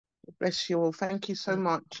Bless you all. Thank you so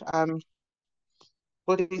much. God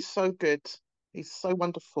is so good. He's so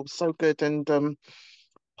wonderful, so good. And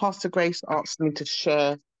Pastor Grace asked me to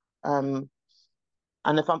share. Um,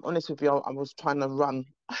 and if I'm honest with you, I was trying to run.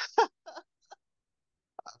 I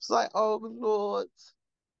was like, oh Lord.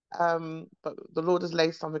 But the Lord has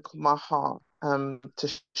laid something on my heart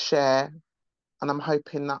to share, and I'm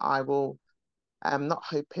hoping that I will. Not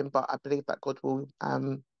hoping, but I believe that God will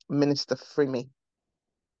minister through me.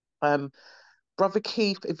 Brother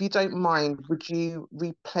Keith, if you don't mind, would you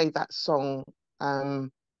replay that song,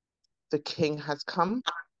 The King Has Come?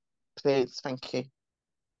 Please, thank you.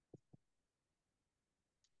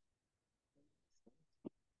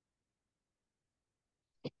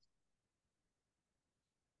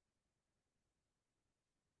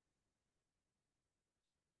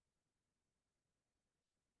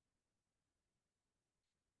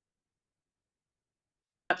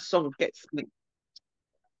 That song gets me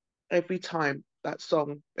every time. That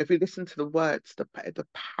song, if you listen to the words, the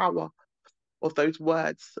power of those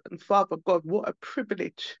words. And Father God, what a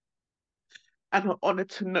privilege and an honor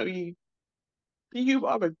to know you. You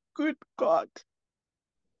are a good God.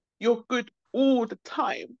 You're good all the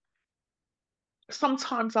time.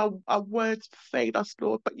 Sometimes our words fade us,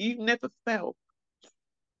 Lord, but you never fail.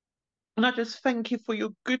 And I just thank you for your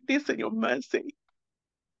goodness and your mercy.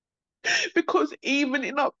 Because even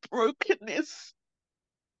in our brokenness,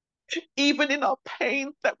 even in our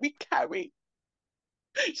pain that we carry,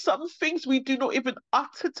 some things we do not even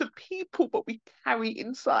utter to people, but we carry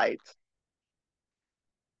inside.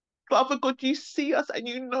 Father God, you see us and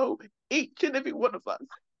you know each and every one of us.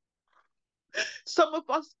 Some of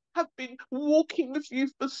us have been walking with you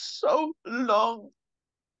for so long.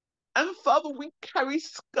 And Father, we carry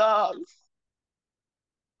scars.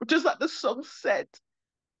 Just like the song said,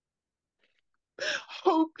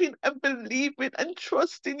 hoping and believing and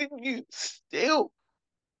trusting in you still.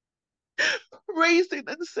 Praising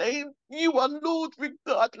and saying, you are Lord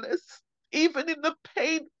regardless. Even in the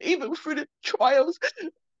pain, even through the trials,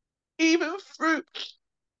 even through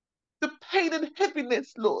the pain and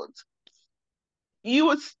heaviness, Lord. You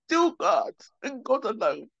are still God and God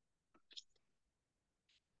alone.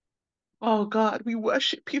 Oh God, we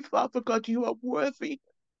worship you, Father God. You are worthy.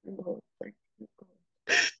 Lord, thank you,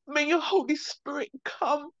 God. May your Holy Spirit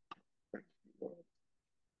come.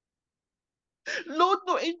 Lord,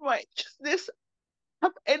 not in righteousness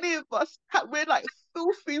have any of us, we're like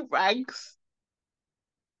filthy rags.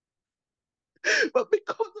 But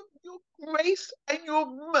because of your grace and your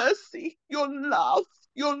mercy, your love,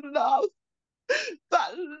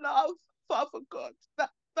 that love, Father God, that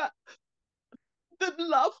the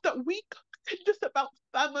love that we can just about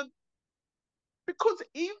famine. Because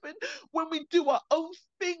even when we do our own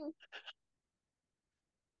thing,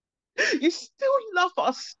 you still love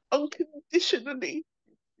us unconditionally.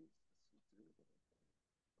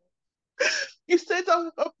 You said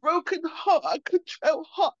a broken heart, a contrite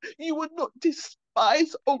heart, you would not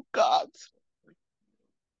despise, oh God.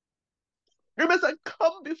 And as I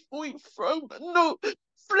come before your throne, no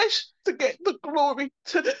flesh to get the glory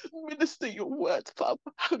to minister your word, Father.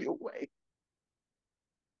 Have your way.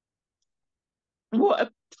 What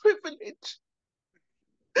a privilege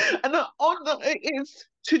and an honor it is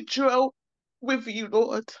to dwell with you,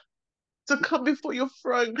 Lord, to come before your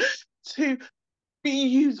throne, to be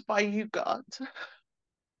used by you, God,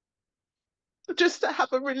 just to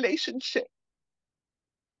have a relationship.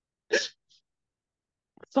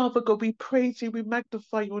 Father God, we praise you, we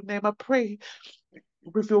magnify your name. I pray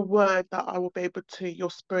with your word that I will be able to,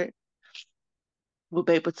 your spirit will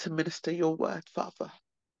be able to minister your word, Father.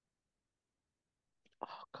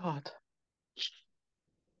 Oh God.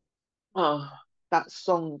 Oh, that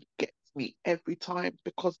song gets me every time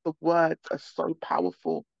because the words are so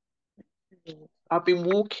powerful. I've been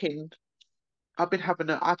walking, I've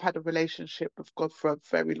had a relationship with God for a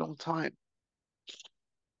very long time.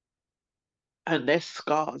 And there's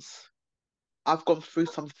scars. I've gone through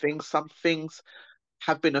some things. Some things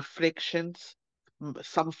have been afflictions.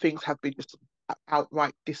 Some things have been just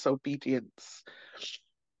outright disobedience.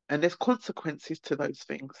 And there's consequences to those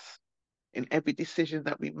things. In every decision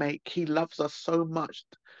that we make, He loves us so much.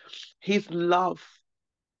 His love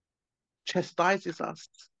chastises us.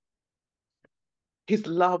 His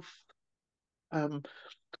love um,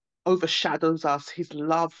 overshadows us. His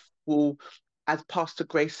love will, as Pastor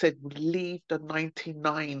Grace said, will leave the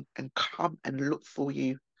 99 and come and look for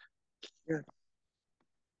you. Yeah.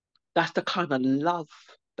 That's the kind of love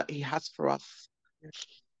that He has for us. Yeah.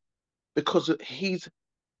 Because He's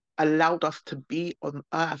allowed us to be on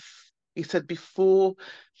earth. He said, before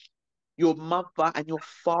Your mother and your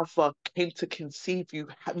father came to conceive you,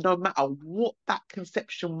 no matter what that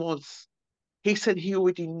conception was. He said he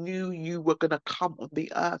already knew you were going to come on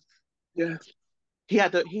the earth. Yes. He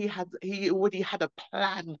already had a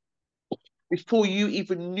plan before you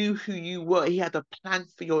even knew who you were. He had a plan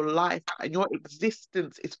for your life, and your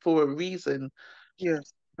existence is for a reason.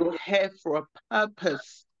 Yes. You're here for a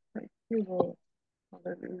purpose. Thank you, Lord.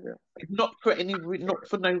 Hallelujah. Not for not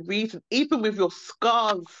for no reason. Even with your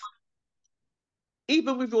scars,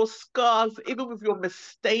 even with your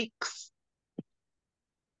mistakes,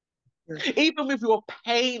 Yes. even with your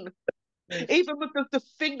pain, Yes. even with the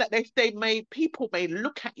thing that people may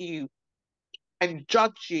look at you and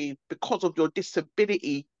judge you because of your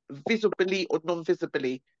disability, visibly or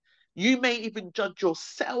non-visibly. You may even judge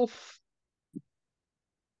yourself,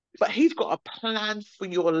 but he's got a plan for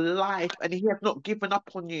your life and he has not given up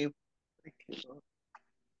on you. Thank you, Lord.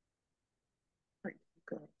 Thank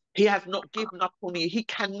you, God. He has not given up on you. He's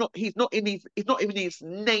not even his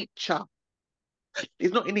nature.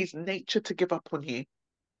 It's not in his nature to give up on you.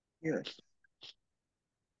 Yes.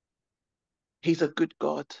 He's a good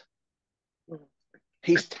God. Lord.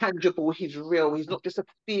 He's tangible. He's real. He's not just a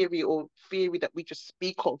theory that we just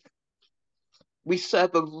speak of. We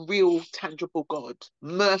serve a real, tangible God,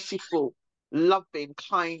 merciful, loving,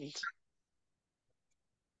 kind,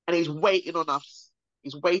 and he's waiting on us.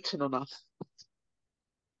 He's waiting on us.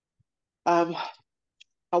 Um,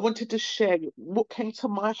 I wanted to share what came to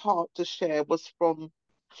my heart to share was from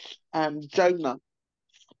Jonah.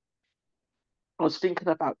 I was thinking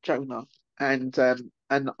about Jonah, and the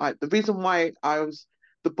reason why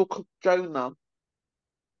the book of Jonah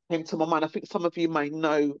came to my mind. I think some of you may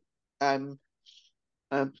know um,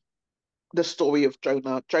 um, the story of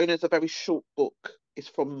Jonah. Jonah is a very short book. It's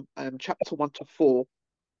from chapter 1 to 4,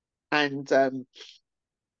 and a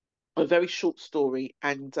very short story.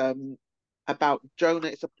 And about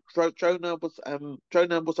Jonah. Jonah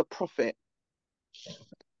was a prophet,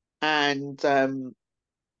 and I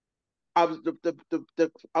want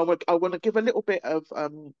to give a little bit of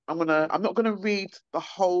I'm not gonna read the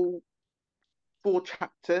whole 4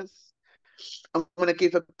 chapters. I'm gonna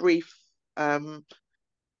give a brief um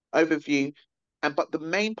overview, but the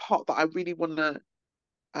main part that I really want to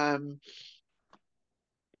um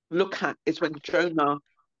look at is when Jonah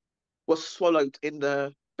was swallowed in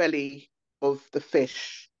the belly of the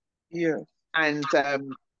fish. Yes. And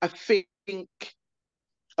I think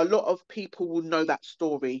a lot of people will know that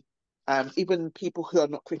story. Even people who are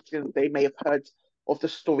not Christians, they may have heard of the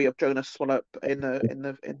story of Jonah swallowed in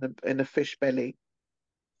the fish belly.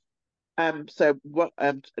 So what?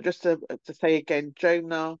 Just to say again,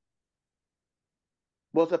 Jonah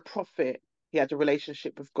was a prophet. He had a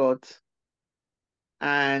relationship with God,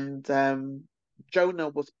 and Jonah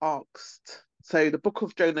was asked. So the book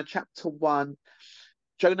of Jonah, chapter 1,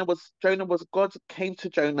 Jonah was God came to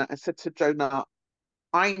Jonah and said to Jonah,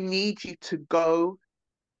 I need you to go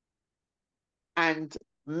and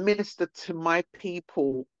minister to my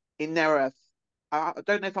people in their earth. I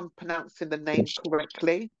don't know if I'm pronouncing the name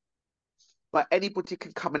correctly, but anybody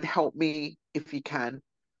can come and help me if you can.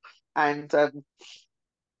 And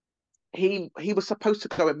he was supposed to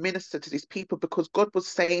go and minister to these people because God was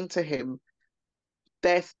saying to him,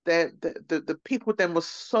 the people then were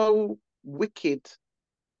so wicked.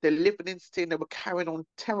 They're living in sin. They were carrying on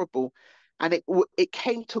terrible, and it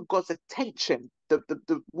came to God's attention.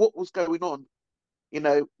 The what was going on,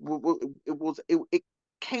 it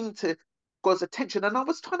came to God's attention, and I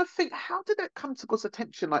was trying to think, how did it come to God's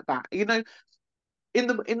attention like that? In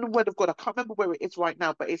the Word of God, I can't remember where it is right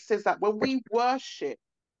now, but it says that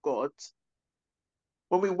God,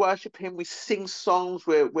 when we worship Him, we sing songs.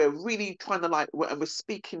 We're really trying to and we're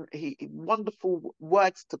speaking wonderful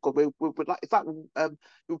words to God. We're like it's like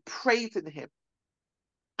we're praising Him.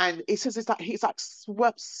 And it says it's like he's like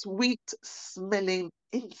sweet smelling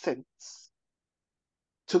incense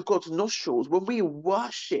to God's nostrils. When we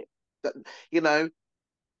worship, that you know,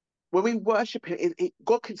 when we worship Him,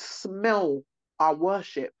 God can smell our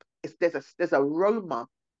worship. There's aroma,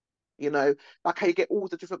 like how you get all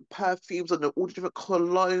the different perfumes and all the different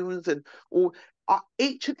colognes and all.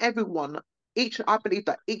 Each and every one, I believe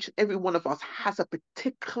that each and every one of us has a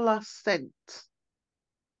particular scent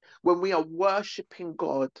when we are worshiping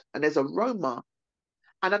God, and there's aroma.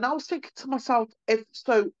 And then I was thinking to myself, if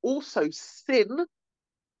so, also sin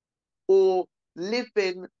or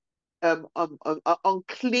living an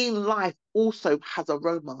unclean life also has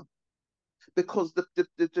aroma, because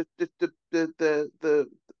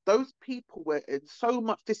those people were in so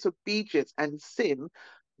much disobedience and sin.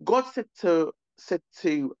 God said to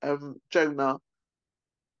Jonah,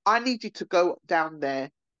 I need you to go down there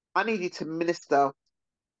I need you to minister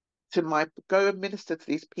go and minister to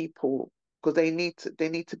these people because they need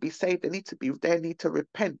to be saved. They need to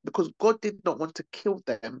repent because God did not want to kill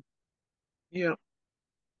them. Yeah.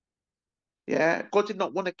 Yeah, God did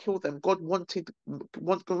not want to kill them. God wanted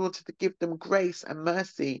to give them grace and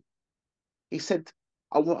mercy. He said,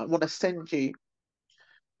 I want to send you.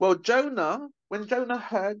 Well, Jonah, when Jonah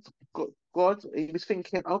heard God, he was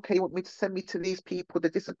thinking, okay, you want me to send me to these people? They're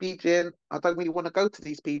disobedient. I don't really want to go to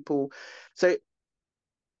these people. So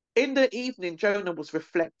in the evening, Jonah was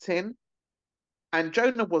reflecting, and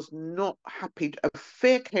Jonah was not happy. A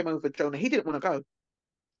fear came over Jonah. He didn't want to go.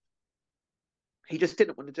 He just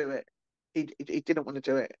didn't want to do it. He didn't want to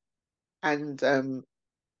do it. And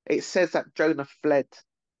it says that Jonah fled.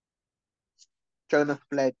 Jonah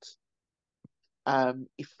fled.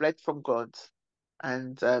 He fled from God,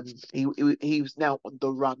 and he was now on the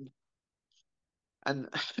run. And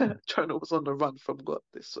Jonah was on the run from God.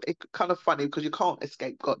 It's kind of funny because you can't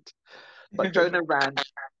escape God. But Jonah ran.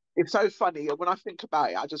 It's so funny. And when I think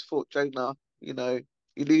about it, I just thought, Jonah, you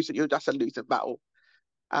lose it, you're just a losing battle.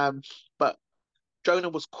 Um, but Jonah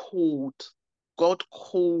was called. God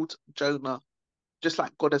called Jonah, just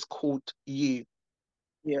like God has called you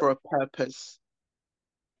Yeah. for a purpose.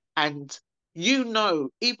 And even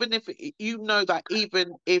if that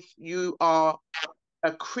even if you are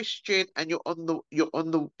a Christian and you're on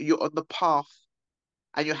the path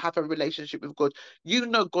and you have a relationship with God,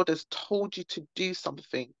 God has told you to do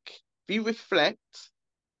something. If you reflect,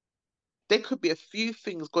 there could be a few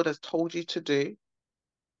things God has told you to do.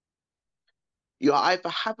 You either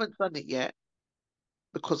haven't done it yet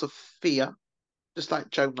because of fear, just like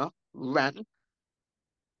Jonah ran,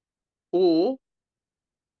 or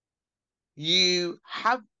you've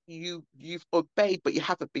obeyed but you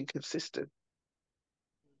haven't been consistent,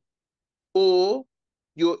 or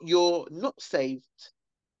you're not saved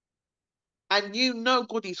and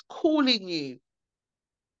God is calling you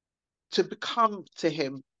to become to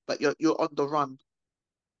him, but you're on the run.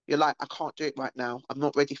 You're like, I can't do it right now. I'm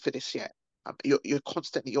not ready for this yet. You're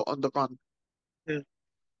on the run. Yeah.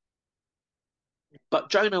 But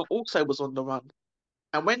Jonah also was on the run.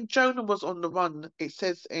 And when Jonah was on the run, it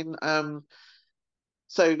says in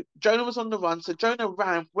so Jonah was on the run. So Jonah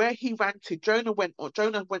ran. Where he ran to, Jonah went on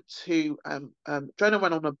a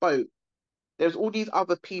boat. There's all these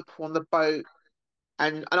other people on the boat,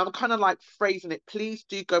 and I'm kind of like phrasing it. Please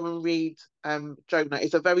do go and read Jonah.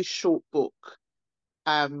 It's a very short book.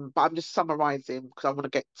 But I'm just summarizing because I want to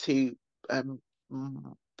get to the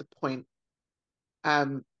point.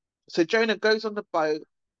 Um, so Jonah goes on the boat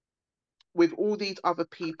with all these other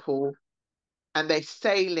people, and they're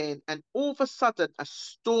sailing, and all of a sudden a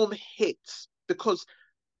storm hits because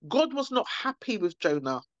God was not happy with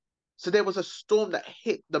Jonah. So there was a storm that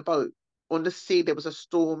hit the boat on the sea. There was a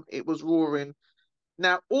storm. It was roaring.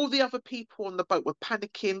 Now, all the other people on the boat were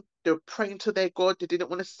panicking. They were praying to their God. They didn't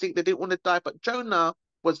want to sink. They didn't want to die. But Jonah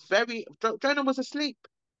was asleep,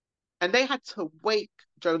 and they had to wake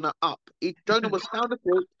Jonah up. Jonah was sound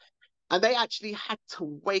asleep, and they actually had to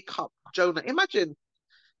wake up Jonah. Imagine.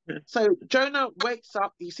 So Jonah wakes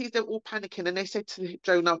up. He sees them all panicking, and they say to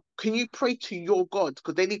Jonah, "Can you pray to your God?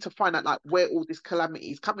 Because they need to find out like where all this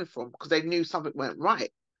calamity is coming from, because they knew something went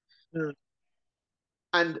right." Yeah.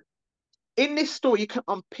 And in this story, you can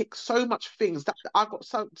unpick so much things that I've got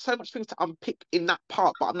so much things to unpick in that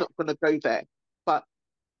part, but I'm not going to go there. But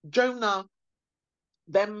Jonah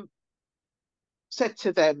then said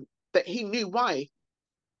to them that he knew why.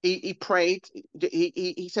 He prayed.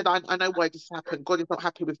 He said, I know why this happened. God is not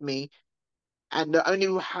happy with me. And the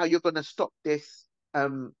only how you're going to stop this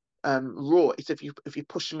roar is if you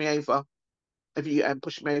push me over, if you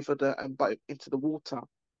push me over the boat into the water.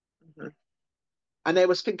 Mhm. And they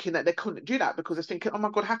was thinking that they couldn't do that because they're thinking, oh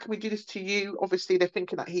my God, how can we do this to you? Obviously, they're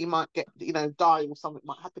thinking that he might get, die or something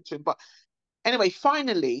might happen to him. But anyway,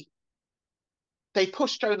 finally, they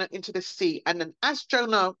pushed Jonah into the sea. And then as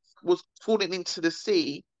Jonah was falling into the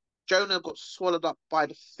sea, Jonah got swallowed up by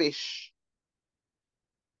the fish.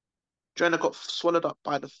 Jonah got swallowed up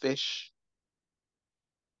by the fish.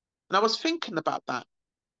 And I was thinking about that.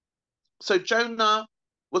 So Jonah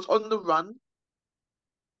was on the run.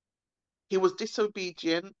 He was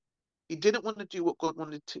disobedient. He didn't want to do what God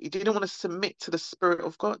wanted to. He didn't want to submit to the Spirit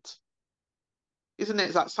of God. Isn't it?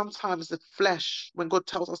 It's like sometimes the flesh, when God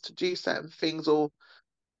tells us to do certain things, or,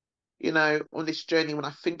 on this journey, when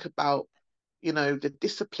I think about, the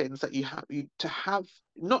disciplines that you to have,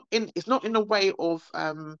 it's not in a way of,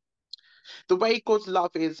 the way God's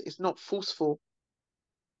love is not forceful.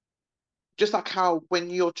 Just like how when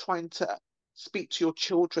you're trying to speak to your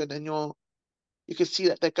children and You can see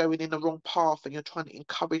that they're going in the wrong path, and you're trying to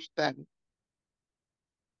encourage them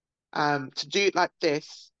to do it like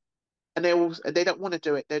this, and they don't want to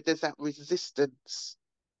do it. There's that resistance,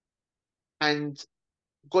 and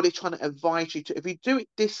God is trying to advise you to, if you do it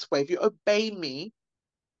this way, if you obey me,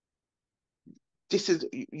 this is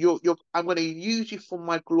you're I'm going to use you for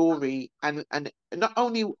my glory, and not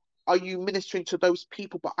only are you ministering to those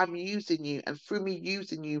people, but I'm using you, and through me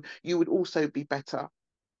using you, you would also be better.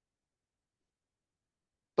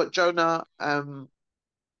 But Jonah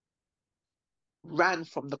ran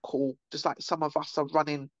from the call, just like some of us are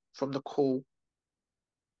running from the call.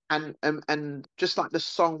 And just like the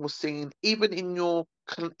song was singing, even in your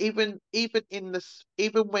even in this,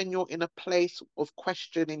 even when you're in a place of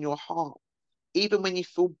question in your heart, even when you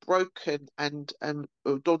feel broken and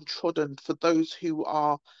downtrodden, for those who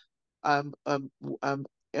are um um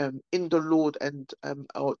in the Lord, and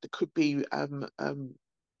or it could be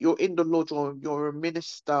you're in the Lord, or you're a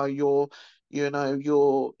minister, you don't have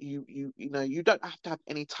to have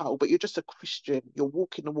any title, but you're just a Christian. You're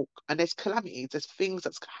walking the walk, and there's calamities, there's things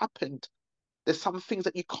that's happened. There's some things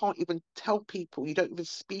that you can't even tell people. You don't even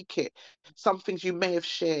speak it. Some things you may have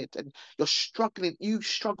shared, and you're struggling. You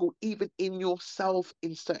struggle even in yourself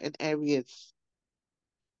in certain areas.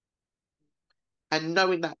 And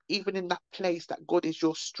knowing that even in that place, that God is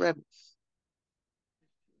your strength,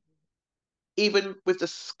 even with the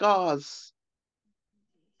scars,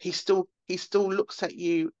 he still looks at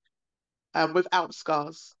you without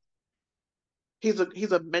scars. He's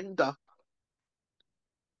a mender.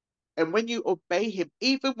 And when you obey him,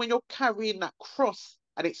 even when you're carrying that cross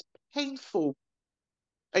and it's painful,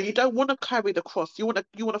 and you don't want to carry the cross, you want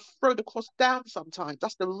to throw the cross down sometimes.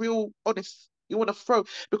 That's the real honest. You want to throw,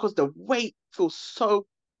 because the weight feels so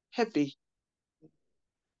heavy.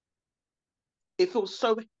 It feels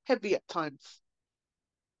so heavy at times.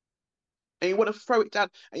 And you want to throw it down,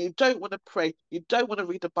 and you don't want to pray, you don't want to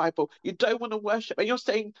read the Bible, you don't want to worship, and you're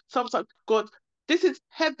saying sometimes, God, this is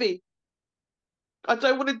heavy. I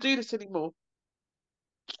don't want to do this anymore.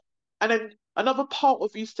 And then another part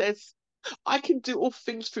of you says, I can do all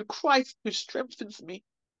things through Christ who strengthens me.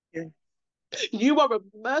 Yeah. You are a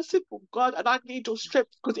merciful God, and I need your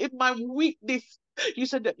strength, because in my weakness, you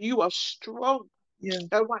said that you are strong. Yeah.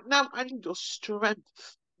 And right now, I need your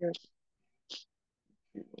strength. Yes.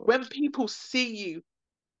 Lord. When people see you,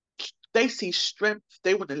 they see strength.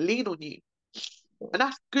 They want to lean on you. And Lord.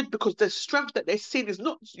 that's good, because the strength that they're seeing is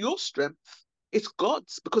not your strength, it's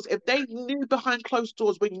God's. Because if they knew behind closed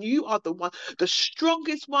doors, when you are the one, the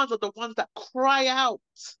strongest ones are the ones that cry out,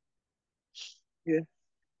 Yeah.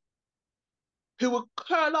 who will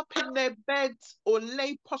curl up in their beds or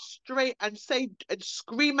lay prostrate and say and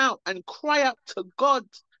scream out and cry out to God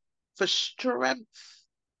for strength.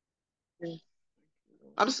 Yes.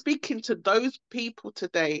 Lord. I'm speaking to those people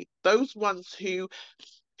today, those ones who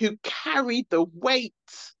carry the weight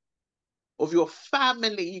of your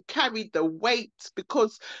family. You carry the weight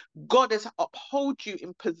because God has upheld you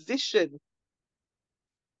in position.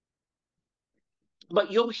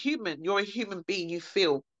 But you're human. You're a human being. You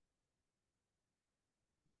feel,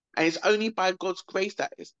 and it's only by God's grace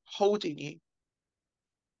that is holding you.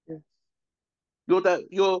 Yes.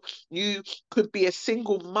 You could be a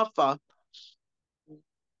single mother, Mm.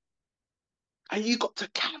 and you got to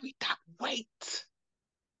carry that weight.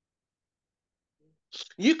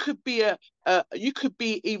 You could be you could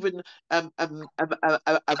be even a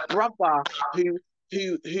brother who a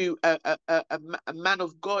man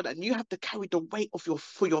of God, and you have to carry the weight of your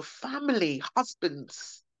for your family,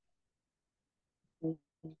 husbands, Mm.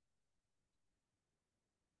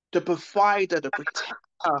 the provider, the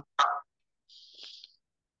protector.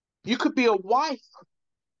 You could be a wife.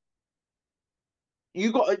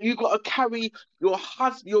 You got to carry your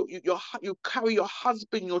husband, you carry your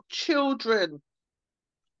husband, your children,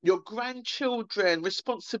 your grandchildren,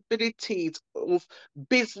 responsibilities of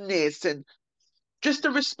business, and just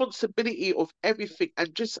the responsibility of everything,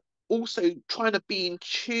 and just also trying to be in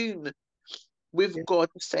tune with Yes. God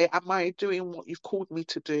to say, am I doing what you've called me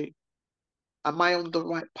to do? Am I on the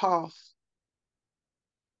right path?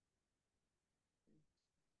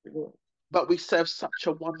 Lord. But we serve such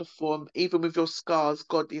a wonderful, even with your scars,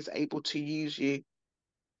 God is able to use you.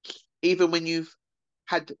 Even when you've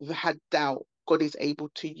had doubt, God is able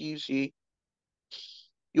to use you.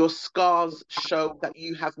 Your scars show that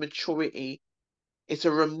you have maturity. It's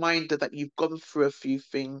a reminder that you've gone through a few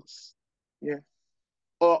things. Yes.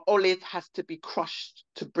 Or olive has to be crushed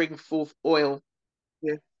to bring forth oil.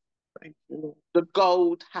 Yes. Thank you, Lord. The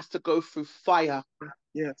gold has to go through fire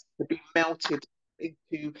Yes. to be melted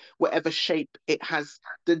into whatever shape it has.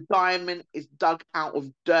 The diamond is dug out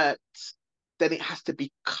of dirt. then it has to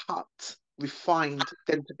be cut, refined,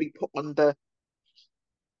 then to be put on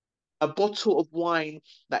a bottle of wine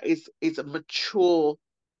that is mature,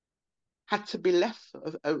 had to be left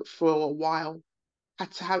for a while,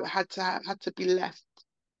 had to be left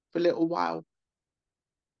for a little while.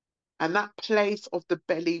 And that place of the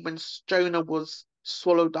belly when Jonah was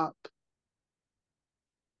swallowed up,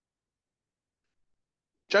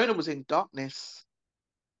 Jonah was in darkness.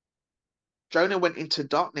 Jonah went into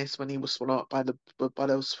darkness when he was swallowed up by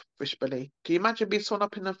those fish belly. Can you imagine being swallowed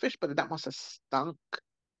up in a fish belly? That must have stunk.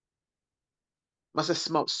 Must have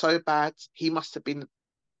smelt so bad. He must have been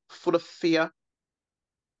full of fear.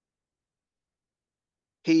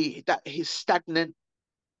 He's stagnant,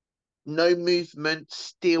 no movement,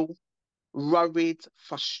 still, worried,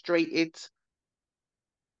 frustrated.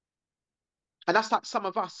 And that's like some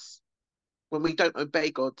of us when we don't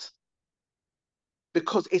obey God,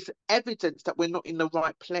 because it's evidence that we're not in the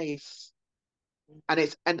right place.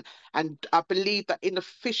 And I believe that in the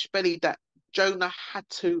fish belly that Jonah had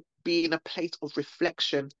to be in a place of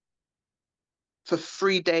reflection for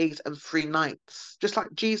 3 days and 3 nights, just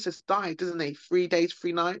like Jesus died, isn't he? 3 days,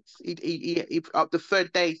 3 nights. The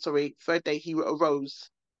third day he arose,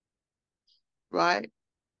 right?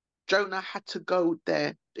 Jonah had to go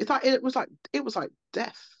there. It was like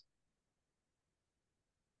death.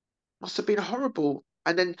 Must have been horrible.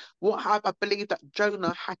 And then I believe that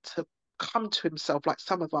Jonah had to come to himself, like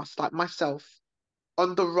some of us, like myself,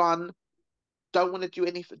 on the run. Don't want to do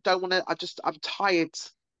anything. Don't want to. I'm tired.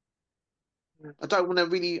 I don't want to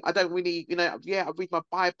really. I don't really. Yeah, I read my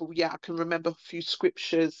Bible. Yeah, I can remember a few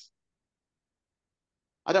scriptures.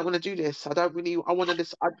 I don't want to do this. I don't really. I want to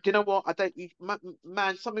this. You know what? I don't.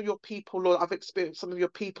 Man, some of your people, Lord, I've experienced some of your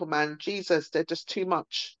people, man. Jesus, they're just too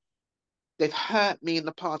much. They've hurt me in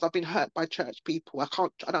the past. I've been hurt by church people. I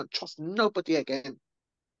don't trust nobody again.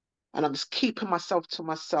 And I'm just keeping myself to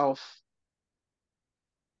myself,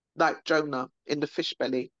 like Jonah in the fish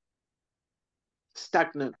belly,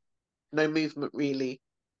 stagnant, no movement really.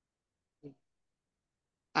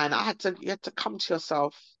 And you had to come to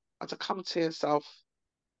yourself. I had to come to yourself.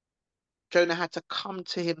 Jonah had to come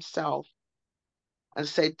to himself and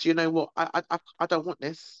say, "Do you know what? I don't want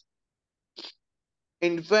this."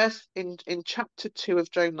 In chapter 2 of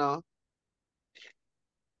Jonah,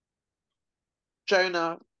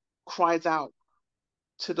 Jonah cries out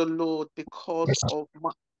to the Lord because of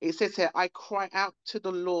my. It says here, "I cry out to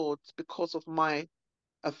the Lord because of my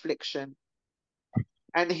affliction,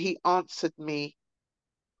 and He answered me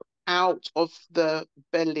out of the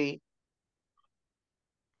belly."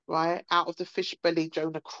 Right out of the fish belly,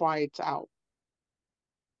 Jonah cried out.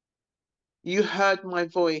 You heard my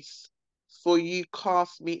voice, for you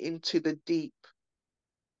cast me into the deep,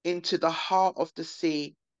 into the heart of the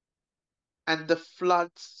sea, and the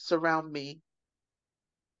floods surround me.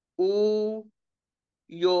 All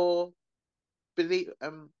your believe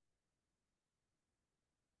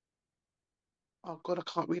oh God, I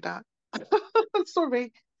can't read that.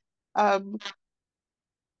 Sorry. Um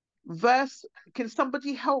verse Can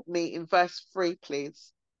somebody help me in verse 3,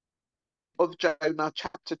 please, of Jonah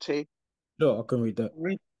chapter 2? Sure, I can read that.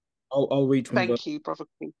 Read. I'll read from verse. Thank you, Brother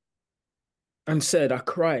Keith. And said, I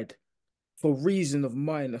cried for reason of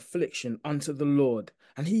mine affliction unto the Lord,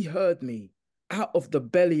 and he heard me. Out of the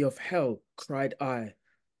belly of hell cried I,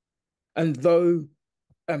 and thou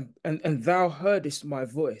heardest my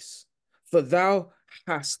voice, for thou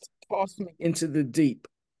hast cast me into the deep,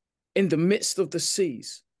 in the midst of the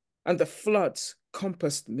seas, and the floods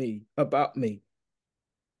compassed me about me.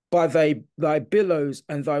 By thy billows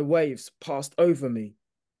and thy waves passed over me.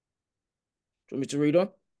 Do you want me to read on?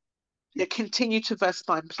 Yeah, continue to verse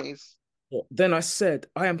 9, please. Then I said,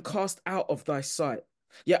 I am cast out of thy sight,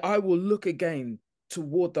 yet I will look again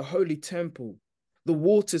toward the holy temple. The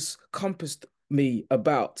waters compassed me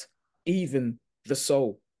about, even the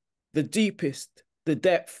soul. The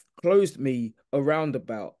depth closed me around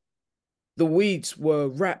about. The weeds were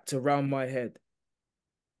wrapped around my head.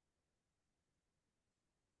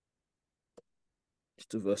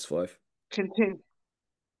 To verse 5. Continue.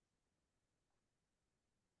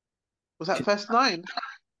 Was that verse 9?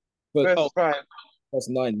 But Verse 5. verse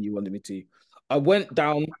 9 you wanted me to. I went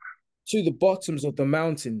down to the bottoms of the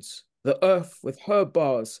mountains. The earth with her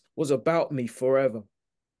bars was about me forever.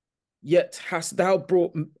 Yet hast thou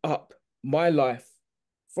brought up my life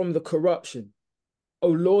from the corruption. O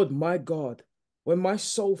Lord my God, when my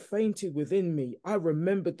soul fainted within me, I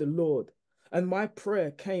remembered the Lord, and my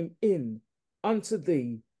prayer came in unto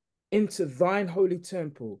thee into thine holy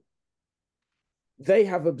temple. They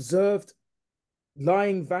have observed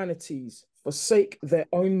lying vanities, forsake their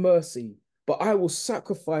own mercy. but I will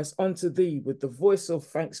sacrifice unto thee with the voice of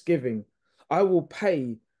thanksgiving. I will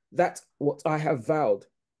pay that what I have vowed.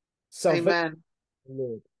 Salvation, Amen.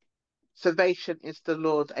 Lord. Salvation is the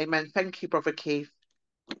Lord. Amen. Thank you, Brother Keith.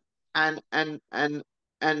 And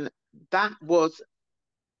that was,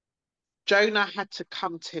 Jonah had to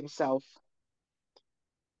come to himself.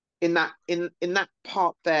 In that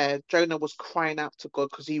part there, Jonah was crying out to God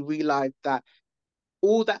because he realized that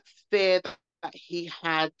all that fear that he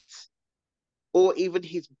had, or even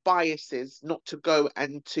his biases not to go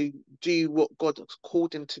and to do what God has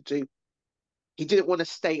called him to do. He didn't want to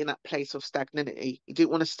stay in that place of stagnancy. He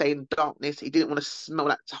didn't want to stay in darkness. He didn't want to smell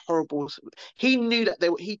that horrible. He knew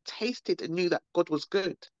that he tasted and knew that God was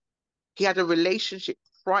good. He had a relationship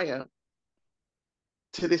prior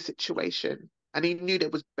to this situation, and he knew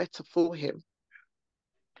that was better for him.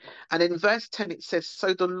 And in verse 10, it says,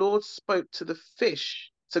 so the Lord spoke to the fish.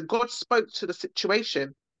 So God spoke to the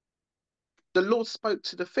situation. The Lord spoke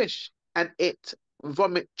to the fish, and it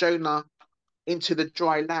vomit Jonah into the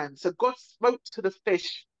dry land. So God spoke to the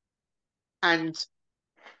fish and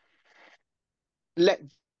let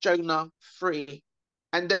Jonah free.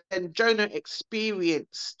 And then Jonah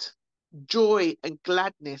experienced joy and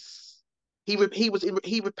gladness. He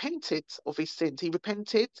repented of his sins. He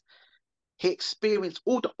repented. He experienced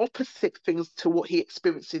all the opposite things to what he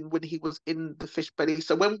experienced when he was in the fish belly.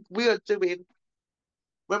 So when we're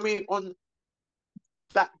on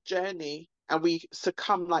that journey and we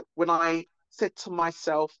succumb, like when I said to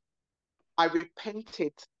myself, I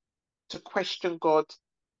repented to question God.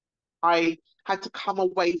 I had to come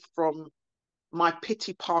away from my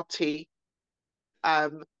pity party,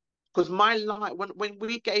 because my life, when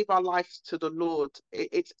we gave our lives to the Lord,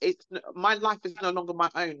 it's my life is no longer my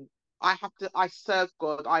own. I serve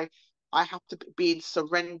God. I have to be in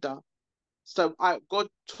surrender. So God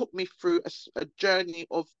took me through a journey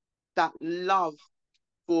of that love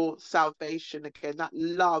for salvation again, that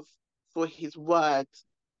love for his word,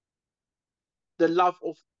 the love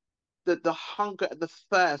of the hunger and the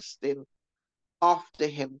thirsting after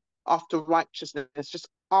him, after righteousness, just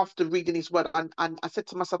after reading his word. And I said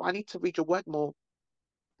to myself, I need to read your word more.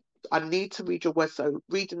 I need to read your word. So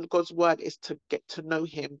reading God's word is to get to know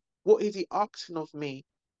him. What is he asking of me?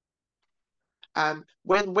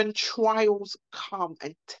 When trials come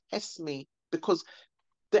and test me, because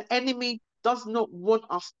the enemy does not want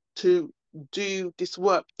us to do this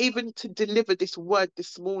work, even to deliver this word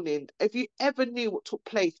this morning. If you ever knew what took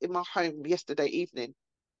place in my home yesterday evening,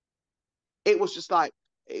 it was just like,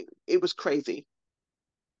 it was crazy.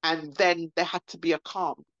 And then there had to be a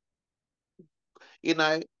calm, you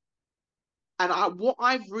know. And what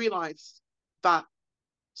I've realized, that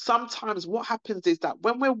sometimes what happens is that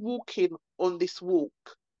when we're walking on this walk,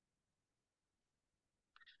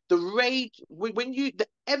 the rage, the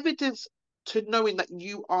evidence to knowing that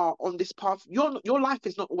you are on this path, your life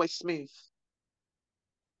is not always smooth.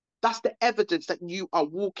 That's the evidence that you are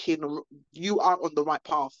walking, you are on the right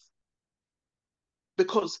path.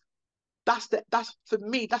 Because that's for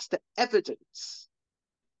me, that's the evidence.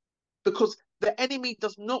 Because the enemy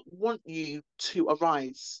does not want you to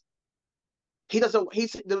arise. He doesn't.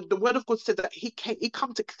 The word of God said that he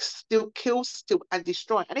come to still kill, steal, and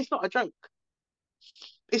destroy, and it's not a joke.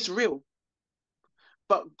 It's real.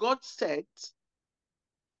 But God said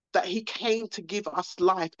that he came to give us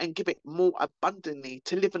life and give it more abundantly,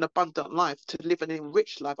 to live an abundant life, to live an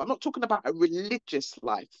enriched life. I'm not talking about a religious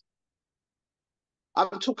life.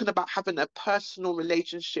 I'm talking about having a personal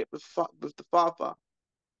relationship with the Father,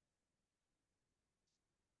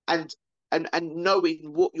 and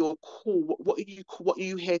knowing what you're called, what are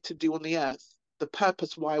you here to do on the earth, the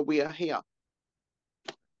purpose why we are here.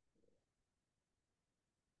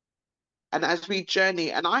 And as we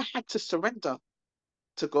journey, and I had to surrender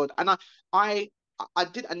to God, and I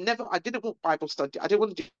didn't want Bible study. I didn't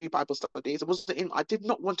want to do Bible studies. I did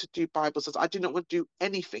not want to do Bible studies. I did not want to do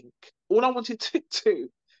anything. All I wanted to do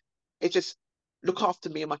is just look after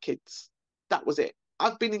me and my kids. That was it.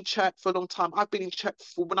 I've been in church for a long time. I've been in church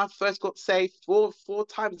when I first got saved, four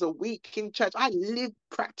times a week in church. I lived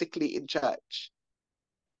practically in church.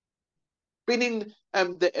 Been in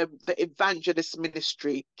the evangelist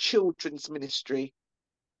ministry, children's ministry.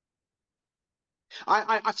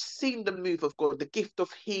 I've seen the move of God, the gift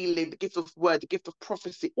of healing, the gift of word, the gift of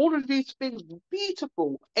prophecy. All of these things,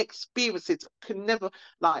 beautiful experiences, can never,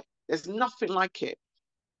 like, there's nothing like it.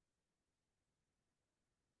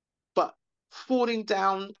 But falling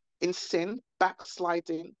down in sin,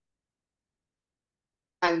 backsliding,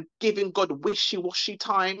 and giving God wishy-washy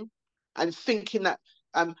time, and thinking that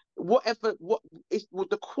Whatever what is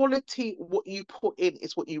the quality, what you put in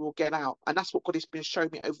is what you will get out, and that's what God has been showing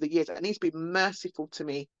me over the years, and He's been merciful to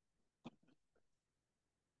me.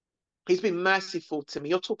 He's been merciful to me.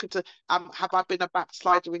 You're talking to have I been a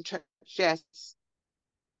backslider in church? Yes.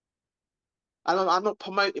 I'm not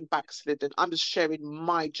promoting backsliding. I'm just sharing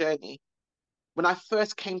my journey. When I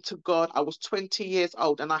first came to God, I was 20 years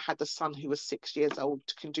old, and I had a son who was 6 years old.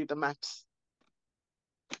 You can do the maths.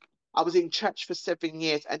 I was in church for 7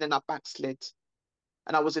 years, and then I backslid.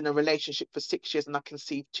 And I was in a relationship for 6 years, and I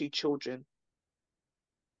conceived 2 children.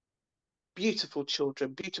 Beautiful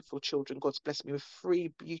children, beautiful children. God's blessed me with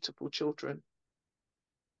 3 beautiful children.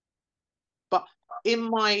 But in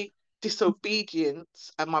my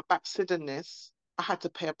disobedience and my backslidenness, I had to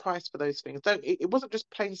pay a price for those things. It wasn't just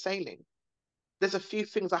plain sailing. There's a few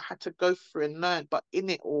things I had to go through and learn, but in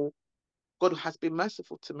it all, God has been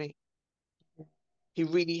merciful to me. He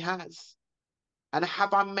really has. And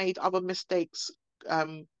have I made other mistakes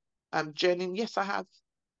journeying? Yes, I have.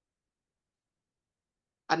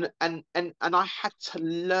 And I had to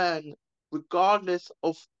learn, regardless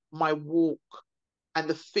of my walk and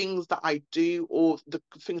the things that I do or the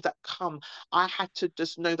things that come, I had to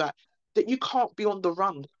just know that you can't be on the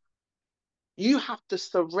run. You have to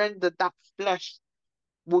surrender that flesh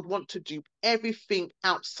would want to do everything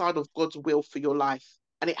outside of God's will for your life.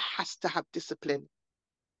 And it has to have discipline.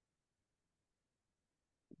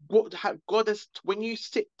 God is, when you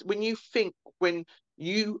think, when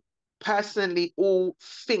you personally all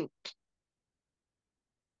think,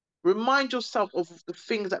 remind yourself of the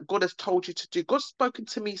things that God has told you to do. God's spoken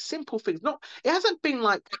to me simple things. It hasn't been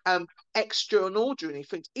like extraordinary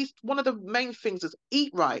things. It's one of the main things is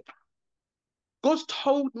eat right. God's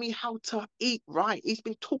told me how to eat right. He's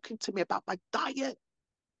been talking to me about my diet.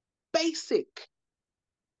 Basic.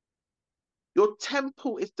 Your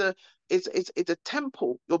temple is a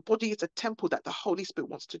temple. Your body is a temple that the Holy Spirit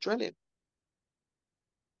wants to dwell in.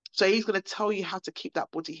 So He's going to tell you how to keep that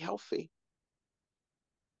body healthy.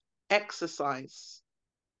 Exercise.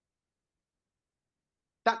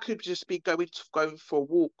 That could just be going for a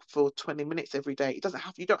walk for 20 minutes every day.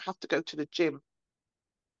 You don't have to go to the gym.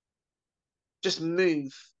 Just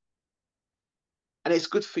move. And it's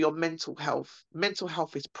good for your mental health. Mental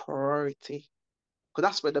health is priority. Because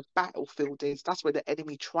that's where the battlefield is. That's where the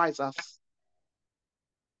enemy tries us.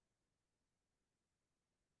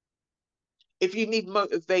 If you need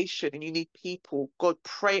motivation and you need people, God,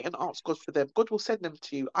 pray and ask God for them. God will send them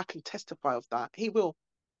to you. I can testify of that. He will.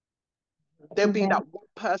 There'll be that one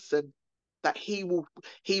person that he will,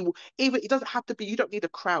 even, it doesn't have to be, you don't need a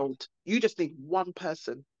crowd. You just need one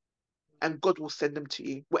person and God will send them to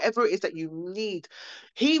you. Whatever it is that you need,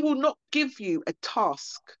 He will not give you a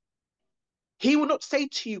task. He will not say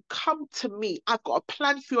to you, come to me, I've got a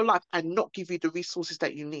plan for your life, and not give you the resources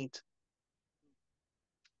that you need.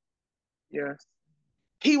 Yes.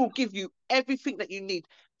 He will give you everything that you need,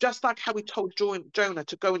 just like how He told Jonah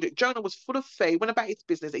to go and do it. Jonah was full of faith, went about his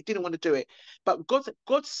business. He didn't want to do it. But God's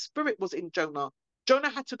spirit was in Jonah.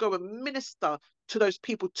 Jonah had to go and minister to those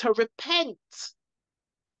people to repent.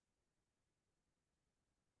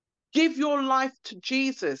 Give your life to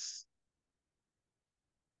Jesus.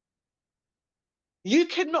 You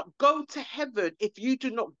cannot go to heaven if you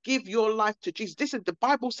do not give your life to Jesus. This is the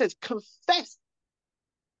Bible says, confess.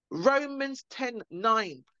 Romans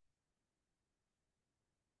 10:9.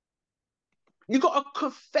 You got to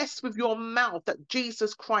confess with your mouth that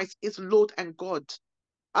Jesus Christ is Lord and God.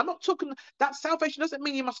 I'm not talking that salvation doesn't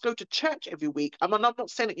mean you must go to church every week. I'm not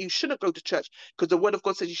saying that you shouldn't go to church, because the word of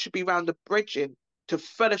God says you should be around the bridging to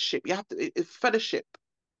fellowship. You have to fellowship,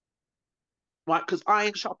 right? Because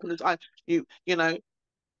iron sharpens iron. You know,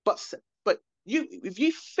 but if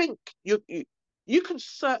you think you can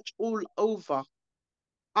search all over.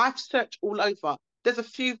 I've searched all over. There's a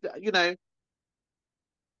few that,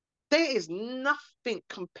 there is nothing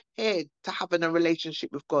compared to having a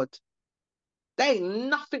relationship with God. There ain't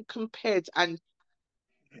nothing compared, and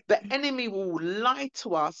the enemy will lie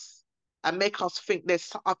to us and make us think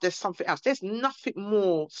there's something else. There's nothing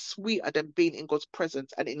more sweeter than being in God's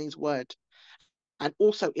presence and in His word, and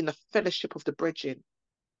also in the fellowship of the bridging.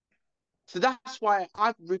 So that's why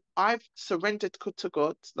I've surrendered to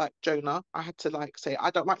God, like Jonah. I had to say, I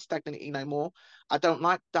don't like stagnancy no more. I don't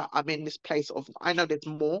like that I'm in this place of, I know there's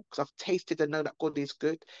more, because I've tasted and know that God is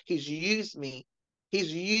good. He's used me.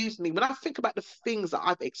 He's used me. When I think about the things that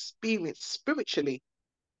I've experienced spiritually,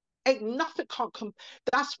 ain't nothing can't come.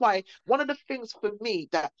 That's why one of the things for me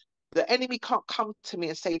that the enemy can't come to me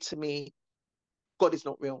and say to me, God is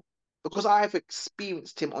not real, because I have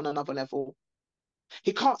experienced Him on another level.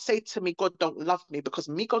 He can't say to me, God don't love me, because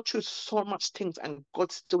me go through so much things and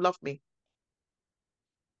God still love me.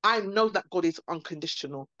 I know that God is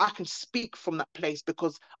unconditional. I can speak from that place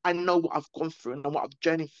because I know what I've gone through and what I've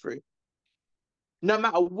journeyed through. No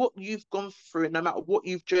matter what you've gone through, no matter what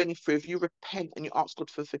you've journeyed through, if you repent and you ask God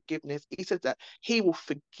for forgiveness, He says that He will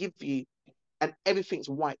forgive you and everything's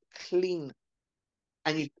white, clean,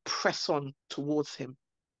 and you press on towards Him.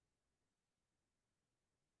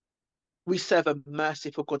 We serve a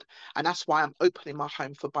merciful God, and that's why I'm opening my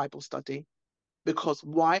home for Bible study. Because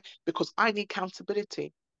why? Because I need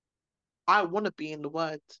accountability. I want to be in the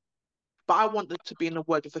Word, but I want it to be in the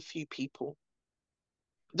Word with a few people.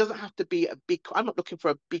 It doesn't have to be a big, I'm not looking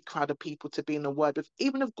for a big crowd of people to be in the Word with,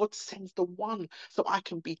 even if God sends the one, so I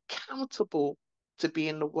can be accountable to be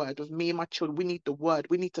in the Word with me and my children. We need the Word.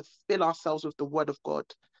 We need to fill ourselves with the Word of God.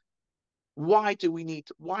 Why,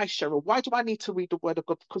 Cheryl? Why do I need to read the Word of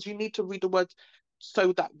God? Because you need to read the Word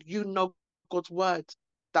so that you know God's Word.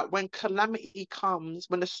 That when calamity comes,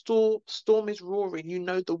 when the storm is roaring, you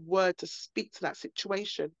know the word to speak to that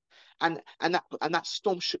situation, and that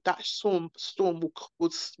storm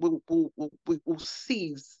will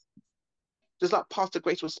cease. Just like Pastor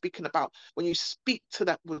Grace was speaking about, when you speak to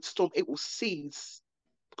that word storm, it will cease,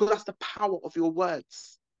 because that's the power of your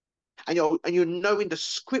words, and you're knowing the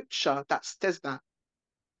scripture that says that.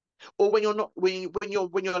 Or when you're not when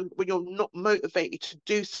you're not motivated to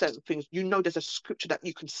do certain things, you know there's a scripture that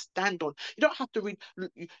you can stand on. You don't have to read,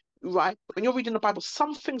 right? When you're reading the Bible,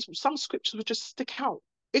 some scriptures will just stick out.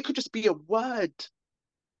 It could just be a word.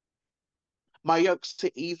 My yokes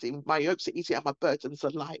are easy, and my burdens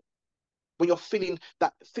are light. When you're feeling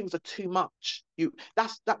that things are too much,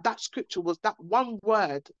 that scripture was that one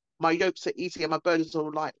word. My yokes are easy and my burdens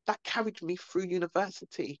are light. That carried me through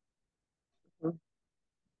university.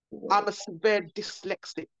 I'm a severe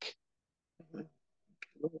dyslexic.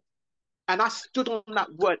 And I stood on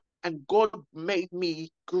that word, and God made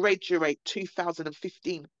me graduate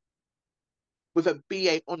 2015 with a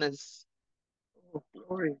BA honors. Oh,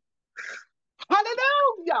 glory.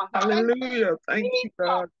 Hallelujah. Hallelujah. Thank you,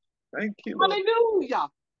 God. Thank you, Lord. Hallelujah.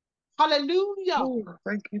 Hallelujah. Oh,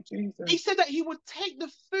 thank you, Jesus. He said that He would take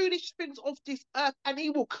the foolish things of this earth and He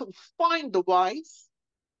will confine the wise.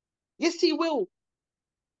 Yes, He will.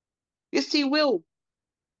 Yes, He will.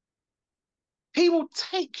 He will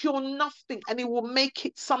take your nothing and He will make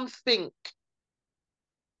it something.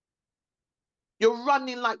 You're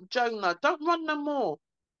running like Jonah. Don't run no more.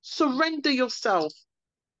 Surrender yourself.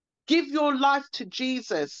 Give your life to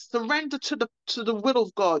Jesus. Surrender to the will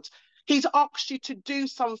of God. He's asked you to do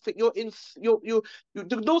something. The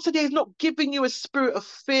Lord said He's not giving you a spirit of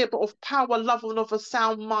fear, but of power, love, and of a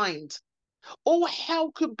sound mind. All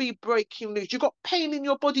hell could be breaking loose. You've got pain in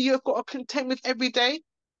your body you've got to contend with every day.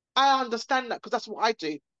 I understand that, because that's what I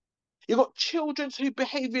do. You've got children whose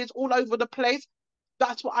behavior is all over the place.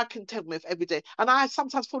 That's what I contend with every day. And I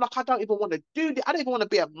sometimes feel like I don't even want to do this. I don't even want to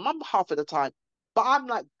be a mum half of the time. But I'm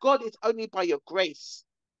like, God, it's only by your grace.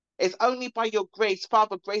 It's only by your grace.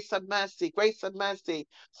 Father, grace and mercy, grace and mercy.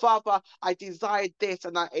 Father, I desired this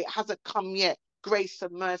and it hasn't come yet. Grace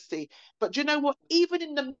and mercy. But do you know what? Even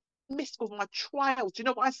in the midst of my trials, do you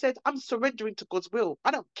know what I said? I'm surrendering to God's will.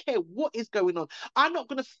 I don't care what is going on. I'm not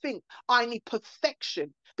going to think I need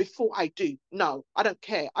perfection before I do. No, I don't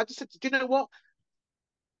care. I just said, do you know what?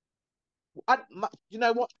 You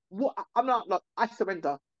know what? I'm not like, I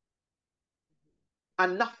surrender,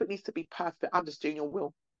 and nothing needs to be perfect. I'm just doing your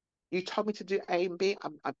will. You told me to do A and B.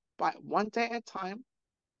 I buy it one day at a time,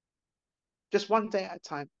 just one day at a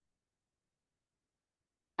time.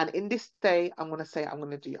 And in this day, I'm gonna say, I'm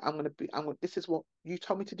gonna do. I'm gonna be. This is what you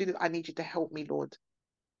told me to do. I need you to help me, Lord.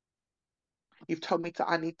 You've told me to.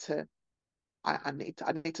 I need to. I need to.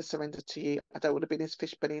 I need to surrender to you. I don't want to be in this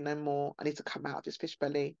fish belly no more. I need to come out of this fish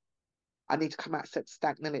belly. I need to come out of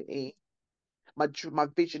stagnancy. My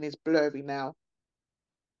vision is blurry now.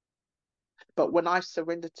 But when I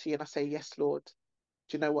surrender to you and I say, yes, Lord,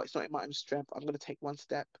 do you know what? It's not in my own strength. I'm going to take one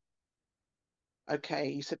step. Okay,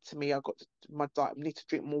 you said to me, I've got my diet. I need to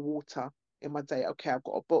drink more water in my day. Okay, I've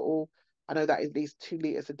got a bottle. I know that at least 2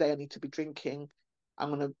 liters a day I need to be drinking.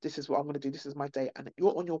 This is what I'm going to do. This is my day. And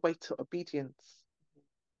you're on your way to obedience.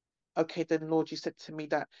 Okay, then Lord, you said to me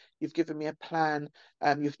that you've given me a plan.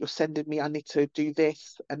 You're sending me. I need to do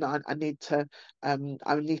this, and I need to.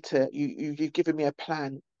 You've given me a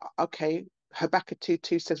plan. Okay, Habakkuk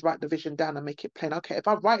 2:2 says, write the vision down and make it plain. Okay, if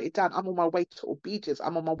I write it down, I'm on my way to obedience.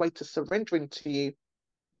 I'm on my way to surrendering to you.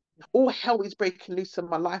 All hell is breaking loose in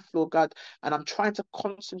my life, Lord God, and I'm trying to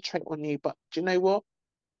concentrate on you. But do you know what?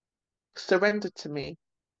 Surrender to me.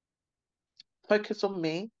 Focus on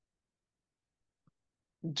me.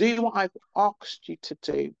 Do what I've asked you to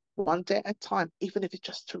do, one day at a time, even if it's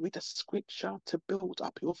just to read a scripture, to build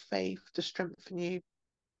up your faith, to strengthen you.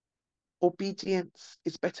 Obedience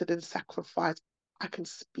is better than sacrifice. I can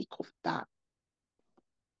speak of that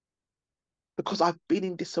because I've been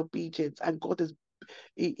in disobedience, and God has,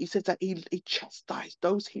 he says that he chastised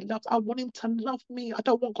those he loves. I want him to love me. I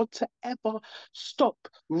don't want God to ever stop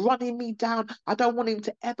running me down. I don't want him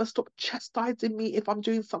to ever stop chastising me if I'm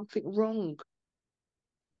doing something wrong.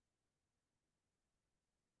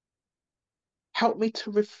 Help me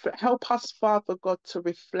to help us, Father God, to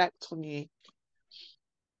reflect on you.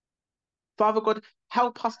 Father God,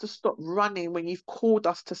 help us to stop running when you've called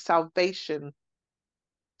us to salvation.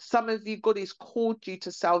 Some of you, God has called you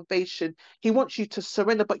to salvation. He wants you to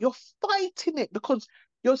surrender, but you're fighting it because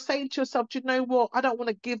you're saying to yourself, do you know what? I don't want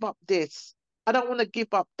to give up this. I don't want to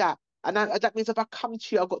give up that. And that means if I come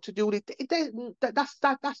to you, I've got to do all this.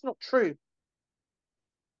 That's not true.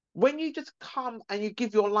 When you just come and you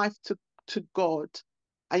give your life to God,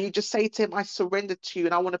 and you just say to him, I surrender to you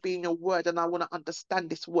and I want to be in your word and I want to understand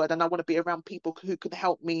this word and I want to be around people who can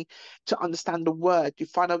help me to understand the word. You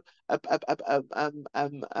find a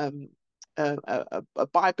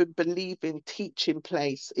Bible believing teaching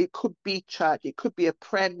place. It could be church, it could be a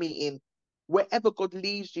prayer meeting, wherever God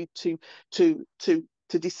leads you to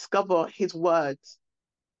discover his words.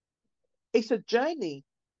 It's a journey.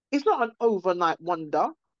 It's not an overnight wonder.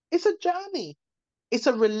 It's a journey. It's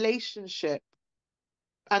a relationship.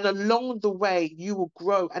 And along the way, you will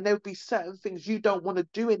grow, and there'll be certain things you don't want to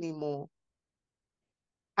do anymore.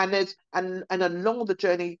 And along the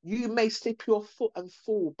journey, you may slip your foot and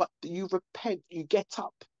fall, but you repent, you get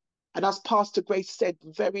up. And as Pastor Grace said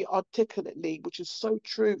very articulately, which is so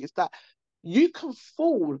true, is that you can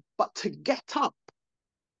fall, but to get up.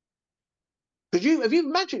 Because if you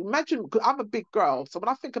imagine, because I'm a big girl, so when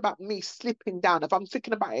I think about me slipping down, if I'm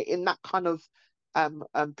thinking about it in that kind of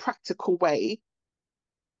practical way,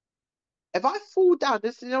 if I fall down,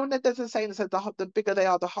 this, when there's a saying that says the bigger they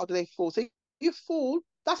are, the harder they fall. So you fall,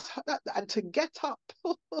 and to get up,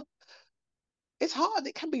 it's hard.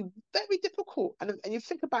 It can be very difficult. And you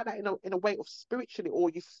think about that in a way of spiritually, or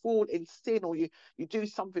you fall in sin, or you do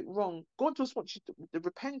something wrong. God just wants you the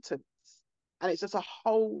repentance. And it's just a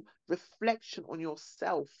whole reflection on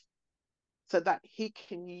yourself so that he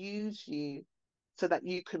can use you, so that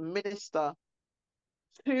you can minister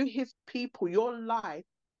to his people. Your life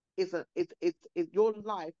is your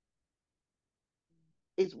life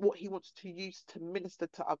is what he wants to use to minister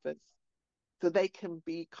to others so they can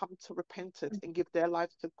come to repentance and give their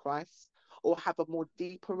lives to Christ, or have a more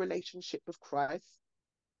deeper relationship with Christ.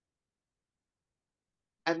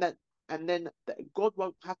 And then God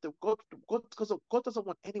won't have to, because God doesn't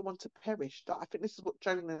want anyone to perish. I think this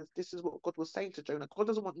is what God was saying to Jonah. God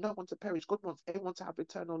doesn't want no one to perish. God wants everyone to have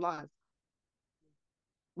eternal life.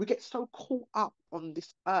 We get so caught up on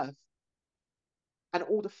this earth and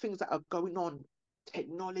all the things that are going on,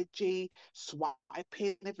 technology,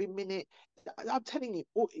 swiping every minute. I'm telling you,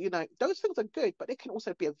 those things are good, but they can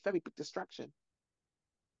also be a very big distraction.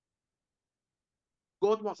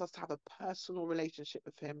 God wants us to have a personal relationship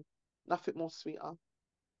with him. Nothing more sweeter.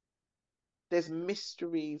 There's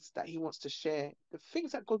mysteries that he wants to share. The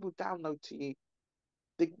things that God will download to you,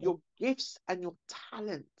 your gifts and your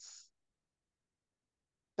talents.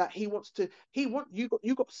 That he you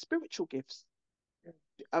got spiritual gifts.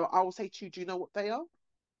 I will say to you, do you know what they are?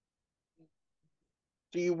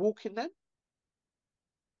 Do you walk in them?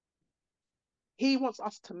 He wants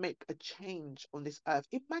us to make a change on this earth.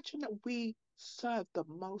 Imagine that we serve the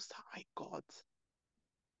Most High God,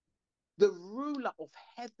 the ruler of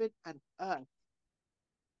heaven and earth.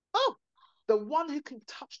 Oh, the one who can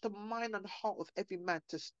touch the mind and heart of every man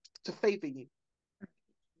to favor you.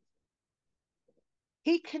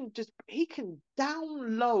 He can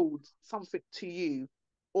download something to you,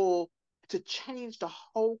 or to change the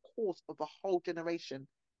whole course of a whole generation,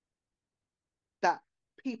 that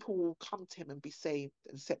people will come to him and be saved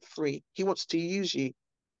and set free. He wants to use you.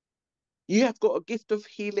 You have got a gift of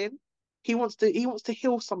healing. He wants to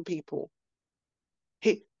heal some people.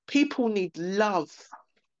 People need love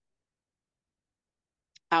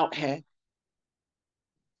out here.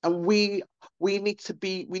 And we need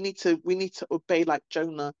to obey like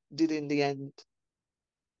Jonah did in the end,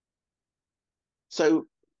 so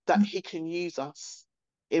that he can use us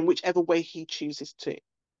in whichever way he chooses to.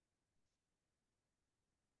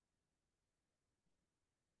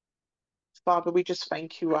 Father, we just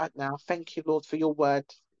thank you right now. Thank you, Lord, for your word.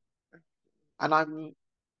 And I'm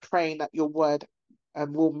praying that your word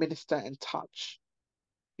will minister and touch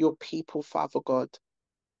your people, Father God.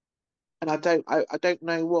 And I don't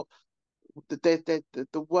know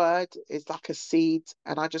the word is like a seed,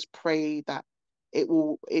 and I just pray that it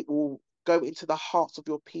will go into the hearts of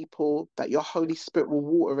your people, that your Holy Spirit will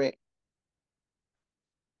water it,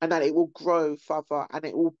 and that it will grow, Father, and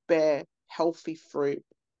it will bear healthy fruit.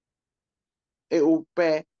 It will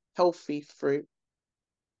bear healthy fruit.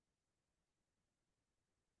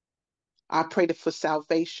 I pray for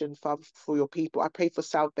salvation, Father, for your people. I pray for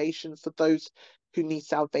salvation for those who need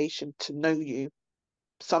salvation to know you.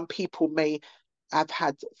 Some people may have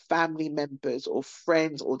had family members or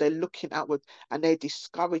friends, or they're looking outward and they're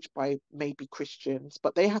discouraged by maybe Christians,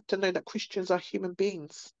 but they have to know that Christians are human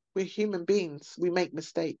beings. We're human beings. We make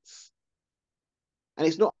mistakes. And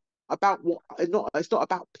it's not about it's not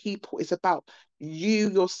about people. It's about you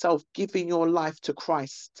yourself giving your life to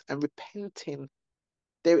Christ and repenting.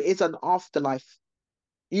 There is an afterlife.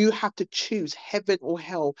 You have to choose heaven or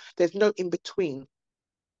hell. There's no in between.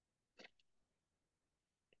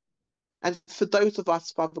 And for those of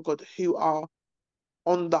us, Father God, who are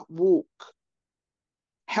on that walk,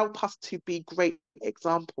 help us to be great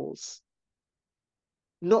examples,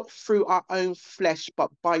 not through our own flesh,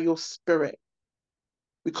 but by your spirit.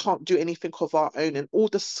 We can't do anything of our own. And all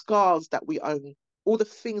the scars that we own, all the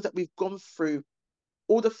things that we've gone through,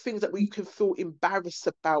 all the things that we can feel embarrassed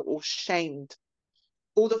about or shamed,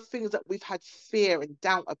 all the things that we've had fear and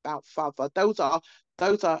doubt about, Father, those are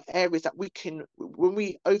areas that we can, when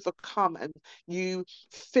we overcome and you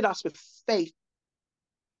fill us with faith,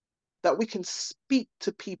 that we can speak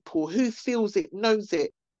to people who feels it, knows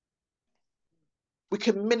it. We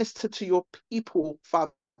can minister to your people,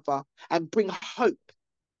 Father, and bring hope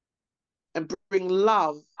and bring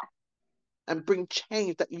love and bring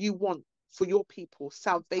change that you want for your people.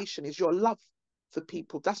 Salvation is your love for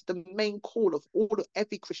people. That's the main call of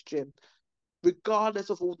every Christian, regardless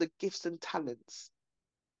of all the gifts and talents.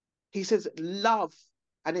 He says love,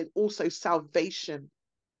 and then also salvation.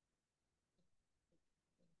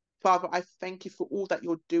 Father, I thank you for all that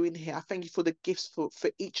you're doing here. I thank you for the gifts for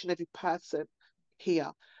each and every person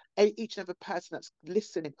here, each and every person that's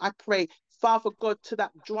listening. I pray, Father God, to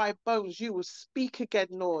that dry bones, you will speak again,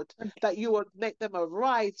 Lord, that you will make them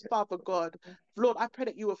arise, Father God. Lord, I pray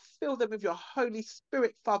that you will fill them with your Holy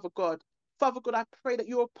Spirit, Father God. Father God, I pray that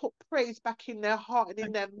you will put praise back in their heart and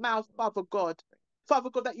in their mouth, Father God.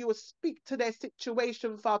 Father God, that you will speak to their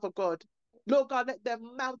situation, Father God. Lord God, let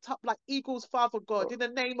them mount up like eagles, Father God, in the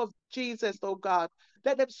name of Jesus, Lord God.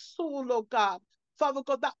 Let them soar, Lord God. Father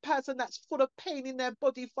God, that person that's full of pain in their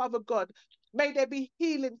body, Father God, may there be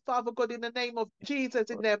healing, Father God, in the name of Jesus,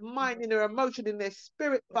 in their mind, in their emotion, in their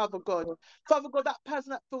spirit, Father God. Father God, that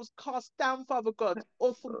person that feels cast down, Father God,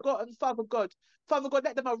 or forgotten, Father God. Father God,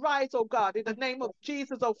 let them arise, oh God, in the name of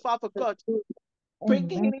Jesus, oh Father God. Bring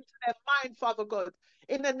healing to their mind, Father God,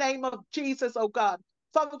 in the name of Jesus, oh God.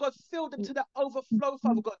 Father God, fill them to the overflow,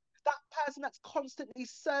 Father God. That person that's constantly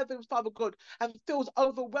serving, Father God, and feels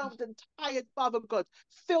overwhelmed and tired, Father God.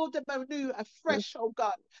 Fill them anew, afresh, oh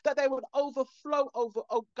God, that they would overflow over,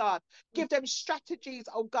 oh God. Give them strategies,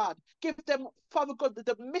 oh God. Give them, Father God,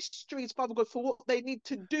 the mysteries, Father God, for what they need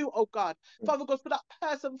to do, oh God. Father God, for that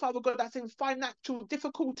person, Father God, that's in financial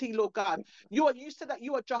difficulty, Lord God. You said that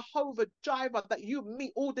you are Jehovah Jireh, that you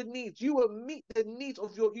meet all the needs. You will meet the needs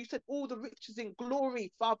of you said all the riches in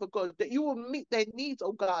glory, Father God, that you will meet their needs,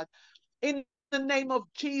 oh God. In the name of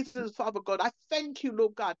Jesus, Father God, I thank you,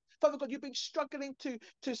 Lord God. Father God, you've been struggling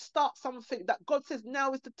to start something that God says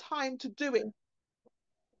now is the time to do it.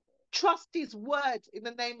 Trust his word in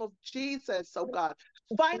the name of Jesus, oh God.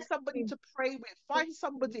 Find somebody to pray with. Find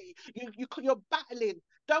somebody you're battling.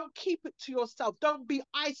 Don't keep it to yourself. Don't be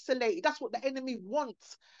isolated. That's what the enemy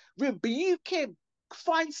wants. Rebuke him.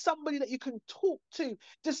 Find somebody that you can talk to.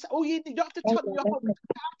 Just you don't have to tell them your whole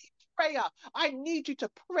prayer. I need you to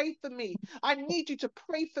pray for me. I need you to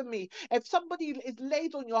pray for me. If somebody is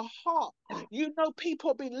laid on your heart, you know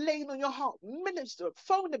people have been laying on your heart. Minister,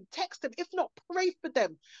 phone them, text them. If not, pray for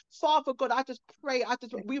them. Father God, I just pray.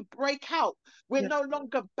 We break out. We're no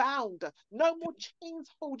longer bound. No more chains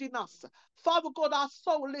holding us. Father God, our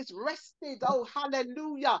soul is rested. Oh,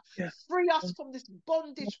 hallelujah. Free us from this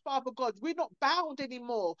bondage, Father God. We're not bound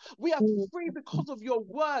anymore. We are free because of your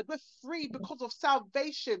word. We're free because of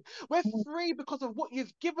salvation. We're free because of what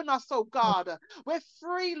you've given us, oh God. We're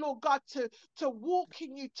free, Lord God, to walk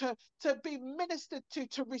in you, to be ministered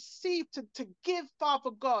to receive, to give,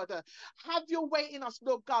 Father God. Have your way in us,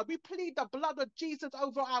 Lord God. We plead the blood of Jesus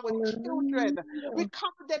over our children. We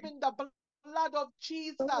cover them in the blood blood of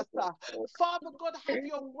Jesus. Father God, have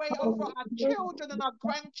your way over our children and our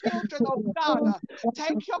grandchildren, oh God.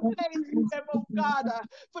 Take your place in them, oh God.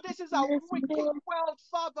 For this is a wicked world,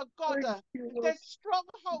 Father God. There's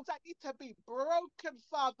strongholds that need to be broken,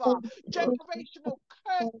 Father. Generational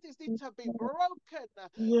curses need to be broken.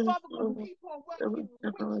 Father God, people are working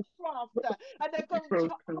witchcraft and they're going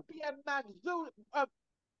to be a man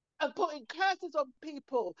and putting curses on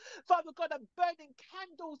people, Father God, and burning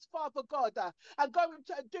candles, Father God, and going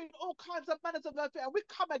to doing all kinds of manners of warfare. And we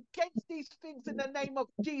come against these things in the name of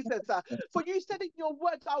Jesus. For you said in your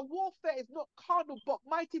words, our warfare is not carnal, but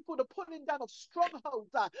mighty for the pulling down of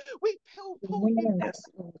strongholds. We pull you down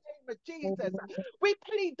in the name of Jesus. We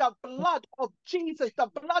plead the blood of Jesus, the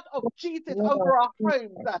blood of Jesus over our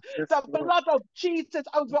homes, the blood of Jesus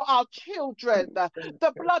over our children,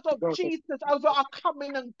 the blood of Jesus over our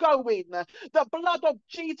coming and going, the blood of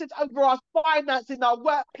Jesus over our finance in our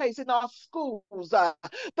workplace, in our schools,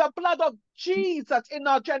 the blood of Jesus in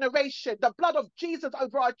our generation, the blood of Jesus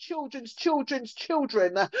over our children's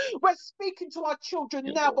children. We're speaking to our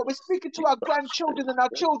children now, but we're speaking to our grandchildren and our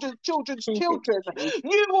children's children.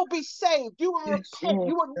 You will be saved. You will repent.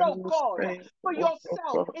 You will know God for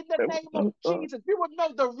yourself in the name of Jesus. You will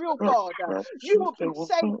know the real God. You will be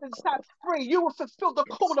saved and set free. You will fulfill the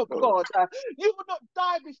call of God. You will not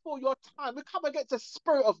die before your time. We come against the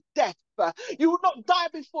spirit of death. You will not die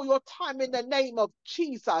before your time in the name of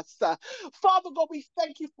Jesus. Father God, we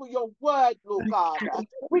thank you for your word, Lord God.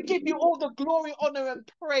 We give you all the glory, honor, and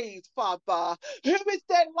praise, Father. Who is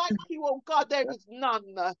there like you, oh God? There is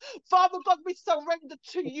none. Father God, we surrender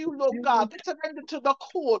to you, Lord God. We surrender to the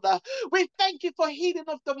call. We thank you for healing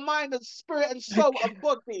of the mind and spirit and soul and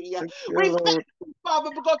body. We thank you,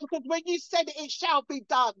 Father, because when you said it, it shall be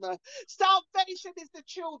done. Salvation is the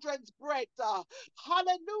children's bread.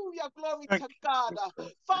 Hallelujah, glory to God.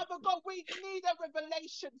 Father God, we need a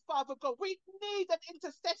revelation, Father God. We need an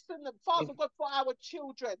intercession, Father God, for our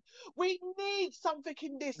children. We need something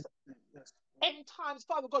in this end times,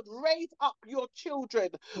 Father God. Raise up your children,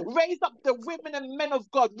 raise up the women and men of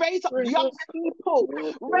God, raise up young people,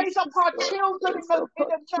 raise up our children in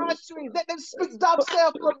the nurseries. Let them speak thus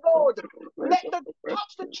saith the Lord. Let them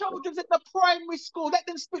touch the children in the primary school. Let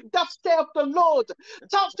them speak thus saith the Lord.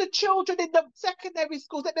 Touch the children in the secondary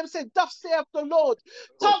schools. Let them say thus saith the Lord.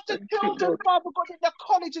 Touch the children, Father God, in the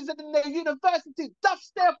colleges and in the universities.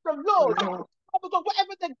 Thus saith the Lord. Father God,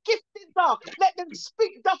 whatever the giftings are, let them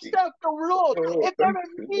speak thus saith the Lord. If they're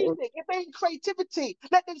in music, if they're in creativity,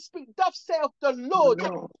 let them speak thus saith the Lord.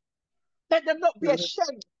 Let them not be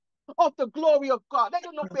ashamed of the glory of God. Let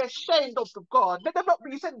them not be ashamed of the God. Let them not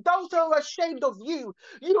be, you said, those who are ashamed of you,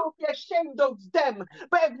 you will be ashamed of them.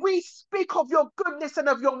 But if we speak of your goodness and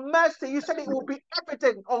of your mercy, you said it will be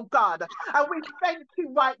evident, oh God. And we thank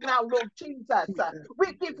you right now, Lord Jesus.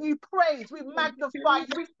 We give you praise. We magnify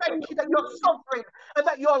you. We thank you that you're sovereign and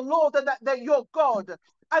that you're Lord and that you're God.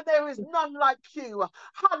 And there is none like you.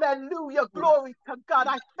 Hallelujah. Glory to God.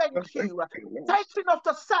 I thank you. Taking off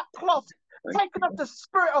the sackcloth, taking off the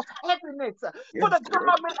spirit of heaviness for the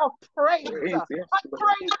garment of praise. I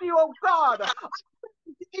praise you, oh God.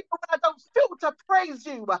 Even when I don't feel to praise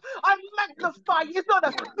you, I magnify you. It's not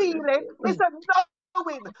a feeling, it's a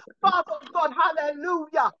knowing. Father God,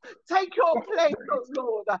 hallelujah. Take your place, oh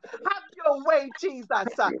Lord. Have your way, Jesus.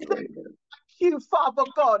 You, Father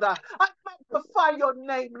God. I magnify your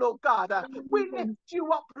name, Lord God. We lift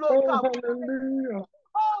you up, Lord God.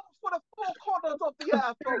 Oh, for the four corners of the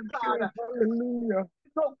earth, oh God.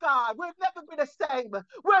 Oh God, we'll never be the same.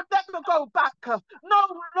 We'll never go back.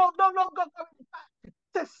 No longer going back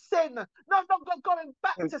to sin. No longer going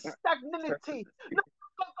back to stagnancy. No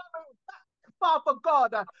longer going back. Father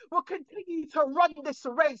God, we'll continue to run this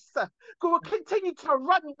race. We'll continue to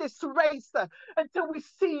run this race until we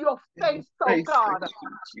see your face, oh God.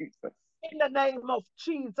 In the name of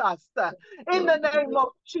Jesus. In the name of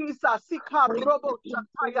Jesus. Robo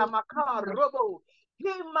Shataya Makar Robo.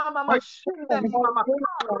 Mama Mashinde Mama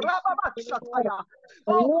Rabba Shataya.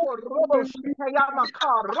 Oh Robo Shataya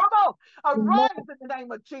Makar Robo. Arise in the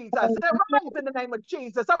name of Jesus. Arise in the name of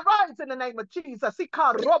Jesus. Arise in the name of Jesus.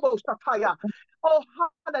 Robo Shataya. Oh,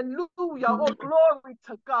 hallelujah. Oh, glory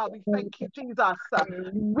to God. We thank you, Jesus.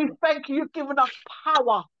 We thank you. You've given us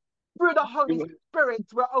power. Through the Holy Spirit,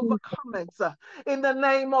 we're overcomers. In the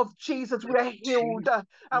name of Jesus, we're healed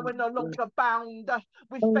and we're no longer bound.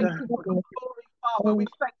 We thank you for the glory, Father. We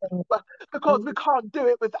thank you because we can't do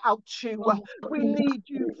it without you. We need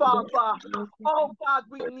you, Father. Oh, God,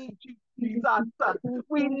 we need you, Jesus.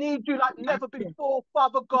 We need you like never before,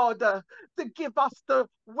 Father God, to give us the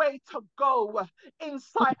way to go,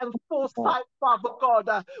 insight and foresight, Father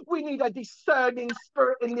God. We need a discerning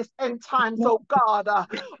spirit in this end times, oh God.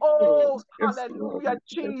 Oh, Yes, Lord. hallelujah, Yes,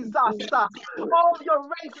 Jesus. Lord. Oh, you're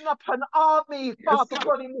raising up an army, Yes, Father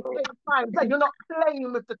God, in this Lord. end times, and you're not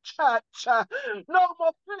playing with the church. No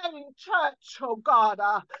more playing church, oh God.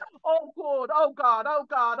 Oh God, oh God, oh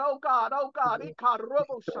God, oh God, oh God.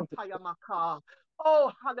 Ikarobo shatayamaka.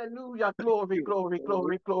 Oh, hallelujah. Glory, glory,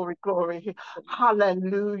 glory, glory, glory.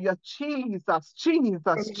 Hallelujah. Jesus,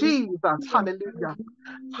 Jesus, Jesus. Hallelujah.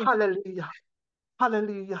 Hallelujah.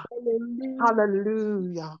 Hallelujah.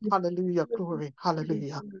 Hallelujah. Hallelujah. Glory.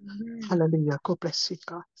 Hallelujah. Hallelujah. God bless you,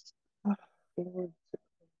 guys. Glory to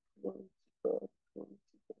God.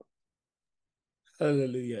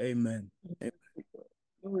 Hallelujah. Amen.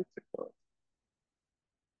 Glory to God.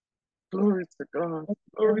 Glory to God.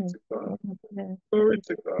 Glory to God. Glory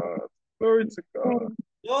to God. Glory to God.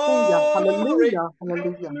 Hallelujah. Glory. Hallelujah.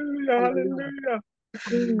 Hallelujah. Hallelujah. Hallelujah. Hallelujah.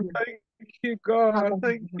 Hallelujah. Thank you, God.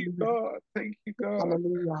 Thank you, Hallelujah. God. Thank you, God.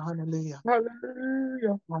 Hallelujah. Hallelujah.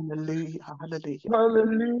 Hallelujah. Hallelujah. Hallelujah.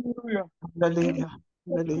 Hallelujah. Hallelujah.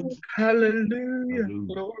 Hallelujah. Hallelujah. Hallelujah.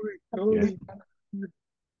 Glory, Yes, glory.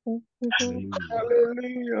 hallelujah.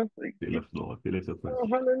 Hallelujah. Thank Fill you. us, Lord. Fill us afresh. Oh,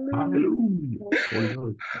 hallelujah. Hallelujah. Holy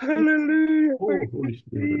Ghost. Hallelujah. Oh, Thank you, Holy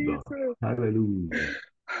Spirit of God. Jesus. Hallelujah.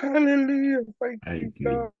 Hallelujah. Thank you, Thank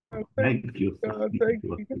you. God. Thank Thank you, you for God. speaking Thank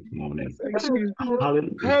to us you, this Jesus. morning. Thank you.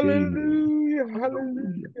 Hallelujah. Again, Hallelujah. Lord.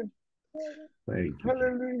 Hallelujah. Hallelujah. Thank you, Jesus.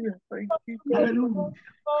 Hallelujah. Thank you, God. Hallelujah.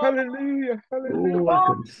 Hallelujah. Oh,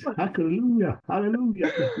 Hallelujah. hallelujah. Hallelujah. I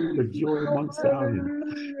can feel the joy of my sound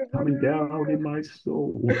Hallelujah. coming down Hallelujah. in my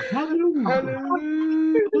soul. Hallelujah.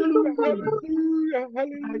 Hallelujah. Hallelujah. Hallelujah.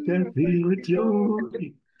 I can Hallelujah. Thank feel the you, God.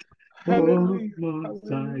 joy. Oh, Hallelujah. Mount Hallelujah.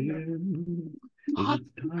 Zion is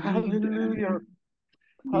coming Hallelujah. down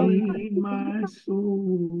Hallelujah. in my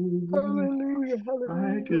soul. Hallelujah. I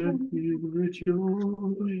Hallelujah. can feel the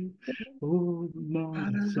joy. Oh, Mount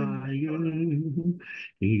Hallelujah. Zion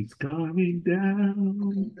is coming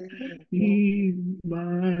down Hallelujah. in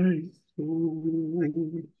my soul.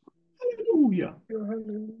 Hallelujah.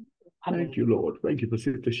 Hallelujah. Thank you, Lord. Thank you for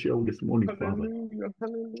Sister Cheryl this morning, Father. Hallelujah.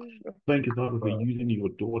 Hallelujah. Thank you, Father, for using your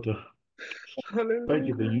daughter. Thank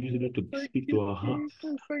you for Hallelujah. using her to Thank speak you, to our hearts.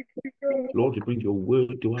 Jesus. Thank you, God. Lord, to bring your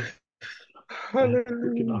word to us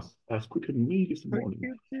Hallelujah. as quicken me this Thank morning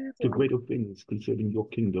you, to Jesus. greater things concerning your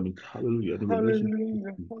kingdom and hallelujah, the relationship with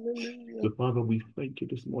Hallelujah. you. Hallelujah. So, Father, we thank you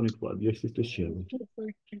this morning for our dear sister Cheryl.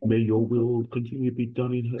 Thank you. May your will continue to be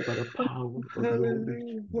done in her by the power of your Holy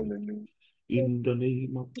Hallelujah. Spirit. Hallelujah. In the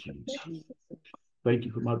name of Jesus. Jesus. Thank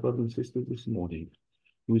you for my brothers and sisters this morning,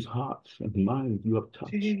 whose hearts and minds you have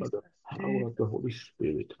touched by Jesus. the power of Jesus. the Holy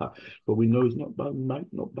Spirit. For we know it's not by might,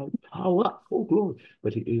 not by power, oh glory,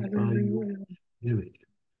 but it is by your Hallelujah. Spirit.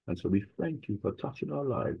 And so we thank you for touching our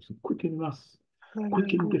lives, quickening us,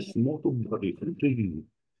 quicken Hallelujah. this mortal body unto you.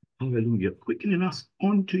 Hallelujah. Quickening us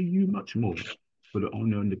unto you much more for the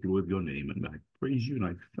honor and the glory of your name. And I praise you and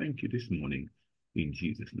I thank you this morning in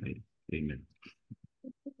Jesus' name. Amen.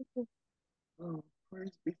 Oh,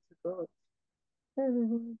 praise be to God.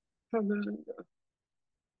 Hallelujah.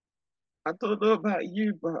 I don't know about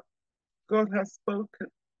you, but God has spoken.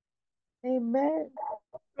 Amen.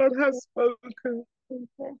 God has spoken.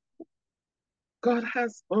 Amen. God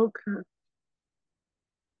has spoken.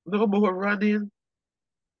 No more running,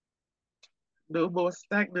 no more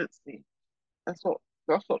stagnancy. That's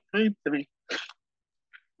what came to me.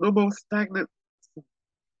 No more stagnancy.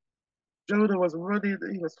 Jonah was running,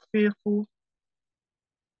 he was fearful,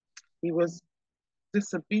 he was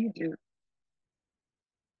disobedient,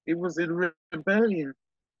 he was in rebellion.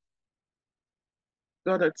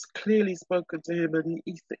 God had clearly spoken to him, and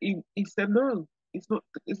he said no, he's not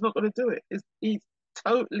going to do it. He's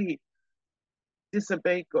totally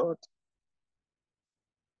disobeyed God.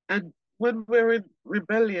 And when we're in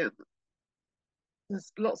rebellion,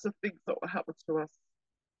 there's lots of things that will happen to us.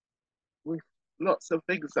 With lots of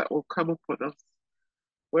things that will come upon us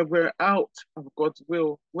when we're out of God's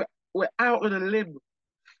will. We're out on a limb.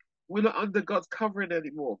 We're not under God's covering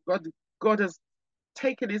anymore. God has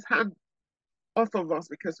taken his hand off of us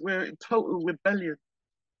because we're in total rebellion.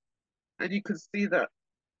 And you can see that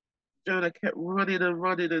Jonah kept running and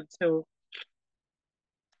running until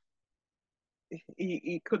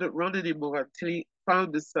he couldn't run anymore, until he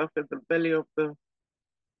found himself in the belly of the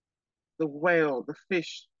whale, the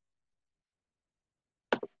fish.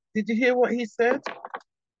 Did you hear what he said?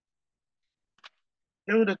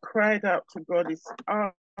 Jonah cried out to God. He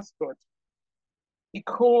asked God. He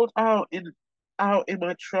called out in out in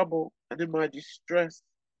my trouble and in my distress.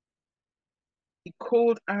 He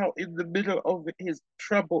called out in the middle of his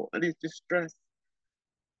trouble and his distress.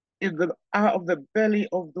 Out of the belly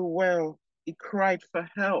of the well, he cried for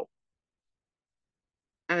help,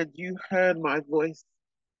 and you heard my voice.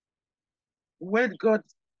 When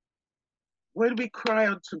we cry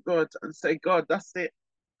unto God and say, God, that's it,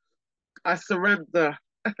 I surrender.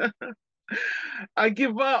 I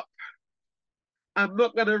give up. I'm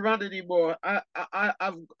not gonna run anymore. I've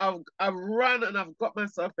run and I've got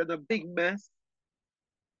myself in a big mess.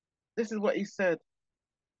 This is what he said.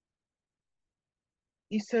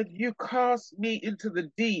 He said, you cast me into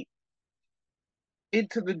the deep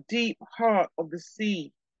heart of the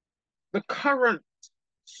sea. The current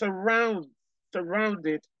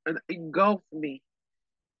surrounded and engulfed me.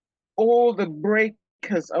 All the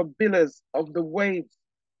breakers of billows of the waves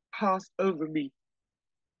passed over me.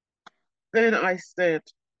 Then I said,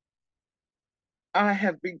 I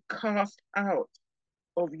have been cast out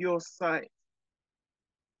of your sight.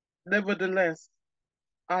 Nevertheless,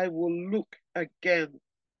 I will look again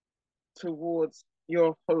towards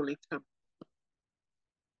your holy temple.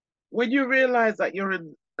 When you realize that you're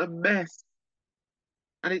in a mess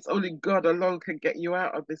and it's only God alone can get you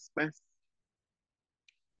out of this mess,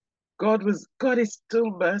 God is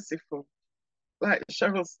still merciful. Like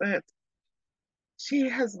Cheryl said, she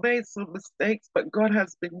has made some mistakes, but God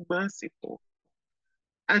has been merciful.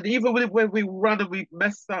 And even when we run and we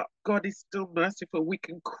mess up, God is still merciful. We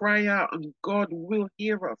can cry out and God will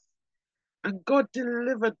hear us. And God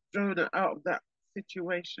delivered Jonah out of that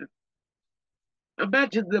situation.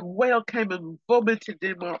 Imagine the whale came and vomited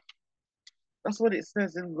him up. That's what it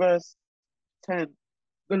says in verse 10.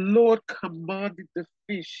 The Lord commanded the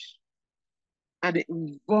fish and it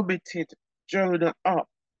vomited Jonah up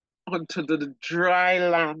onto the dry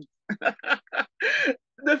land.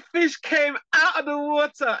 The fish came out of the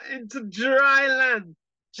water into dry land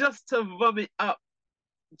just to vomit up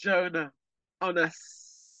Jonah on a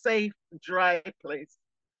safe, dry place.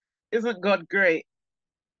 Isn't God great?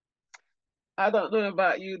 I don't know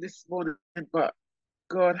about you this morning, but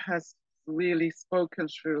God has really spoken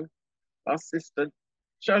through our sister.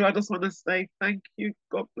 Cheryl, I just want to say thank you.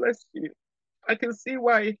 God bless you. I can see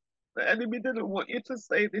why the enemy didn't want you to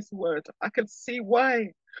say this word. I can see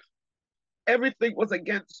why everything was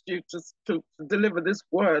against you to deliver this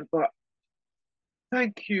word. But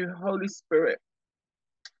thank you, Holy Spirit,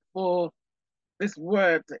 for this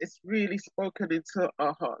word. It's really spoken into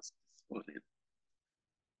our hearts this morning.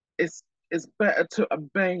 It's better to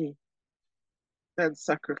obey than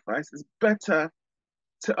sacrifice. It's better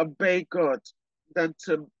to obey God than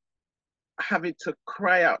to having to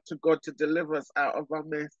cry out to God to deliver us out of our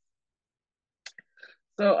mess.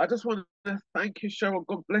 So I just want to thank you, Cheryl.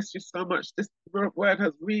 God bless you so much. This word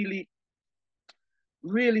has really,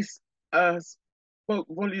 really spoke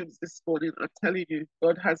volumes this morning. I'm telling you,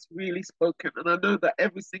 God has really spoken. And I know that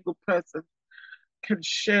every single person can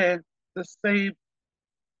share the same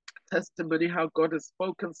testimony, how God has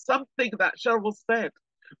spoken. Something that Cheryl said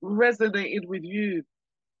resonated with you.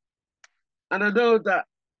 And I know that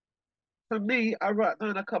for me, I wrote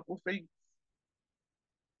down a couple of things.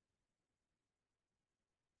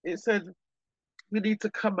 It said, we need to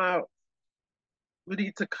come out. We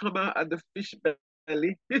need to come out of the fish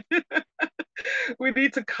belly. We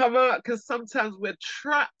need to come out because sometimes we're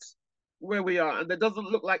trapped where we are and there doesn't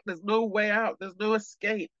look like there's no way out, there's no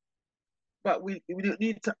escape. But we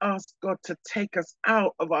need to ask God to take us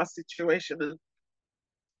out of our situation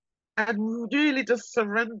and really just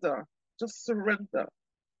surrender. Just surrender.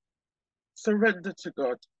 Surrender to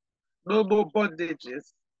God. No more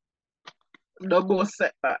bondages. No more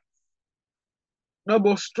setbacks. No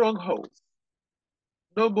more strongholds.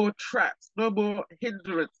 No more traps. No more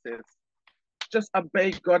hindrances. Just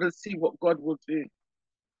obey God and see what God will do.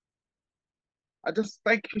 I just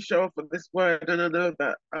thank you, Cheryl, for this word. And I know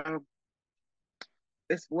that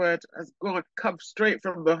this word has come straight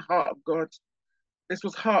from the heart of God. This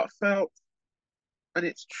was heartfelt and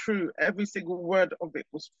it's true. Every single word of it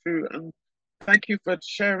was true. And thank you for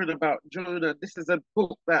sharing about Jonah. This is a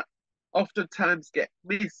book that oftentimes get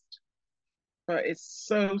missed, but it's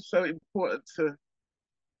so, so important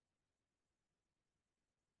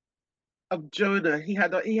of Jonah. He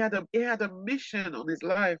had a mission on his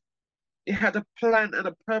life. He had a plan and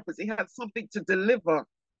a purpose. He had something to deliver.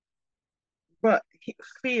 But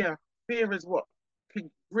fear is what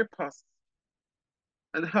can grip us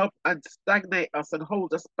and help and stagnate us and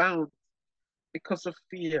hold us bound because of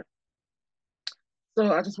fear.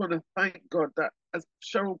 So I just want to thank God that as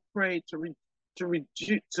Cheryl prayed to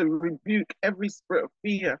rebuke every spirit of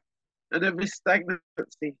fear and every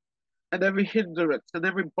stagnancy, and every hindrance and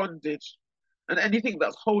every bondage and anything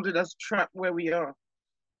that's holding us trapped where we are,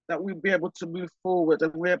 that we'll be able to move forward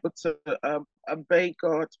and we're able to obey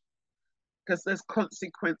God, because there's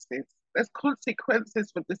consequences. There's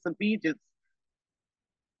consequences for disobedience.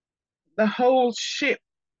 The whole ship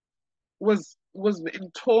was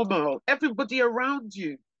in turmoil. Everybody around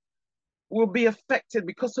you will be affected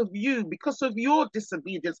because of you, because of your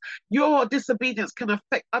disobedience. Your disobedience can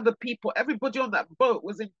affect other people. Everybody on that boat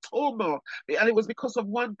was in turmoil, and it was because of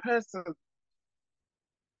one person.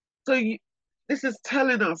 So this is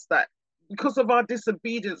telling us that because of our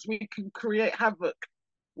disobedience, we can create havoc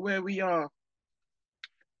where we are.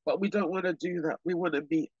 But we don't want to do that. We want to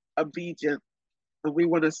be obedient and we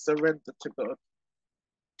want to surrender to God.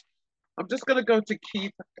 I'm just going to go to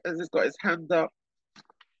Keith as he's got his hand up.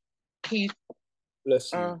 Keith,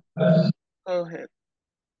 Bless you. go ahead.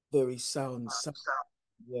 Very sound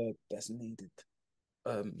word that's needed.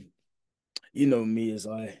 You know me, as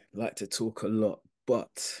I like to talk a lot,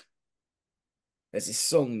 but there's this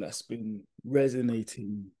song that's been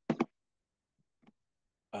resonating,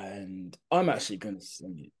 and I'm actually going to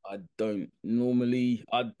sing it. I'd normally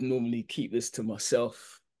keep this to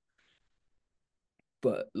myself,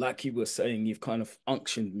 but like you were saying, you've kind of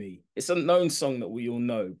unctioned me. It's a known song that we all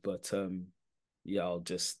know, but yeah, I'll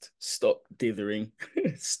just stop dithering,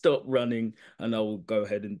 stop running, and I will go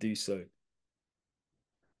ahead and do so.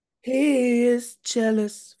 He is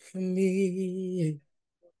jealous for me.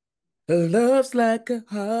 Love's like a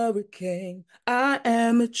hurricane. I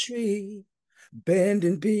am a tree,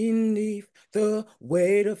 bending beneath the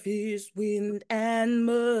weight of his wind and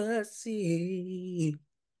mercy.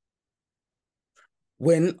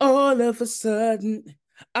 When all of a sudden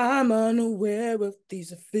I'm unaware of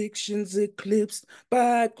these afflictions eclipsed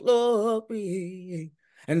by glory,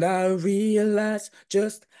 and I realize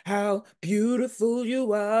just how beautiful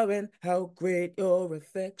you are and how great your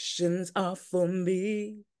affections are for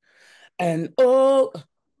me. And oh,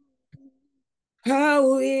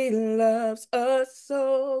 how he loves us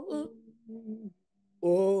so.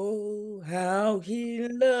 Oh, how he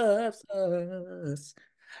loves us.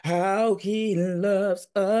 How he loves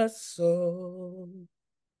us so.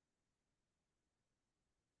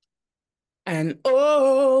 And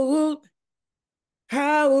oh,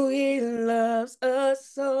 how he loves us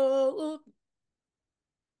so.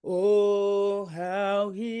 Oh,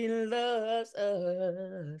 how he loves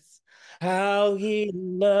us. How he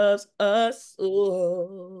loves us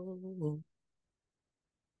so.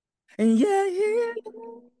 And yeah, he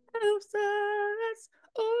loves us.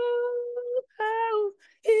 Oh, how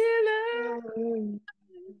he loves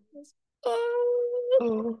us. Oh,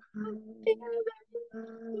 Oh, how he loves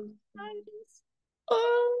us.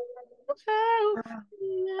 Oh, how he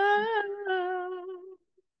loves.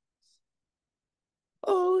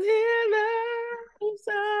 Oh, he loves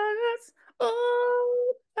us.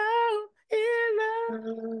 Oh, how he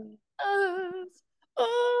loves us.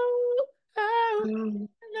 Oh, how he loves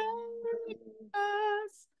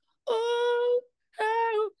us. Oh,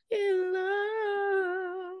 how he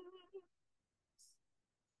loves.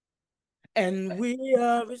 And we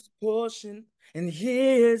are his portion, and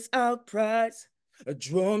he is our prize,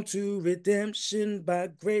 drawn to redemption by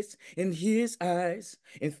grace in his eyes.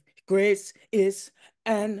 If grace is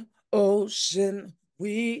an ocean,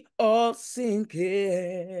 we all sink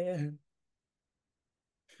in.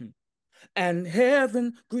 And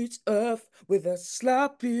heaven greets earth with a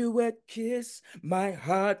sloppy wet kiss. My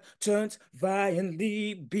heart turns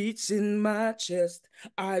violently, beats in my chest.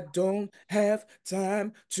 I don't have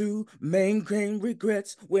time to maintain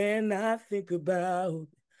regrets when I think about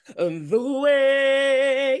the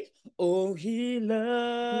way, oh, he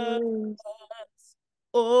loves us.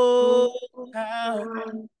 Oh, how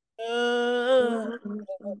he loves.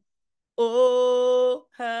 Oh,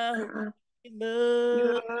 how he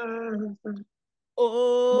loves.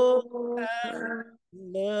 Oh, how he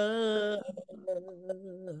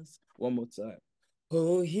loves. One more time.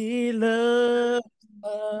 Oh, he loves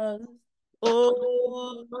us.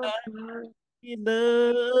 Oh, how he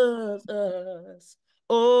loves us.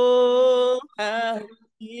 Oh, how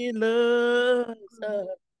he loves us.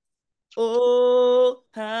 Oh,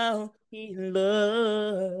 how he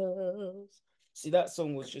loves. See, that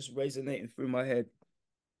song was just resonating through my head.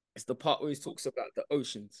 It's the part where he talks about the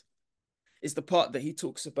oceans. It's the part that he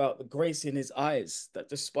talks about the grace in his eyes, that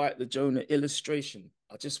despite the Jonah illustration,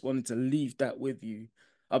 I just wanted to leave that with you.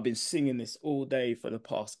 I've been singing this all day for the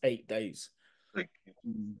past 8 days. thank you.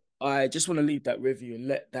 I just want to leave that with you and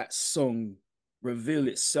let that song reveal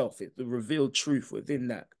itself, the revealed truth within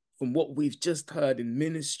that, from what we've just heard in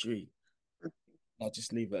ministry. I'll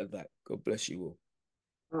just leave it at that. God bless you all.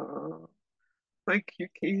 Oh, thank you,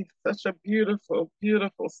 Keith. Such a beautiful,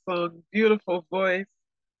 beautiful song, beautiful voice,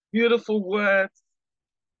 beautiful words.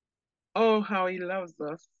 Oh, how he loves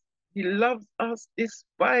us. He loves us in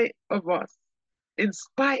spite of us, in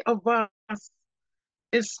spite of us,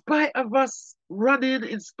 in spite of us running,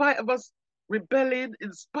 in spite of us rebelling,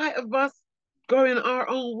 in spite of us going our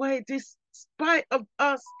own way, despite of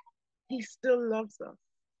us, he still loves us.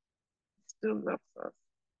 He still loves us.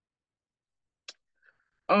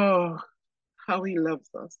 Oh, how he loves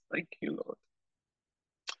us. Thank you, Lord.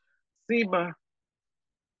 Seema,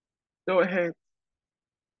 go ahead.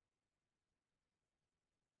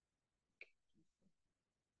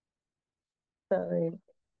 Sorry.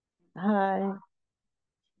 Hi.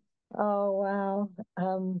 Oh, wow.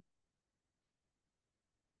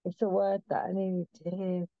 It's a word that I needed to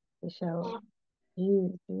hear, Michelle.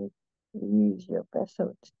 Use your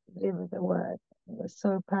vessel to deliver the word. It was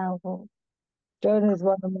so powerful. Jonah is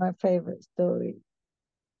one of my favorite stories,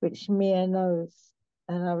 which Mia knows,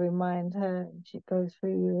 and I remind her, and she goes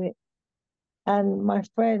through with it. And my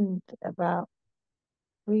friend, about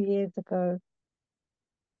 3 years ago,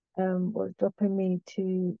 was dropping me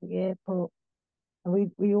to the airport.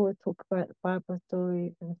 And we always talk about the Bible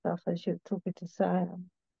stories and stuff, and she was talking to Sam.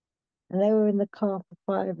 And they were in the car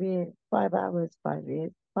for 5 years, 5 hours, 5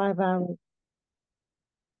 years, 5 hours.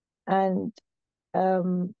 And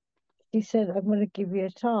she said, I'm going to give you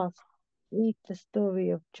a task. Read the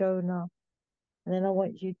story of Jonah, and then I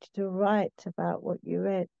want you to write about what you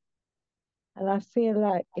read. And I feel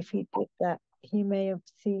like if he did that, he may have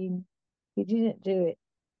seen, he didn't do it.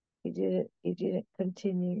 He didn't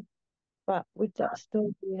continue. But with that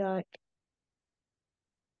story, like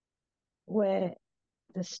where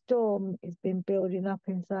the storm has been building up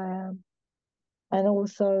in Zion, and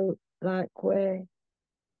also like where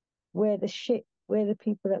the ship, where the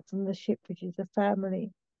people that's on the ship, which is the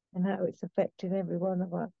family, and how it's affecting every one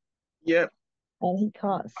of us. Yep. And he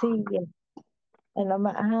can't see it. And no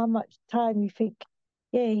matter how much time you think,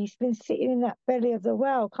 yeah, he's been sitting in that belly of the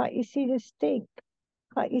whale. Can't you see the stink?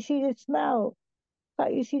 Can't you see the smell?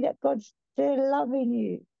 Can't you see that God's still loving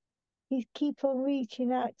you? He's keep on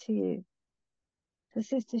reaching out to you. So,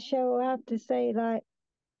 Sister Cheryl, I have to say, like,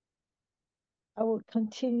 I will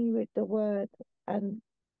continue with the word and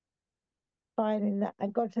finding that.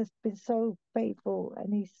 And God has been so faithful,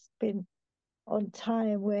 and He's been on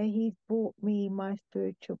time where He's brought me my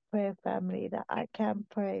spiritual prayer family that I can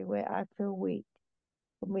pray where I feel weak,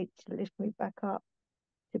 for me to lift me back up,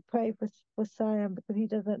 to pray for Siam because he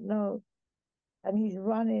doesn't know and he's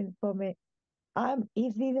running from it.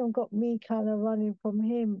 He's even got me kind of running from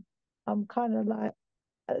him. I'm kind of like,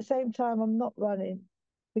 at the same time, I'm not running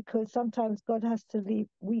because sometimes God has to leave.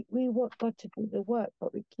 We want God to do the work,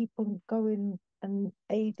 but we keep on going and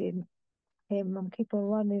aiding him and keep on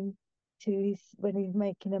running to his when he's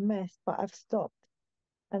making a mess. But I've stopped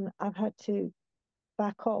and I've had to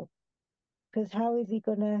back off because how is he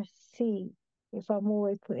gonna see if I'm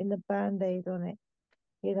always putting the band-aid on it?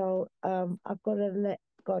 I've got to let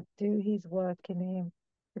God do his work in him.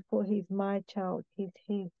 Before he's my child, he's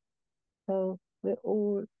his. So we're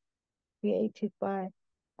all created by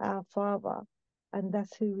our Father, and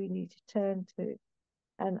that's who we need to turn to.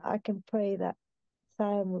 And I can pray that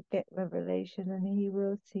Simon will get revelation and he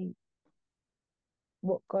will see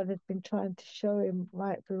what God has been trying to show him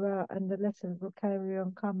right throughout, and the lessons will carry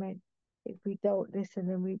on coming if we don't listen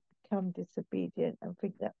and we become disobedient and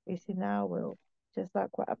think that it's in our will. Just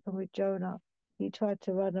like what happened with Jonah. He tried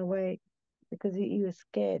to run away because he was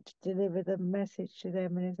scared to deliver the message to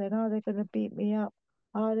them, and he said, oh, they're going to beat me up.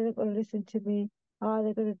 Oh, they're not going to listen to me. Oh,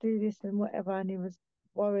 they're going to do this and whatever. And he was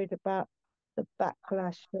worried about the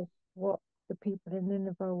backlash of what the people in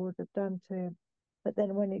Nineveh would have done to him. But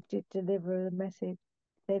then when he did deliver the message,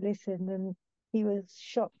 they listened, and he was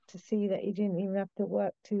shocked to see that he didn't even have to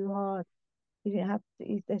work too hard. He didn't have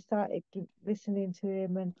to. They started listening to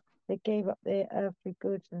him, and they gave up their earthly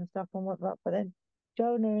goods and stuff and whatnot. But then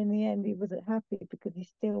Jonah, in the end, he wasn't happy because he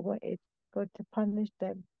still wanted God to punish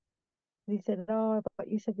them. And he said, "Oh, but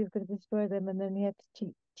you said you were going to destroy them," and then he had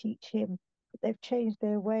to teach him. But they've changed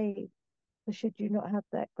their ways. So should you not have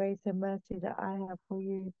that grace and mercy that I have for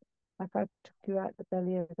you, like I took you out the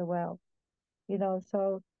belly of the whale?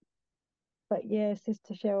 So, but yeah,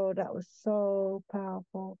 Sister Cheryl, that was so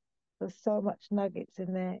powerful. There's so much nuggets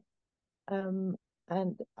in there. Um,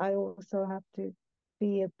 and I also have to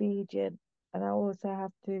be obedient, and I also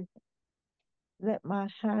have to let my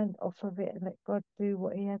hand off of it and let God do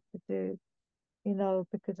what He has to do.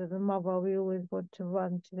 Because as a mother, we always want to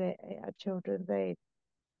run to our children's aid.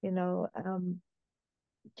 You know,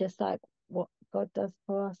 just like what God does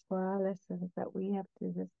for us for our lessons, that we have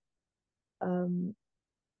to just,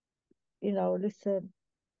 listen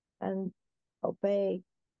and obey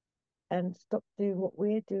and stop doing what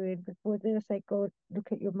we're doing before they say, God,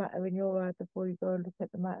 look at your matter in your eye before you go and look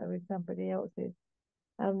at the matter in somebody else's.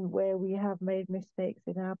 And where we have made mistakes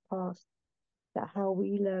in our past, that how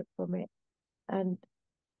we learn from it. And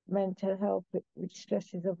mental health with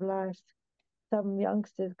stresses of life. Some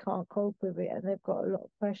youngsters can't cope with it and they've got a lot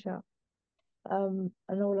of pressure. And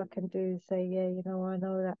all I can do is say, yeah, I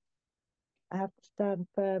know that I have to stand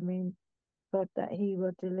firm in God, that He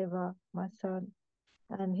will deliver my son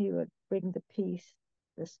and He would bring the peace,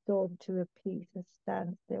 the storm to a peace, a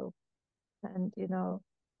standstill. And,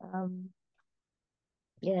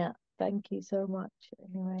 yeah, thank you so much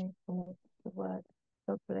anyway for the word.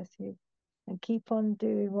 God bless you. And keep on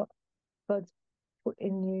doing what God's put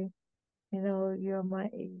in you. You're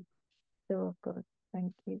mighty, still of God.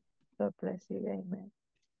 Thank you. God bless you. Amen.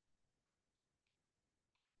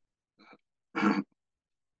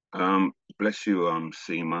 Bless you,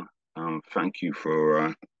 Seema. Thank you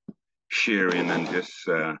for sharing and just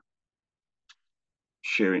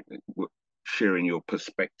sharing your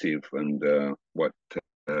perspective and what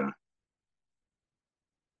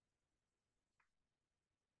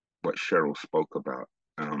Cheryl spoke about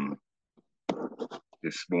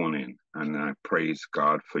this morning. And I praise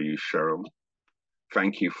God for you, Cheryl.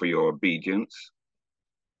 Thank you for your obedience.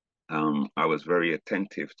 I was very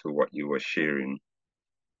attentive to what you were sharing,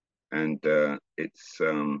 and it's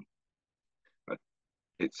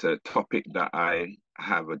a topic that I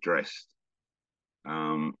have addressed.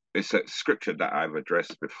 It's a scripture that I've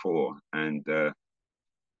addressed before, and the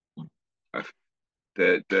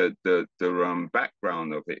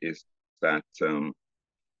background of it is that the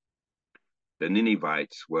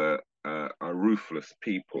Ninevites were a ruthless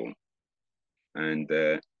people, and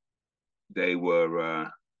they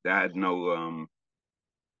had no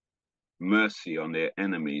mercy on their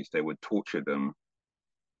enemies. They would torture them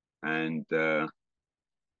and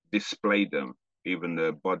display them, even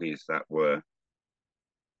the bodies that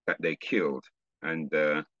they killed, and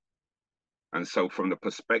so from the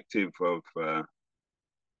perspective of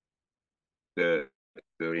the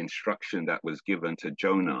instruction that was given to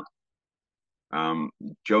Jonah,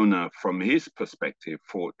 Jonah, from his perspective,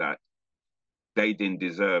 thought that they didn't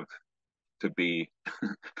deserve to be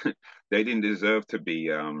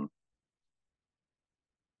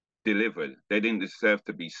delivered. They didn't deserve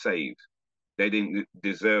to be saved. They didn't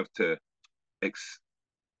deserve to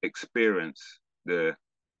experience the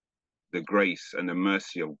grace and the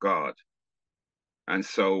mercy of God. And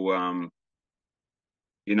so,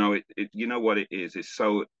 you know what it is. It's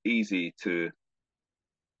so easy to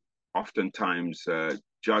oftentimes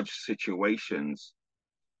judge situations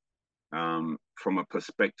from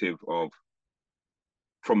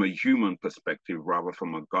a human perspective rather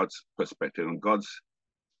from a God's perspective. And God's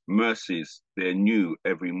mercies, they're new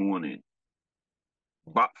every morning.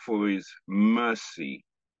 But for His mercy,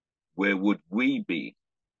 where would we be?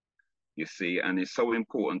 You see, and it's so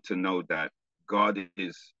important to know that God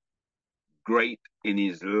is great in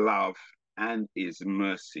His love and His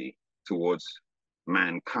mercy towards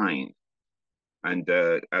mankind. And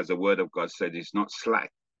as the word of God said, He's not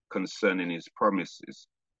slack concerning His promises,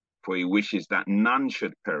 for He wishes that none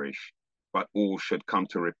should perish, but all should come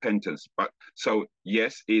to repentance. But so,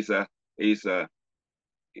 yes, He's a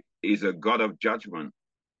God of judgment,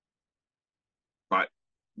 but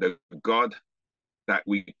the God that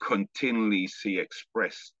we continually see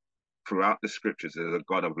expressed throughout the scriptures is a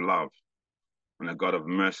God of love and a God of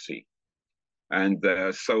mercy. And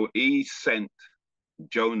so He sent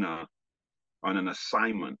Jonah on an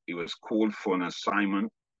assignment. He was called for an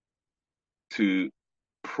assignment to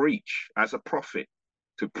preach as a prophet,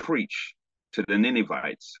 to preach to the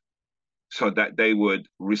Ninevites so that they would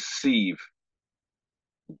receive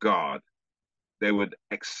God. They would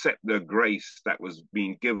accept the grace that was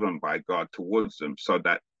being given by God towards them, so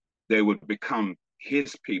that they would become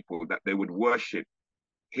His people, that they would worship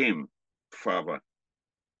Him, Father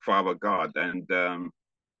God. And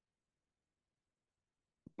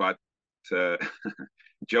but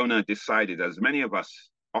Jonah decided, as many of us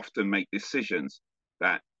often make decisions,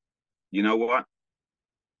 that, you know what,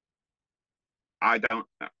 I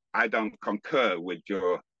don't concur with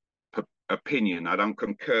your opinion. I don't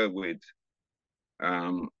concur with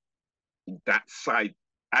that side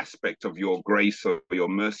aspect of your grace or your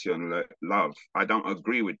mercy and love. I don't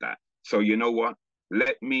agree with that. So you know what?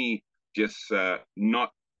 Let me just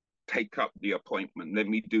not take up the appointment. Let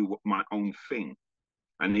me do my own thing.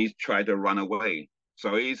 And he's tried to run away.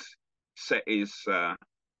 So he's set his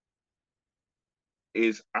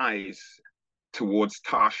his eyes towards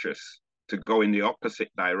Tarshish to go in the opposite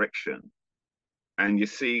direction. And you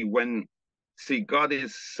see, God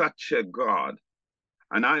is such a God.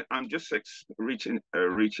 And I'm just reaching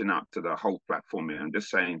out to the whole platform here. I'm just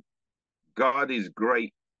saying, God is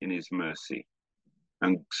great in his mercy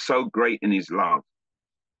and so great in his love.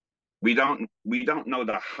 We don't know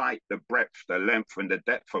the height, the breadth, the length, and the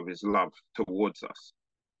depth of his love towards us.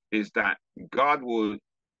 Is that God will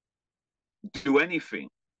do anything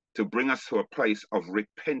to bring us to a place of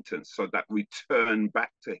repentance so that we turn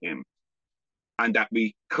back to him and that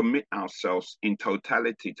we commit ourselves in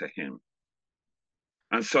totality to him.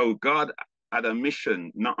 And so God had a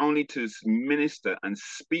mission not only to minister and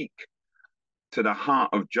speak to the heart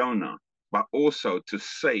of Jonah, but also to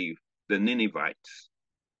save the Ninevites.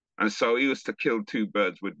 And so he was to kill two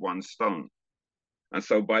birds with one stone. And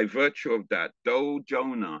so by virtue of that, though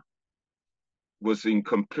Jonah was in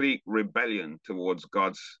complete rebellion towards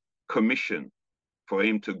God's commission for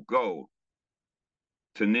him to go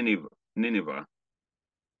to Nineveh,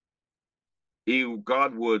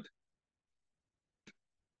 God would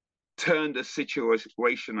turn the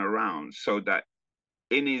situation around so that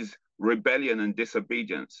in his rebellion and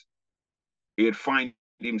disobedience, he'd find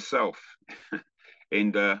himself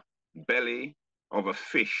in the belly of a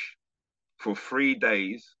fish for 3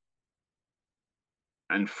 days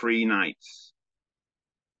and 3 nights.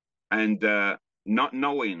 And not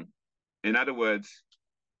knowing, in other words,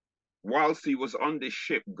 whilst he was on this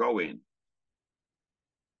ship going,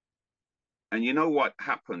 and you know what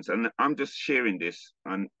happens, and I'm just sharing this,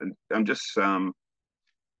 and I'm just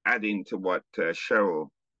adding to what Cheryl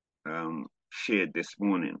shared this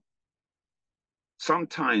morning.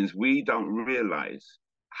 Sometimes we don't realize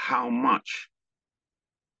how much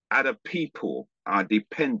other people are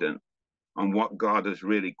dependent on what God has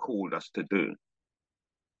really called us to do.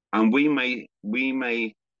 And we may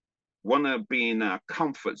want to be in our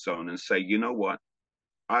comfort zone and say, you know what,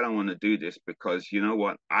 I don't want to do this because, you know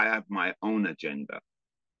what, I have my own agenda.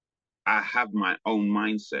 I have my own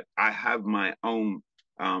mindset. I have my own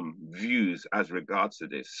views as regards to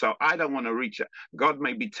this. So I don't want to reach out. God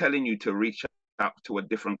may be telling you to reach out to a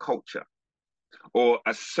different culture or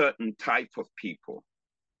a certain type of people.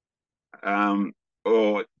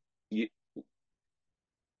 Or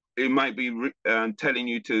it might be telling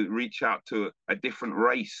you to reach out to a different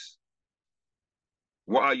race.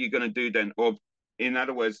 What are you going to do then? Or in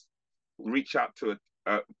other words, reach out to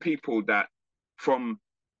people that from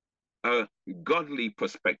a godly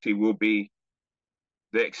perspective will be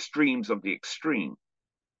the extremes of the extreme.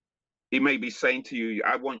 He may be saying to you,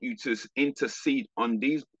 I want you to intercede on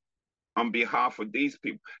behalf of these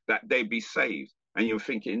people, that they be saved. And you're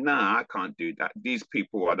thinking, nah, I can't do that. These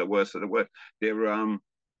people are the worst of the worst. They're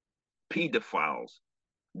pedophiles.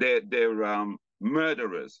 They're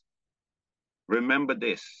murderers. Remember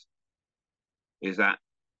this, is that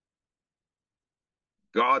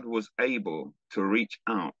God was able to reach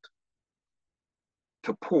out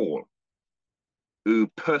to Paul, who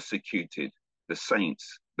persecuted the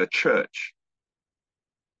saints, the church,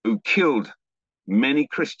 who killed many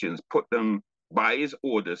Christians, put them by his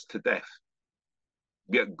orders to death.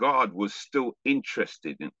 Yet God was still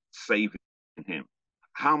interested in saving him.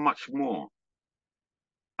 How much more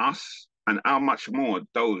us, and how much more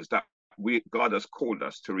those that God has called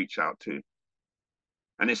us to reach out to.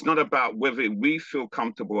 And it's not about whether we feel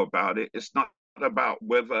comfortable about it. It's not about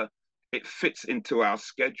whether it fits into our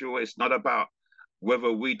schedule. It's not about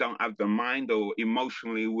whether we don't have the mind or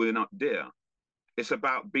emotionally we're not there. It's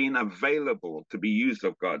about being available to be used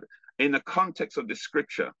of God. In the context of the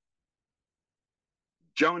scripture,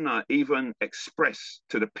 Jonah even expressed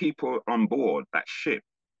to the people on board that ship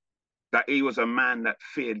that he was a man that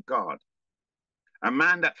feared God. A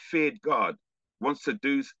man that feared God wants to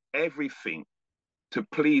do everything to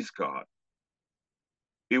please God.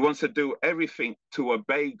 He wants to do everything to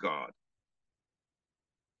obey God.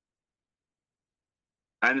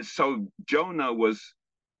 And so Jonah was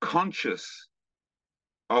conscious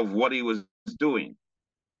of what he was doing.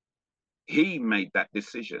 He made that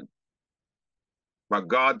decision. But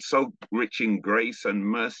God, so rich in grace and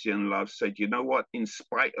mercy and love, said, you know what? In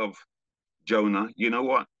spite of Jonah, you know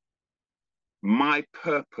what? My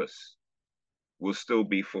purpose will still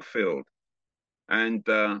be fulfilled. And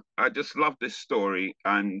I just love this story.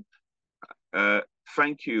 And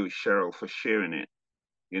thank you, Cheryl, for sharing it.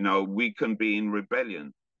 You know, we can be in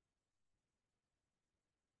rebellion,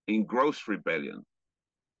 in gross rebellion,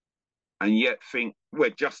 and yet think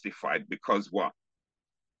we're justified because what?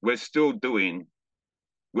 I'm still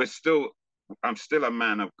a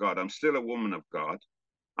man of God. I'm still a woman of God.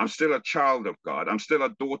 I'm still a child of God. I'm still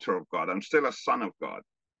a daughter of God. I'm still a son of God.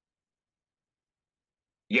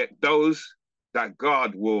 Yet those that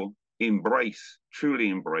God will embrace, truly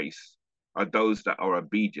embrace, are those that are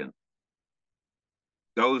obedient.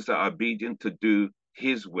 Those that are obedient to do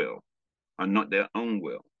his will and not their own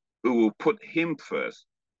will, who will put him first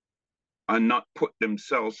and not put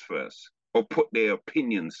themselves first or put their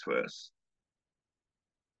opinions first.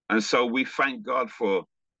 And so we thank God for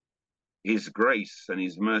his grace and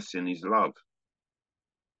his mercy and his love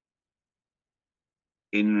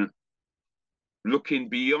in looking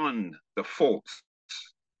beyond the faults.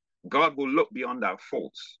 God will look beyond our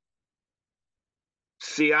faults,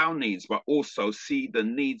 see our needs, but also see the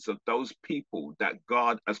needs of those people that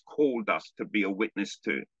God has called us to be a witness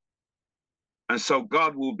to. And so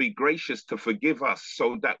God will be gracious to forgive us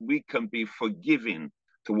so that we can be forgiving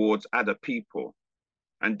towards other people.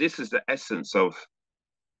 And this is the essence of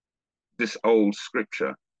this old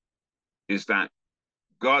scripture, is that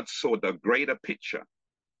God saw the greater picture,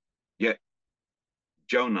 yet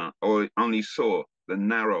Jonah only saw the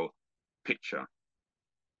narrow picture.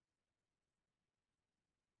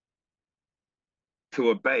 To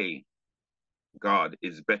obey God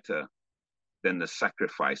is better than the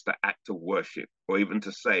sacrifice, the act of worship, or even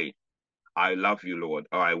to say, I love you, Lord,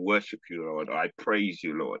 or I worship you, Lord, or I praise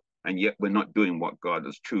you, Lord. And yet we're not doing what God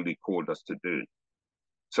has truly called us to do.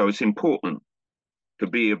 So it's important to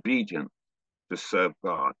be obedient, to serve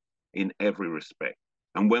God in every respect.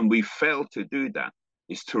 And when we fail to do that,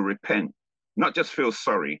 is to repent, not just feel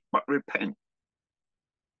sorry, but repent.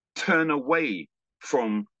 Turn away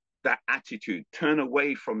from that attitude, turn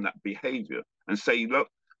away from that behavior and say, look,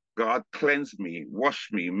 God, cleanse me, wash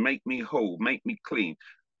me, make me whole, make me clean.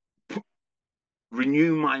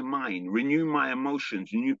 Renew my mind, renew my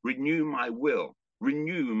emotions, renew my will,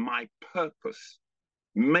 renew my purpose.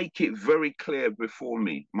 Make it very clear before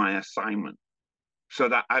me, my assignment, so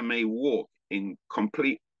that I may walk in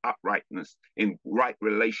complete uprightness, in right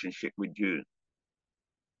relationship with you.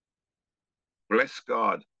 Bless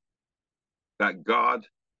God that God,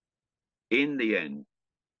 in the end,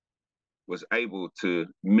 was able to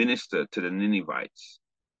minister to the Ninevites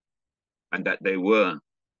and that they were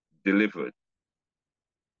delivered.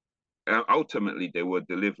 Ultimately, they were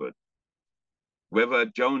delivered. Whether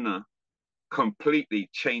Jonah completely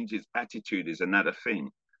changed his attitude is another thing,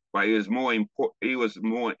 but he was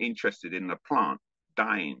more interested in the plant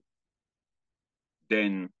dying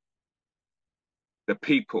than the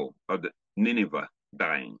people of the Nineveh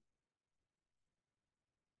dying.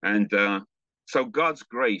 And so God's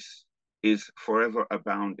grace is forever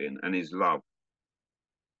abounding and his love.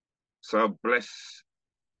 So bless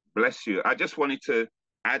you. I just wanted to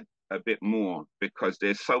add a bit more because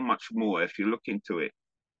there's so much more if you look into it.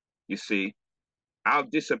 You see, our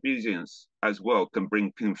disobedience as well can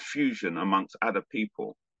bring confusion amongst other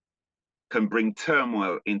people, can bring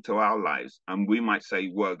turmoil into our lives. And we might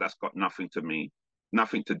say, well, that's got nothing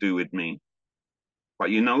to do with me.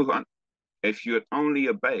 But you know what? If you only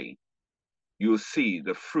obey, you'll see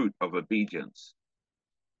the fruit of obedience.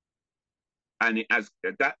 And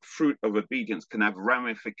that fruit of obedience can have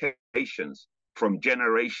ramifications from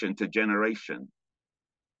generation to generation.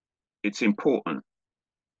 It's important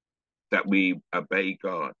that we obey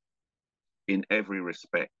God in every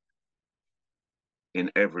respect.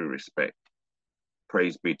 In every respect.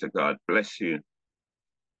 Praise be to God. Bless you.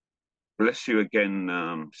 Bless you again,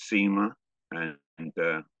 Seema and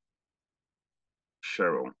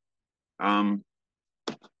Cheryl.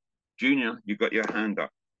 Junior, you got your hand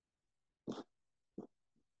up.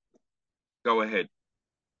 Go ahead.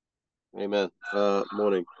 Amen.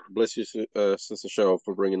 Morning. Bless you, Sister Cheryl,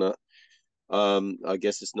 for bringing that. I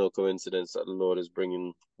guess it's no coincidence that the Lord is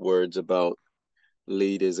bringing words about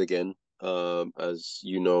leaders again. As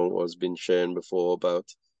you know, I've been sharing before about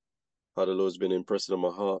how the Lord's been impressing on my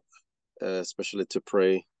heart, especially to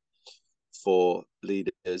pray for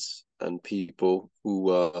leaders and people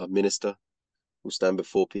who minister, who stand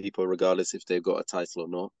before people, regardless if they've got a title or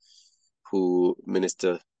not, who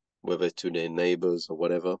minister whether to their neighbors or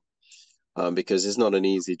whatever, because it's not an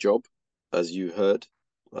easy job, as you heard,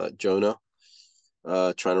 Jonah,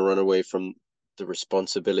 trying to run away from the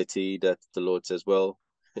responsibility that the Lord says, well,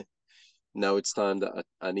 now it's time that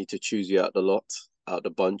I need to choose you out the lot, out the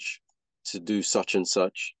bunch, to do such and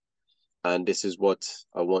such, and this is what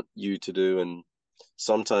I want you to do. And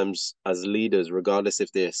sometimes as leaders, regardless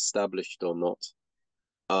if they're established or not,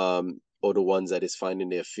 or the ones that is finding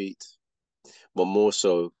their feet, but more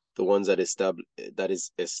so the ones that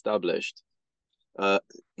is established,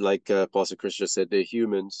 like Pastor Chris just said, they're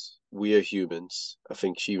humans. We are humans. I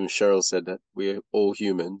think even Cheryl said that we're all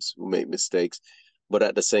humans who make mistakes. But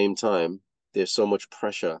at the same time, there's so much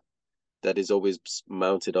pressure that is always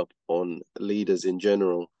mounted up on leaders in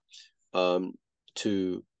general,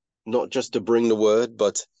 to not just to bring the word,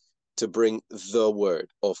 but to bring the word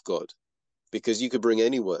of God. Because you could bring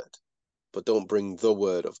any word, but don't bring the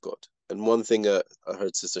word of God. And one thing I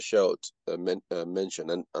heard Sister Cheryl mention,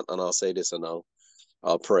 and I'll say this and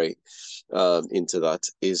I'll pray into that,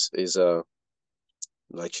 is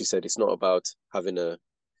like she said, it's not about having a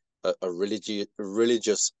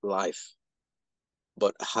religious life,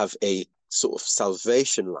 but have a sort of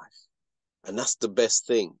salvation life. And that's the best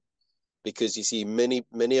thing, because you see,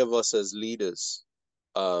 many of us as leaders,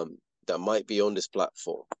 that might be on this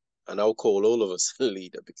platform, and I'll call all of us a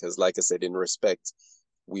leader, because like I said, in respect,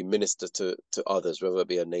 we minister to others, whether it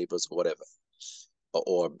be our neighbors or whatever,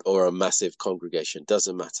 or a massive congregation,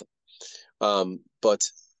 doesn't matter. But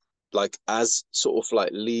like, as sort of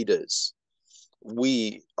like leaders,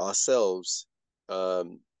 we ourselves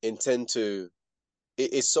intend to,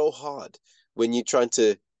 it's so hard when you're trying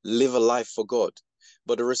to live a life for God,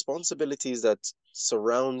 but the responsibilities that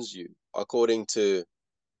surrounds you according to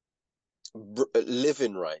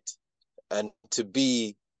living right, and to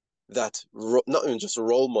be that, not even just a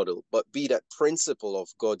role model, but be that principle of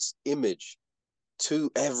God's image to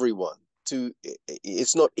everyone.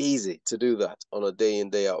 It's not easy to do that on a day in,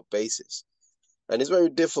 day out basis, and it's very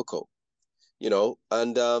difficult,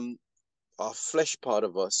 and our flesh part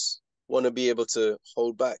of us want to be able to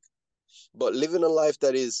hold back, but living a life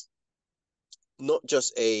that is not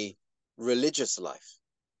just a religious life,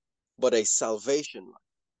 but a salvation life.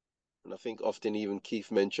 And I think often even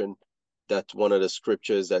Keith mentioned that one of the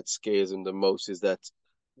scriptures that scares him the most is that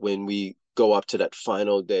when we go up to that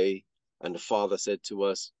final day and the Father said to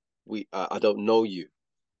us, I don't know you,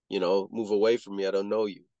 move away from me, I don't know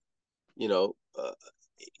you.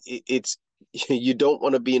 It's you don't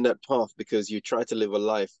want to be in that path, because you try to live a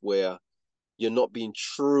life where you're not being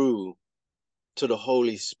true to the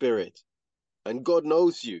Holy Spirit. And God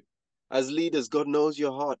knows you. As leaders, God knows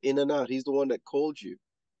your heart in and out. He's the one that called you.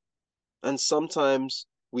 And sometimes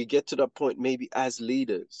we get to that point, maybe as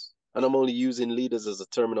leaders, and I'm only using leaders as a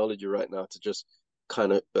terminology right now to just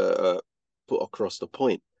kind of put across the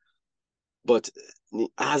point. But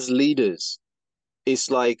as leaders, it's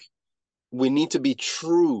like we need to be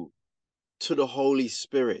true to the Holy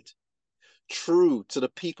Spirit, true to the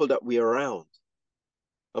people that we're around.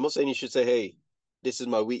 I'm not saying you should say, hey, this is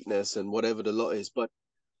my weakness and whatever the lot is, but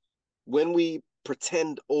when we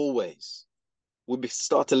pretend always, we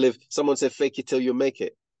start to live. Someone said, fake it till you make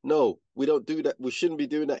it. No, we don't do that. We shouldn't be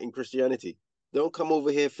doing that in Christianity. Don't come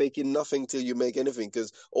over here faking nothing till you make anything,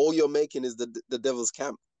 because all you're making is the devil's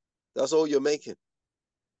camp. That's all you're making.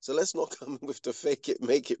 So let's not come with the fake it,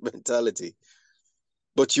 make it mentality.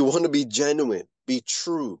 But you want to be genuine, be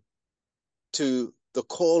true to the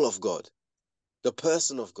call of God, the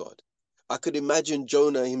person of God. I could imagine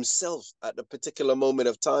Jonah himself at the particular moment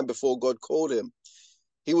of time before God called him.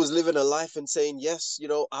 He was living a life and saying, yes,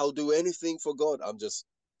 I'll do anything for God. I'm just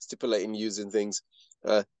stipulating, using things.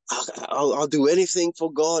 I'll do anything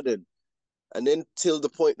for God. And then till the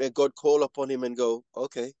point that God called upon him and go,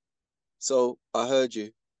 okay, so I heard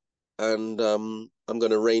you. And I'm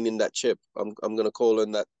going to rein in that chip. I'm going to call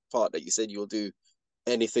in that part that you said you'll do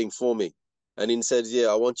anything for me. And he said, yeah,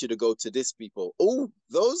 I want you to go to this people. Oh,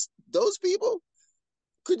 those people?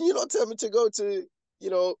 Couldn't you not tell me to go to,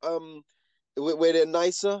 where they're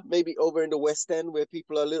nicer, maybe over in the West End where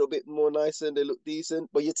people are a little bit more nicer and they look decent,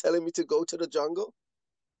 but you're telling me to go to the jungle?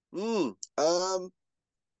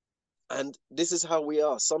 And this is how we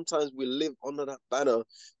are. Sometimes we live under that banner,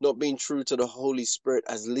 not being true to the Holy Spirit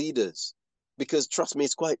as leaders. Because trust me,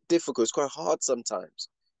 it's quite difficult. It's quite hard sometimes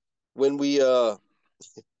when we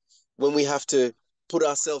have to put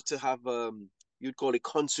ourselves to have you'd call it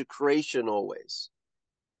consecration always.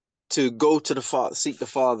 To go to the Father, seek the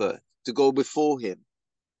Father, to go before him,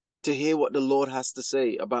 to hear what the Lord has to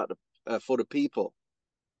say about for the people.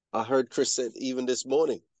 I heard Chris said even this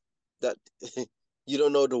morning that you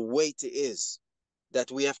don't know the weight it is that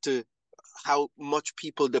we have to, how much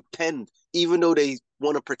people depend, even though they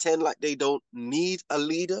want to pretend like they don't need a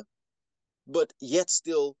leader, but yet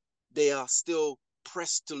still they are still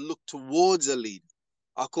pressed to look towards a leader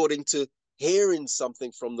according to hearing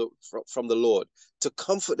something from the Lord to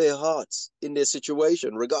comfort their hearts in their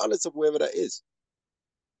situation, regardless of wherever that is.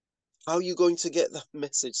 How are you going to get that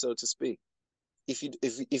message, so to speak,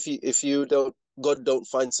 if you don't, God don't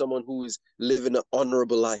find someone who is living an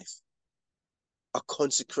honorable life, a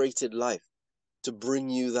consecrated life, to bring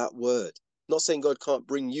you that word? Not saying God can't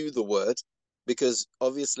bring you the word, because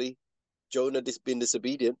obviously Jonah has been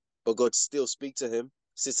disobedient, but God still speak to him,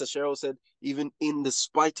 Sister Cheryl said, even in the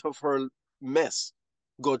spite of her mess,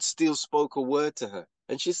 God still spoke a word to her.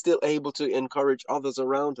 And she's still able to encourage others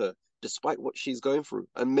around her, despite what she's going through.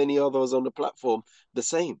 And many others on the platform, the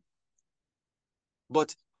same.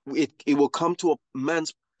 But it will come to a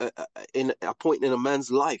man's in a point in a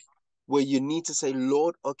man's life where you need to say,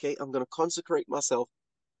 Lord, okay, I'm going to consecrate myself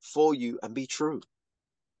for you and be true.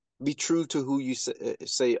 Be true to who you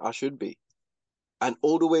say I should be. And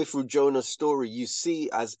all the way through Jonah's story, you see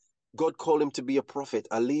as God called him to be a prophet,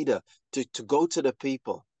 a leader, to go to the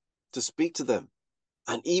people, to speak to them.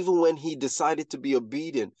 And even when he decided to be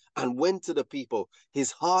obedient and went to the people,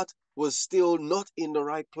 his heart was still not in the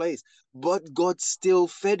right place. But God still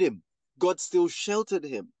fed him. God still sheltered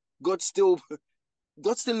him. God still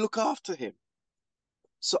looked after him.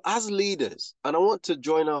 So as leaders, and I want to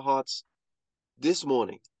join our hearts this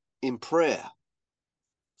morning in prayer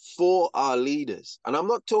for our leaders. And I'm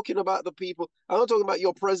not talking about the people, I'm not talking about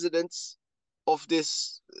your presidents of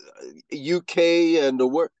this UK and the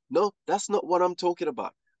world. No, that's not what I'm talking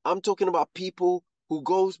about. I'm talking about people who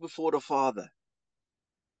goes before the Father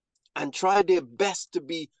and try their best to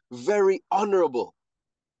be very honorable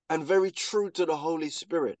and very true to the Holy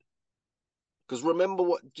Spirit. Because remember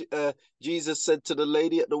what Jesus said to the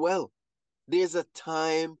lady at the well. There's a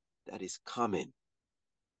time that is coming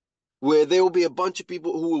where there will be a bunch of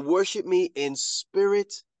people who will worship me in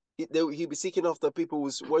spirit. He'll be seeking after people who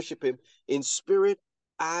will worship him in spirit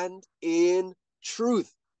and in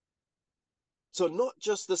truth. So not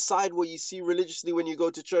just the side where you see religiously when you go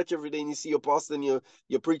to church every day and you see your pastor and your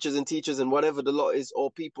preachers and teachers and whatever the law is, or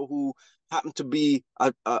people who happen to be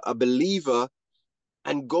a believer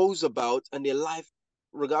and goes about and their life,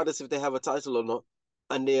 regardless if they have a title or not,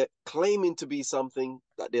 and they're claiming to be something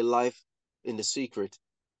that their life in the secret,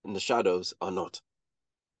 in the shadows, are not.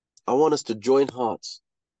 I want us to join hearts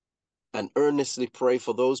and earnestly pray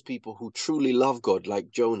for those people who truly love God like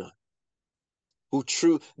Jonah,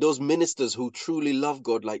 those ministers who truly love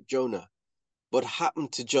God like Jonah, but happen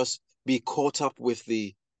to just be caught up with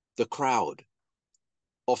the crowd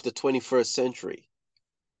of the 21st century,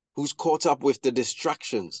 who's caught up with the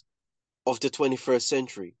distractions of the 21st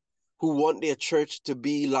century, who want their church to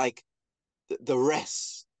be like the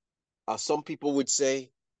rest. Some people would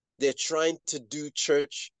say they're trying to do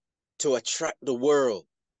church to attract the world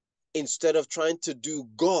instead of trying to do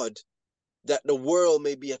God, that the world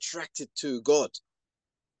may be attracted to God,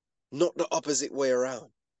 not the opposite way around.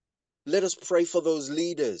 Let us pray for those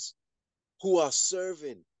leaders who are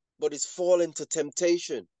serving, but is falling to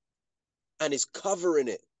temptation and is covering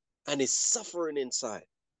it and is suffering inside.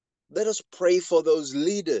 Let us pray for those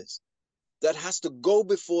leaders that has to go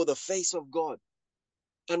before the face of God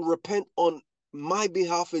and repent on my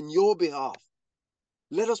behalf and your behalf.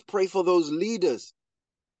 Let us pray for those leaders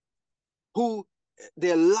who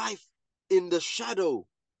their life in the shadow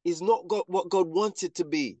is not what God wants it to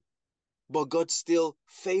be, but God still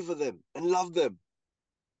favor them and love them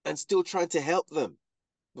and still trying to help them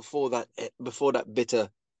before that bitter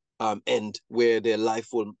end where their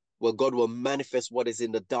life God will manifest what is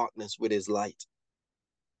in the darkness with his light.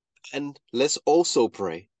 And let's also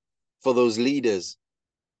pray for those leaders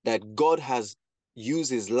that God has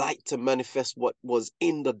used his light to manifest what was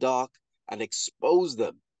in the dark and expose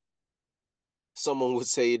them. Someone would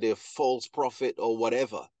say they're false prophet or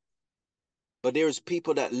whatever. But there is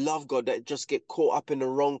people that love God that just get caught up in the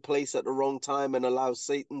wrong place at the wrong time and allow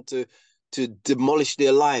Satan to demolish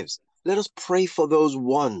their lives. Let us pray for those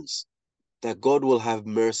ones that God will have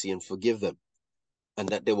mercy and forgive them, and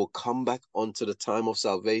that they will come back onto the time of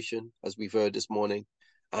salvation, as we've heard this morning,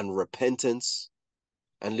 and repentance,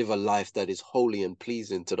 and live a life that is holy and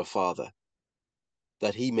pleasing to the Father,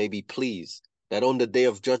 that he may be pleased, that on the day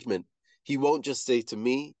of judgment, he won't just say to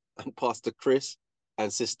me and Pastor Chris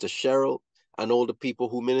and Sister Cheryl and all the people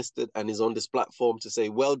who ministered and is on this platform to say,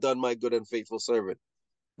 well done, my good and faithful servant.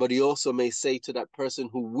 But he also may say to that person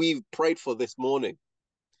who we've prayed for this morning,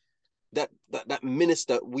 that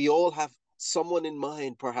minister, we all have someone in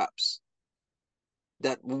mind, perhaps,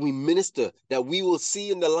 that we minister, that we will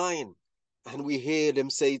see in the line, and we hear them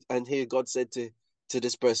say, and hear God said to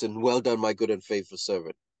this person, well done, my good and faithful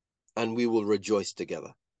servant, and we will rejoice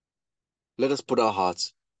together. Let us put our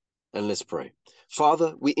hearts and let's pray.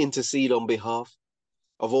 Father, we intercede on behalf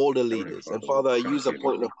of all the leaders. And Father, I use a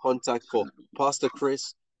point of contact for Pastor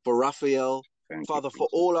Chris, for Raphael, Father, for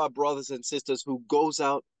all our brothers and sisters who goes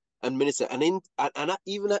out and minister. And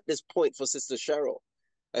even at this point for Sister Cheryl,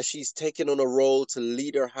 as she's taken on a role to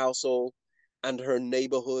lead her household and her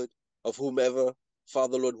neighborhood of whomever,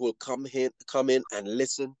 Father, Lord, will come in and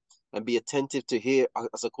listen and be attentive to hear,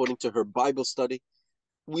 as according to her Bible study.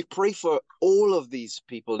 we pray for all of these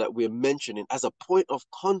people that we're mentioning as a point of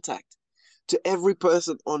contact to every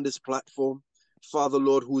person on this platform, Father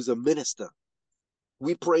Lord, who is a minister.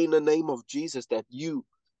 We pray in the name of Jesus that you,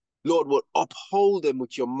 Lord, will uphold them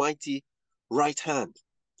with your mighty right hand.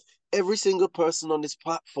 Every single person on this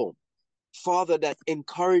platform, Father, that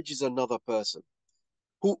encourages another person,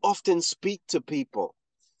 who often speak to people,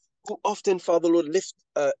 who often, Father Lord, lift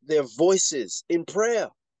their voices in prayer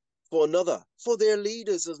for another, for their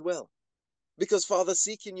leaders as well. Because, Father,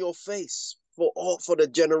 seeking your face for the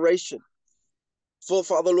generation, for,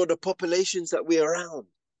 Father Lord, the populations that we're around,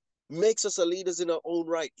 makes us a leaders in our own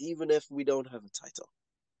right, even if we don't have a title.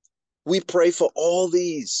 We pray for all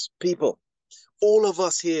these people, all of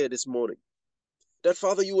us here this morning, that,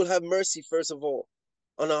 Father, you will have mercy, first of all,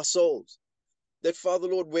 on our souls. That, Father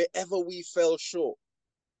Lord, wherever we fell short,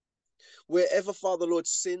 wherever, Father Lord,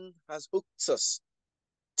 sin has hooked us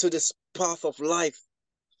to this path of life,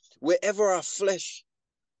 wherever our flesh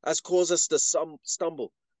has caused us to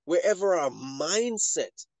stumble, wherever our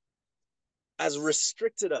mindset has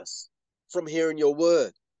restricted us from hearing your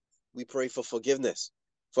word, we pray for forgiveness.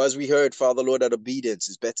 For as we heard, Father Lord, that obedience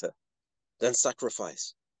is better than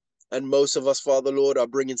sacrifice. And most of us, Father Lord, are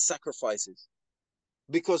bringing sacrifices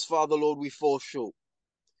because, Father Lord, we fall short.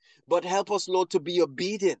 But help us, Lord, to be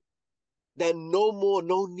obedient, that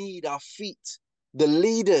no need our feet, the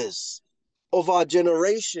leaders of our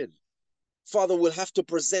generation, Father, will have to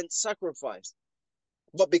present sacrifice.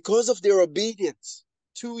 But because of their obedience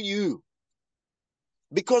to you,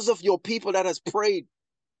 because of your people that has prayed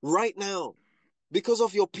right now, because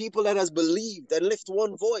of your people that has believed and lift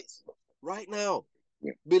one voice right now,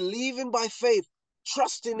 believing by faith,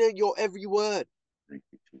 trusting in your every word,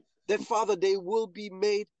 that, Father, they will be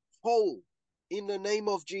made whole in the name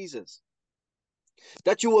of Jesus.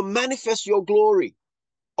 That you will manifest your glory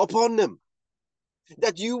upon them.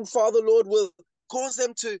 That you, Father Lord, will cause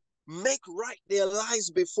them to make right their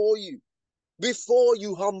lives before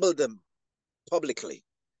you humble them publicly.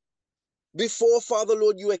 Before, Father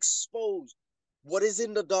Lord, you expose what is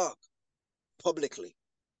in the dark publicly.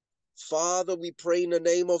 Father, we pray in the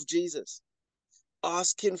name of Jesus,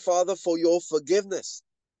 asking, Father, for your forgiveness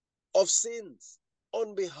of sins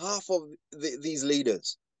on behalf of these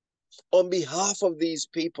leaders, on behalf of these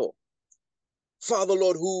people, Father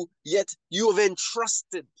Lord, who yet you have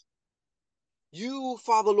entrusted. You,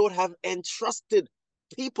 Father Lord, have entrusted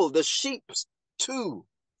people, the sheep, too.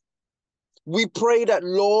 We pray that,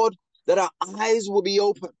 Lord, that our eyes will be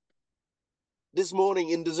open this morning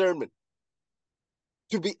in discernment,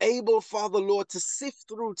 to be able, Father Lord, to sift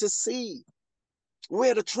through, to see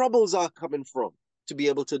where the troubles are coming from, to be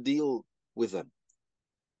able to deal with them.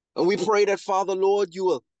 And we pray that, Father Lord, you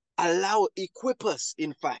will equip us,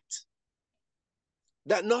 in fact,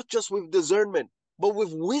 that not just with discernment, but with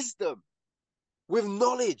wisdom, with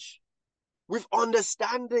knowledge, with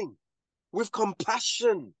understanding, with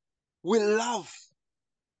compassion, with love,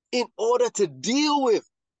 in order to deal with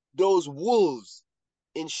those wolves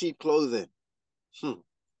in sheep clothing.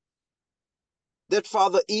 That,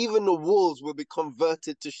 Father, even the wolves will be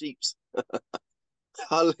converted to sheep.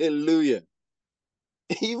 Hallelujah.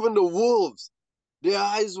 Even the wolves, their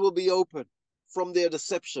eyes will be open from their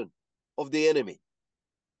deception of the enemy.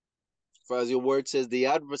 For as your word says, the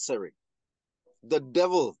adversary, the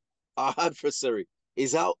devil, our adversary,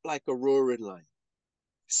 is out like a roaring lion,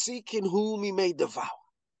 seeking whom he may devour.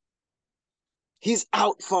 He's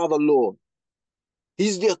out, Father Lord.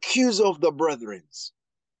 He's the accuser of the brethren,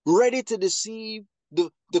 ready to deceive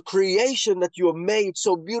the creation that you have made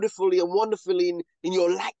so beautifully and wonderfully in your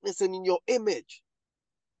likeness and in your image.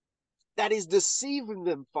 That is deceiving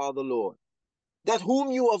them, Father Lord. That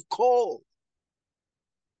whom you have called,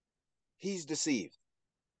 he's deceived.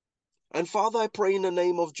 And Father, I pray in the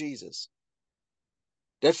name of Jesus,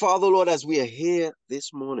 that, Father Lord, as we are here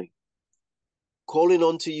this morning, calling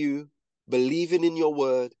unto you, believing in your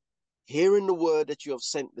word, hearing the word that you have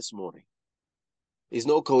sent this morning, is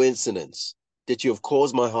no coincidence that you have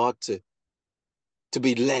caused my heart to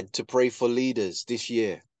be led to pray for leaders this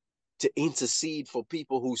year, to intercede for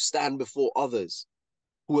people who stand before others,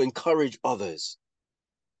 who encourage others,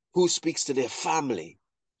 who speaks to their family,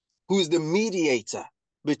 who is the mediator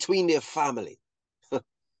between their family.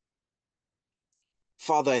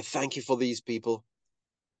 Father, I thank you for these people.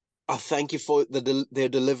 I thank you for their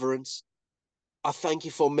deliverance. I thank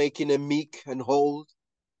you for making them meek and hold.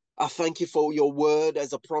 I thank you for your word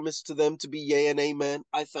as a promise to them to be yea and amen.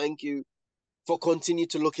 I thank you for continue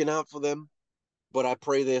to looking out for them. But I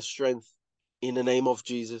pray their strength in the name of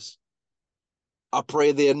Jesus. I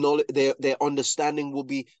pray their knowledge, their understanding will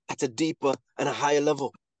be at a deeper and a higher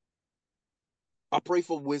level. I pray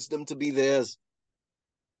for wisdom to be theirs,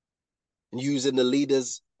 and using the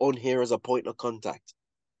leaders on here as a point of contact.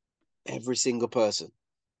 Every single person.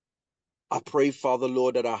 I pray, Father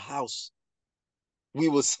Lord, that our house, we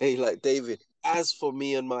will say like David, as for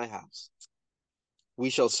me and my house, we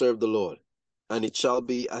shall serve the Lord, and it shall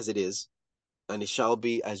be as it is, and it shall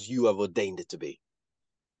be as you have ordained it to be.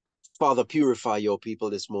 Father, purify your people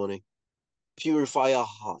this morning. Purify our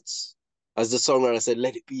hearts. As the songwriter said,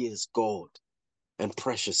 let it be as gold and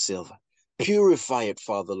precious silver. Purify it,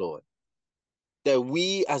 Father Lord, that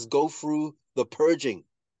we as go through the purging,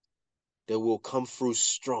 that will come through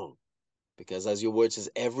strong. Because as your word says,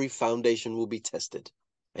 every foundation will be tested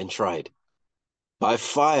and tried by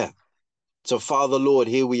fire. So Father Lord,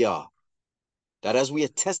 here we are, that as we are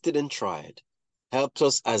tested and tried, help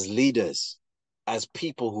us as leaders, as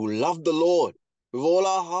people who love the Lord with all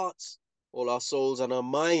our hearts, all our souls and our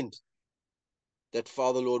mind, that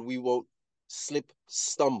Father Lord, we won't slip,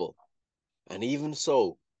 stumble. And even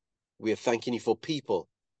so, we are thanking you for people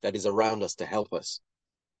that is around us to help us,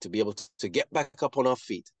 to be able to get back up on our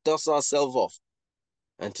feet, dust ourselves off,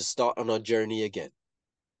 and to start on our journey again.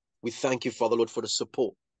 We thank you, Father Lord, for the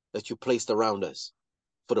support that you placed around us,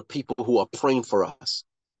 for the people who are praying for us.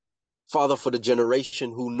 Father, for the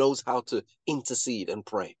generation who knows how to intercede and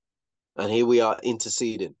pray. And here we are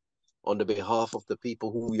interceding on the behalf of the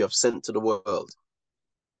people who you have sent to the world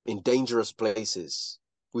in dangerous places.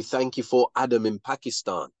 We thank you for Adam in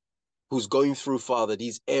Pakistan, who's going through, Father,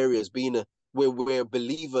 these areas where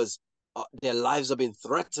believers, their lives have been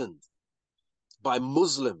threatened by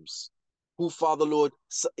Muslims, who, Father Lord,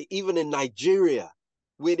 even in Nigeria,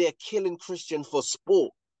 where they're killing Christians for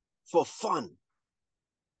sport, for fun.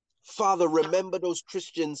 Father, remember those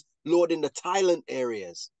Christians, Lord, in the Thailand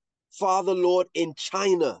areas. Father, Lord, in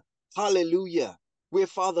China, hallelujah, where,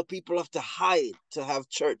 Father, people have to hide to have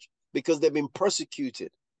church because they've been persecuted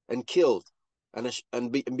and killed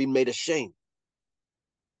and been made ashamed.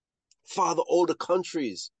 Father, all the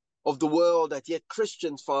countries of the world that yet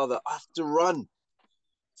Christians, Father, have to run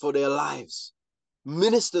for their lives.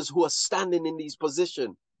 Ministers who are standing in these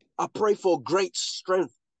positions, I pray for great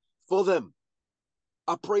strength for them.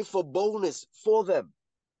 I pray for boldness for them.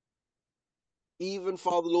 Even,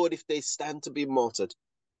 Father Lord, if they stand to be martyred,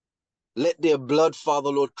 let their blood, Father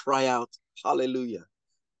Lord, cry out. Hallelujah.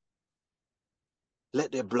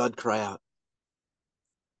 Let their blood cry out.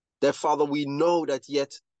 That, Father, we know that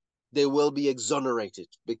yet they will be exonerated,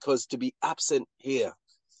 because to be absent here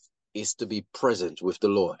is to be present with the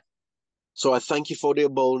Lord. So I thank you for their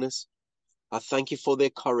boldness. I thank you for their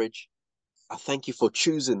courage. I thank you for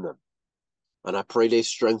choosing them. And I pray their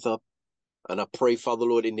strength up. And I pray, Father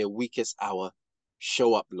Lord, in their weakest hour,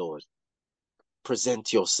 show up, Lord.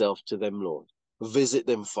 Present yourself to them, Lord. Visit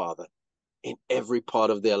them, Father, in every part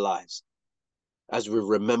of their lives, as we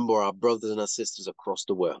remember our brothers and our sisters across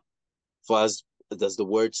the world. For as the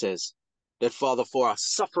word says, that, Father, for our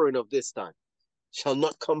suffering of this time shall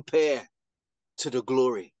not compare to the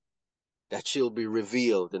glory that shall be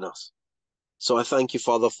revealed in us. So I thank you,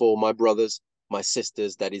 Father, for my brothers, my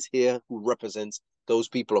sisters that is here, who represents those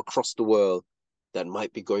people across the world that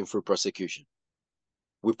might be going through persecution.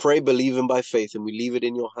 We pray, believing by faith, and we leave it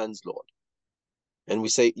in your hands, Lord. And we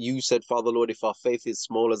say, you said, Father, Lord, if our faith is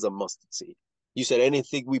small as a mustard seed, you said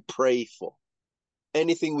anything we pray for,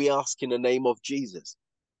 anything we ask in the name of Jesus,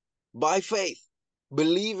 by faith,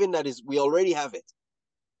 believing that we already have it,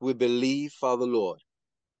 we believe, Father, Lord,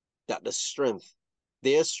 that the strength,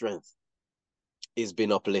 their strength, is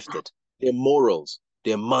being uplifted. Their morals,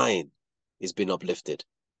 their mind is being uplifted.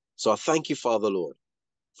 So I thank you, Father, Lord,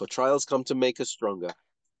 for trials come to make us stronger.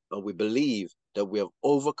 And we believe that we have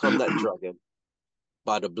overcome that dragon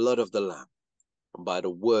by the blood of the Lamb and by the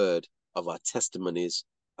word of our testimonies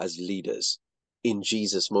as leaders. In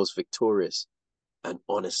Jesus' most victorious and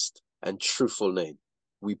honest and truthful name,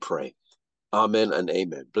 we pray. Amen and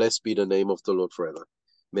amen. Blessed be the name of the Lord forever.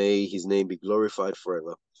 May his name be glorified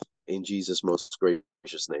forever. In Jesus' most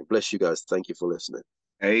gracious name. Bless you guys. Thank you for listening.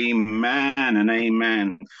 Amen and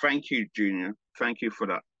amen. Thank you, Junior. Thank you for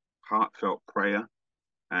that heartfelt prayer,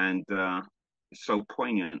 and so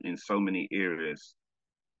poignant in so many areas.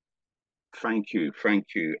 Thank you. Thank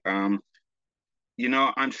you. You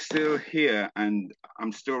know, I'm still here and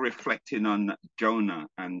I'm still reflecting on Jonah,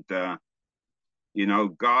 and you know,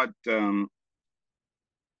 God, let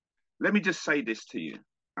me just say this to you.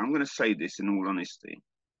 I'm going to say this in all honesty.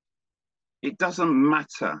 It doesn't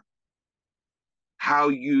matter how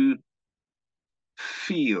you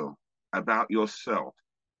feel about yourself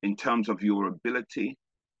in terms of your ability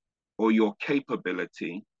or your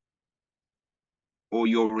capability or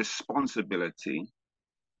your responsibility.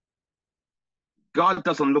 God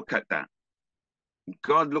doesn't look at that.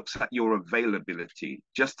 God looks at your availability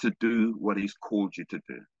just to do what he's called you to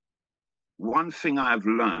do. One thing I've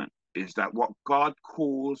learned is that what God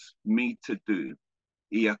calls me to do,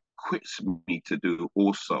 he equips me to do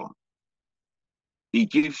also.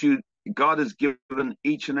 God has given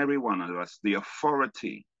each and every one of us the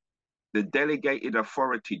authority, the delegated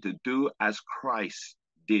authority to do as Christ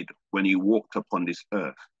did when he walked upon this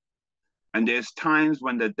earth. And there's times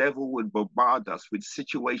when the devil would bombard us with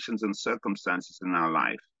situations and circumstances in our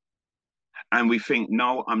life. And we think,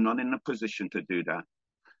 no, I'm not in a position to do that.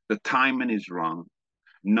 The timing is wrong.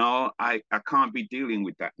 No, I can't be dealing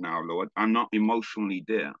with that now, Lord. I'm not emotionally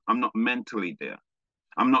there. I'm not mentally there.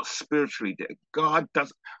 I'm not spiritually there. God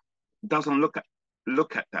doesn't look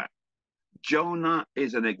at that. Jonah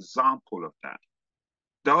is an example of that.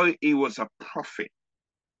 Though he was a prophet,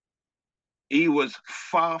 he was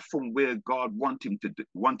far from where God wanted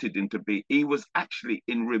him to be. He was actually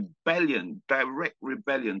in rebellion, direct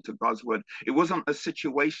rebellion to God's word. It wasn't a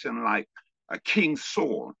situation like a King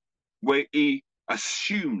Saul, where he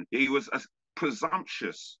assumed, he was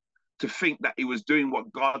presumptuous to think that he was doing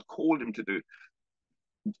what God called him to do.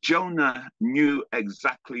 Jonah knew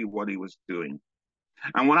exactly what he was doing.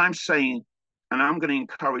 And what I'm saying, and I'm going to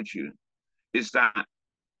encourage you, is that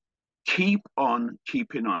keep on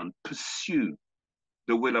keeping on. Pursue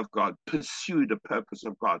the will of God. Pursue the purpose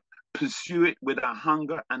of God. Pursue it with a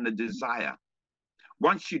hunger and a desire.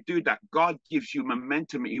 Once you do that, God gives you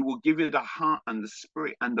momentum. He will give you the heart and the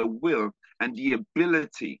spirit and the will and the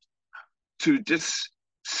ability to just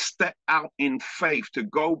step out in faith, to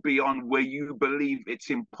go beyond where you believe it's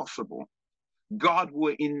impossible. God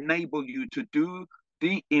will enable you to do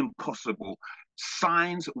the impossible.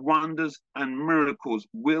 Signs, wonders, and miracles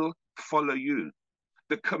will follow you.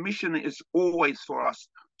 The commission is always for us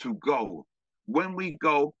to go. When we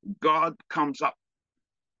go, God comes up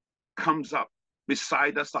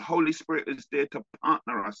beside us. The Holy Spirit is there to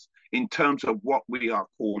partner us in terms of what we are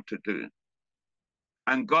called to do.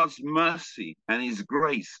 And God's mercy and his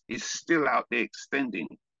grace is still out there extending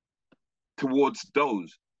towards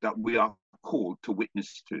those that we are called to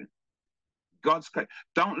witness to. God's grace.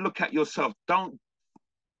 Don't look at yourself. Don't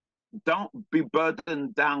be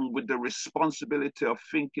burdened down with the responsibility of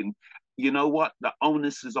thinking, you know what, the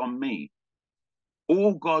onus is on me.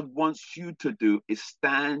 All God wants you to do is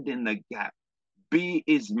stand in the gap. Be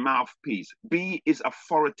his mouthpiece. Be his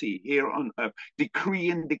authority here on earth. Decree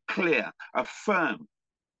and declare, affirm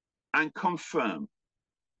and confirm.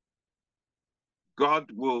 God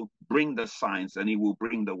will bring the signs and he will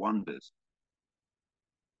bring the wonders.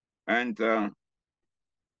 And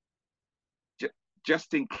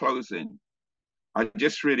just in closing, I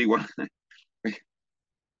just really want to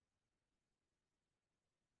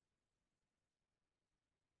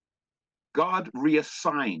God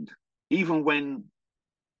reassigned, even when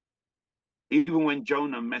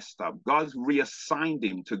Jonah messed up, God reassigned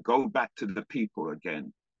him to go back to the people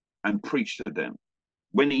again and preach to them.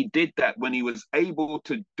 When he did that, when he was able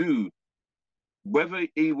to do, whether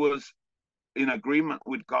he was in agreement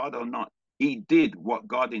with God or not, he did what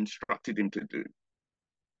God instructed him to do.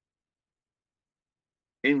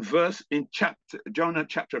 In Jonah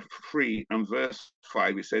chapter 3 and verse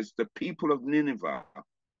 5, it says, the people of Nineveh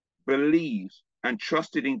believed and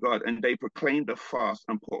trusted in God, and they proclaimed a fast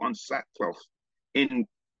and put on sackcloth in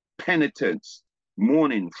penitence,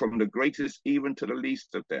 mourning from the greatest even to the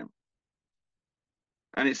least of them.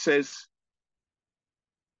 And it says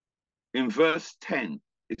in verse 10,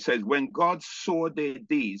 it says, when God saw their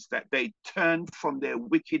deeds, that they turned from their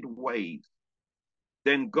wicked ways,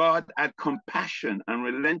 then God had compassion and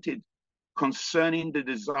relented concerning the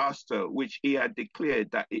disaster which he had declared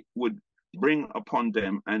that it would bring upon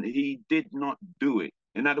them, and he did not do it.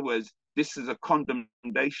 In other words, this is a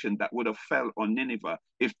condemnation that would have fell on Nineveh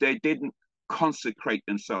if they didn't consecrate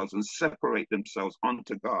themselves and separate themselves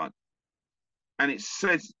unto God. And it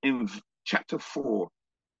says in chapter 4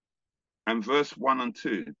 and verse 1 and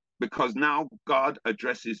 2, because now God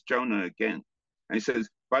addresses Jonah again. And he says,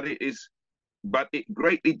 but it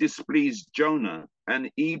greatly displeased Jonah, and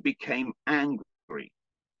he became angry.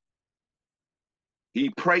 He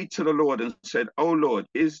prayed to the Lord and said, "O Lord,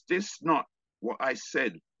 is this not what I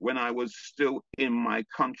said when I was still in my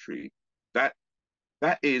country? That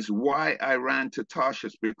is why I ran to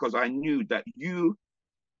Tarshish, because I knew that you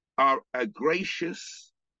are a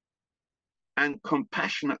gracious and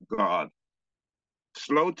compassionate God,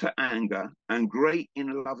 slow to anger and great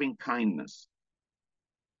in loving kindness.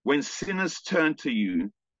 When sinners turn to you,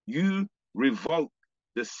 you revoke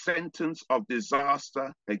the sentence of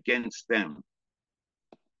disaster against them."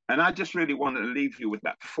 And I just really want to leave you with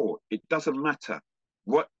that thought. It doesn't matter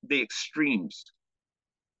what the extremes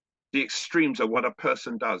of what a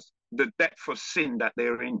person does, the depth of sin that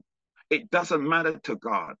they're in. It doesn't matter to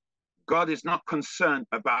God. God is not concerned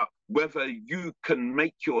about whether you can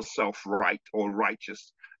make yourself right or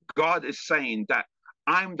righteous. God is saying that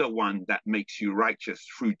I'm the one that makes you righteous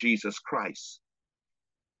through Jesus Christ.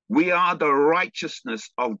 We are the righteousness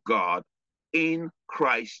of God in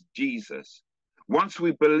Christ Jesus. Once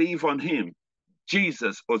we believe on him,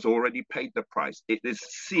 Jesus has already paid the price. It is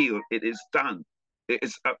sealed. It is done. It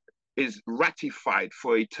is ratified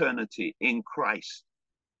for eternity in Christ.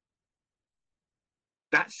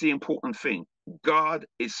 That's the important thing. God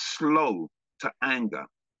is slow to anger.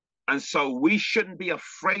 And so we shouldn't be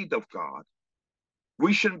afraid of God.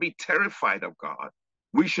 We shouldn't be terrified of God.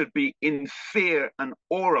 We should be in fear and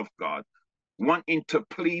awe of God, wanting to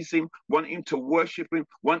please him, wanting to worship him,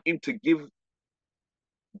 wanting to give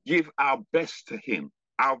our best to him,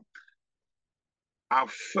 our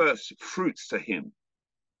first fruits to him.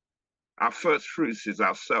 Our first fruits is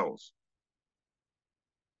ourselves.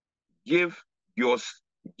 Give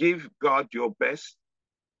God your best,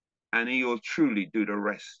 and he will truly do the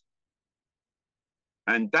rest.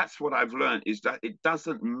 And that's what I've learned, is that it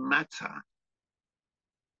doesn't matter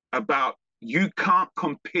about, you can't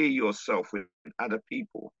compare yourself with other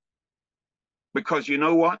people. Because you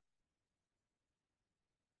know what?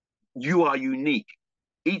 You are unique.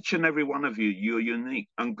 Each and every one of you, you're unique.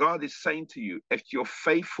 And God is saying to you, if you're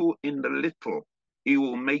faithful in the little, he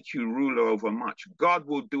will make you ruler over much. God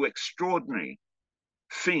will do extraordinary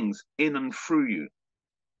things in and through you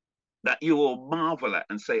that you will marvel at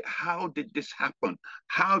and say, how did this happen?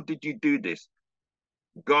 How did you do this?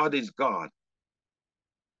 God is God.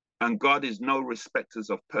 And God is no respecters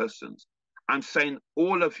of persons. I'm saying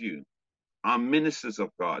all of you are ministers of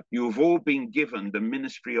God. You have all been given the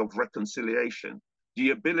ministry of reconciliation,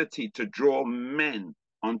 the ability to draw men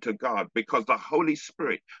unto God, because the Holy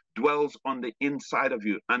Spirit dwells on the inside of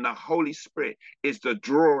you, and the Holy Spirit is the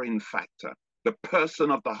drawing factor, the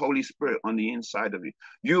person of the Holy Spirit on the inside of you.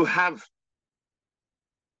 You have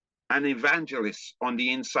an evangelist on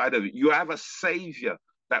the inside of you. You have a savior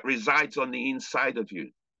that resides on the inside of you,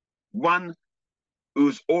 one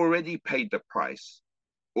who's already paid the price.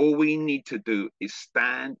 All we need to do is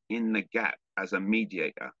stand in the gap as a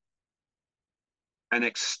mediator and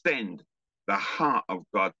extend the heart of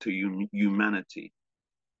God to humanity.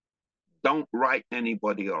 Don't write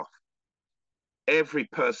anybody off. Every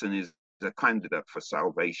person is a candidate for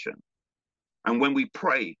salvation. And when we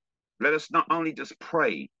pray, let us not only just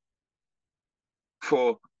pray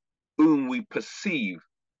for whom we perceive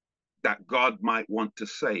that God might want to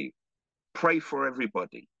save. Pray for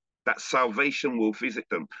everybody, that salvation will visit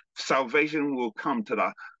them. Salvation will come to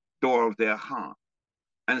the door of their heart,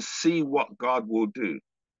 and see what God will do.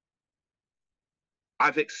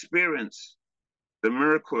 I've experienced the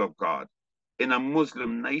miracle of God in a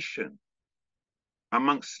Muslim nation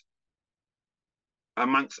amongst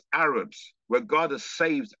Arabs, where God has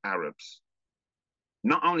saved Arabs.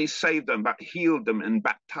 Not only saved them, but healed them and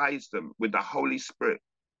baptized them with the Holy Spirit,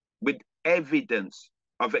 with evidence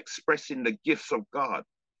of expressing the gifts of God.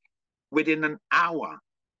 Within an hour,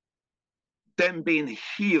 them being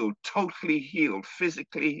healed, totally healed,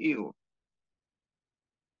 physically healed,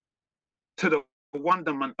 to the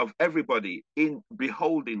wonderment of everybody in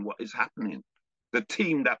beholding what is happening. The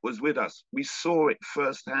team that was with us, we saw it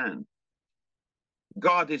firsthand.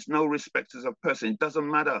 God is no respecters of person. It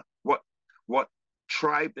doesn't matter what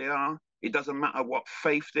tribe they are. It doesn't matter what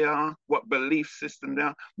faith they are, what belief system they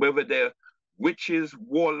are, whether they're witches,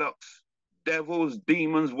 warlocks, devils,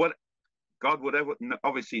 demons, what. God would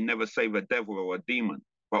obviously never save a devil or a demon.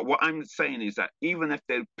 But what I'm saying is that even if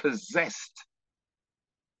they're possessed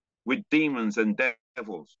with demons and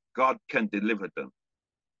devils, God can deliver them.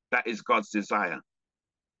 That is God's desire.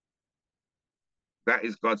 That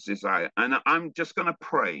is God's desire. And I'm just going to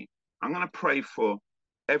pray. I'm going to pray for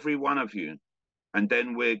every one of you. And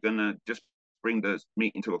then we're going to just bring the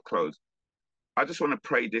meeting to a close. I just want to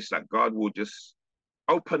pray this, that God will just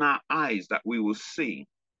open our eyes, that we will see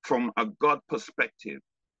from a God perspective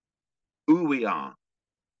who we are.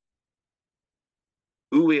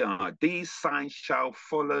 Who we are. These signs shall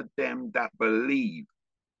follow them that believe.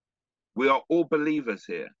 We are all believers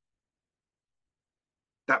here.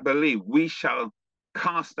 That believe. We shall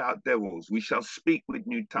cast out devils. We shall speak with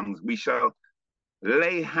new tongues. We shall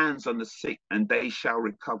lay hands on the sick and they shall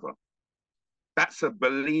recover. That's a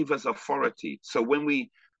believer's authority. So when we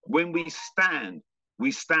stand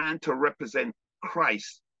to represent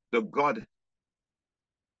Christ, the God,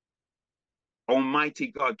 Almighty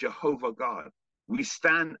God, Jehovah God. we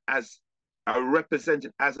stand as a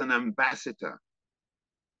representative, as an ambassador.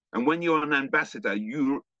 And when you're an ambassador,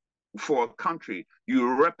 for a country,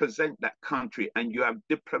 you represent that country and you have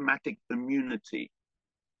diplomatic immunity.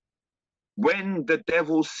 When the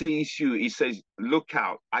devil sees you, he says, look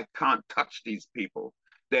out, I can't touch these people.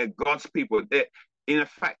 They're God's people. In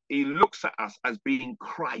fact, he looks at us as being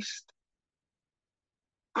Christ.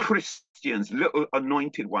 Christians, little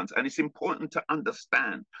anointed ones. And it's important to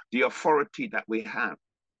understand the authority that we have.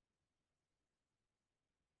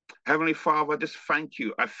 Heavenly Father, I just thank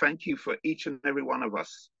you. I thank you for each and every one of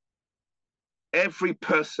us. Every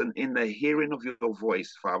person in the hearing of your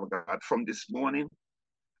voice, Father God, from this morning,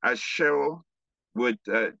 as Cheryl would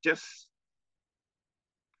just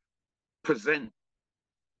present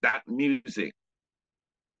that music,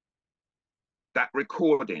 that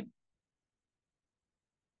recording,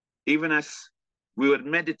 even as we would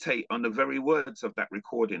meditate on the very words of that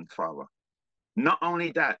recording, Father. Not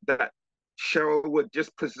only that Cheryl would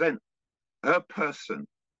just present her person,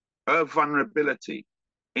 her vulnerability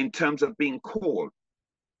in terms of being called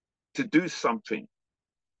to do something,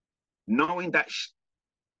 knowing that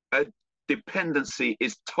a dependency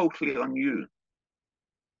is totally on you.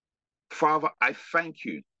 Father, I thank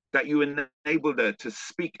you that you enabled her to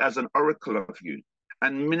speak as an oracle of you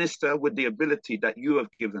and minister with the ability that you have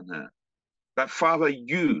given her. That, Father,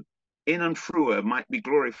 you in and through her might be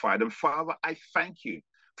glorified. And Father, I thank you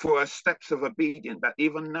for her steps of obedience, that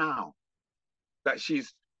even now that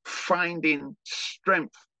she's finding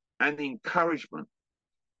strength and encouragement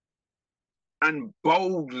and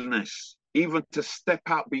boldness, even to step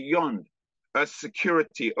out beyond a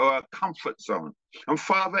security or a comfort zone. And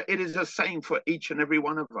Father, it is the same for each and every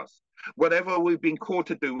one of us. Whatever we've been called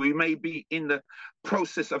to do, we may be in the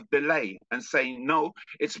process of delay and saying, no,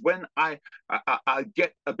 it's when I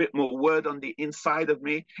get a bit more word on the inside of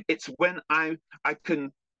me. It's when I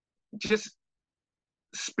can just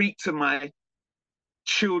speak to my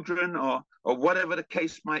children or whatever the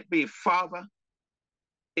case might be. Father,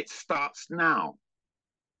 it starts now.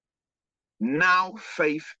 Now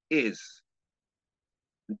faith is.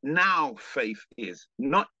 Now faith is.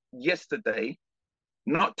 Not yesterday,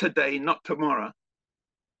 not today, not tomorrow,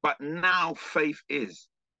 but now faith is.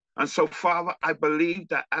 And so, Father, I believe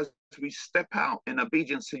that as we step out in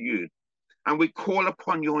obedience to you and we call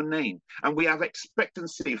upon your name and we have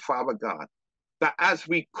expectancy, Father God, that as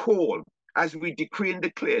we call, as we decree and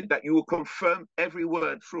declare, that you will confirm every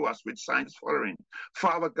word through us with signs following.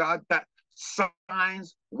 Father God, that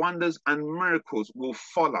signs, wonders, and miracles will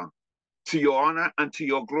follow to your honor and to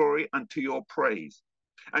your glory and to your praise.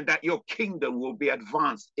 And that your kingdom will be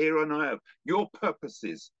advanced here on earth. Your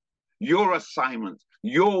purposes, your assignments,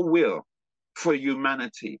 your will for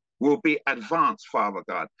humanity will be advanced, Father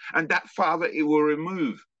God. And that, Father, it will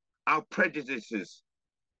remove our prejudices.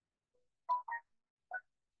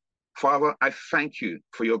 Father, I thank you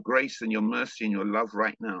for your grace and your mercy and your love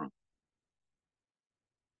right now.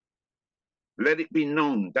 Let it be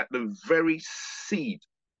known that the very seed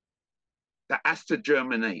that has to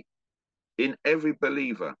germinate in every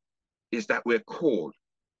believer is that we're called.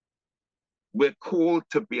 We're called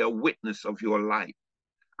to be a witness of your light.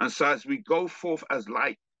 And so as we go forth as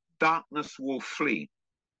light, darkness will flee.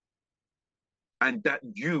 And that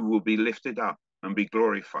you will be lifted up and be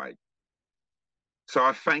glorified. So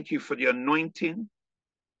I thank you for the anointing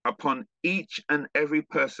upon each and every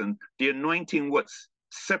person, the anointing what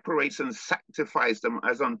separates and sanctifies them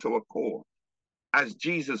as unto a core, as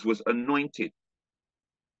Jesus was anointed,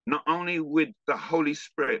 not only with the Holy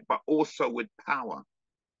Spirit, but also with power.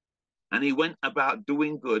 And he went about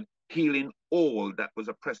doing good, healing all that was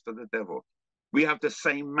oppressed of the devil. We have the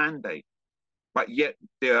same mandate, but yet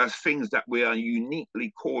there are things that we are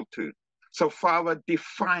uniquely called to. So Father,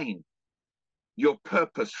 define your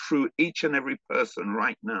purpose through each and every person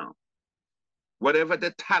right now. Whatever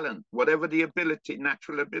the talent, whatever the ability,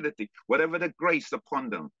 natural ability, whatever the grace upon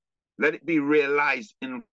them, let it be realized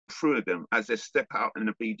in through them as they step out in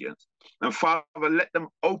obedience. And Father, let them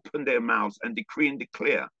open their mouths and decree and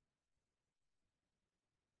declare.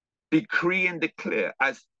 Decree and declare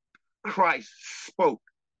as Christ spoke.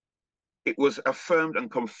 It was affirmed and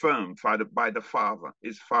confirmed by the Father,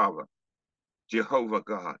 his Father, Jehovah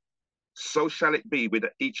God. So shall it be with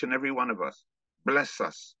each and every one of us. Bless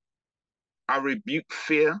us. I rebuke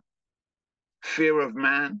fear, fear of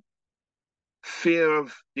man, fear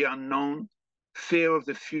of the unknown, fear of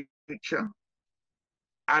the future.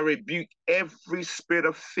 I rebuke every spirit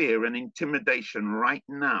of fear and intimidation right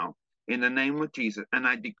now in the name of Jesus. And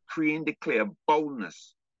I decree and declare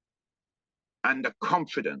boldness and the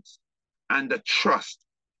confidence and the trust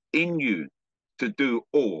in you to do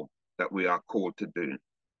all that we are called to do.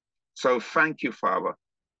 So thank you, Father.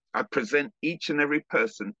 I present each and every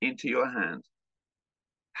person into your hands.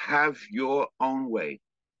 Have your own way.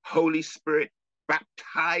 Holy Spirit,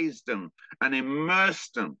 baptize them and immerse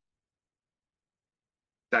them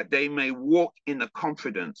that they may walk in the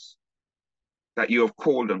confidence that you have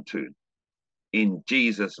called them to. In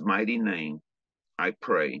Jesus' mighty name, I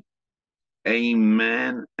pray.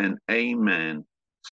 Amen and amen.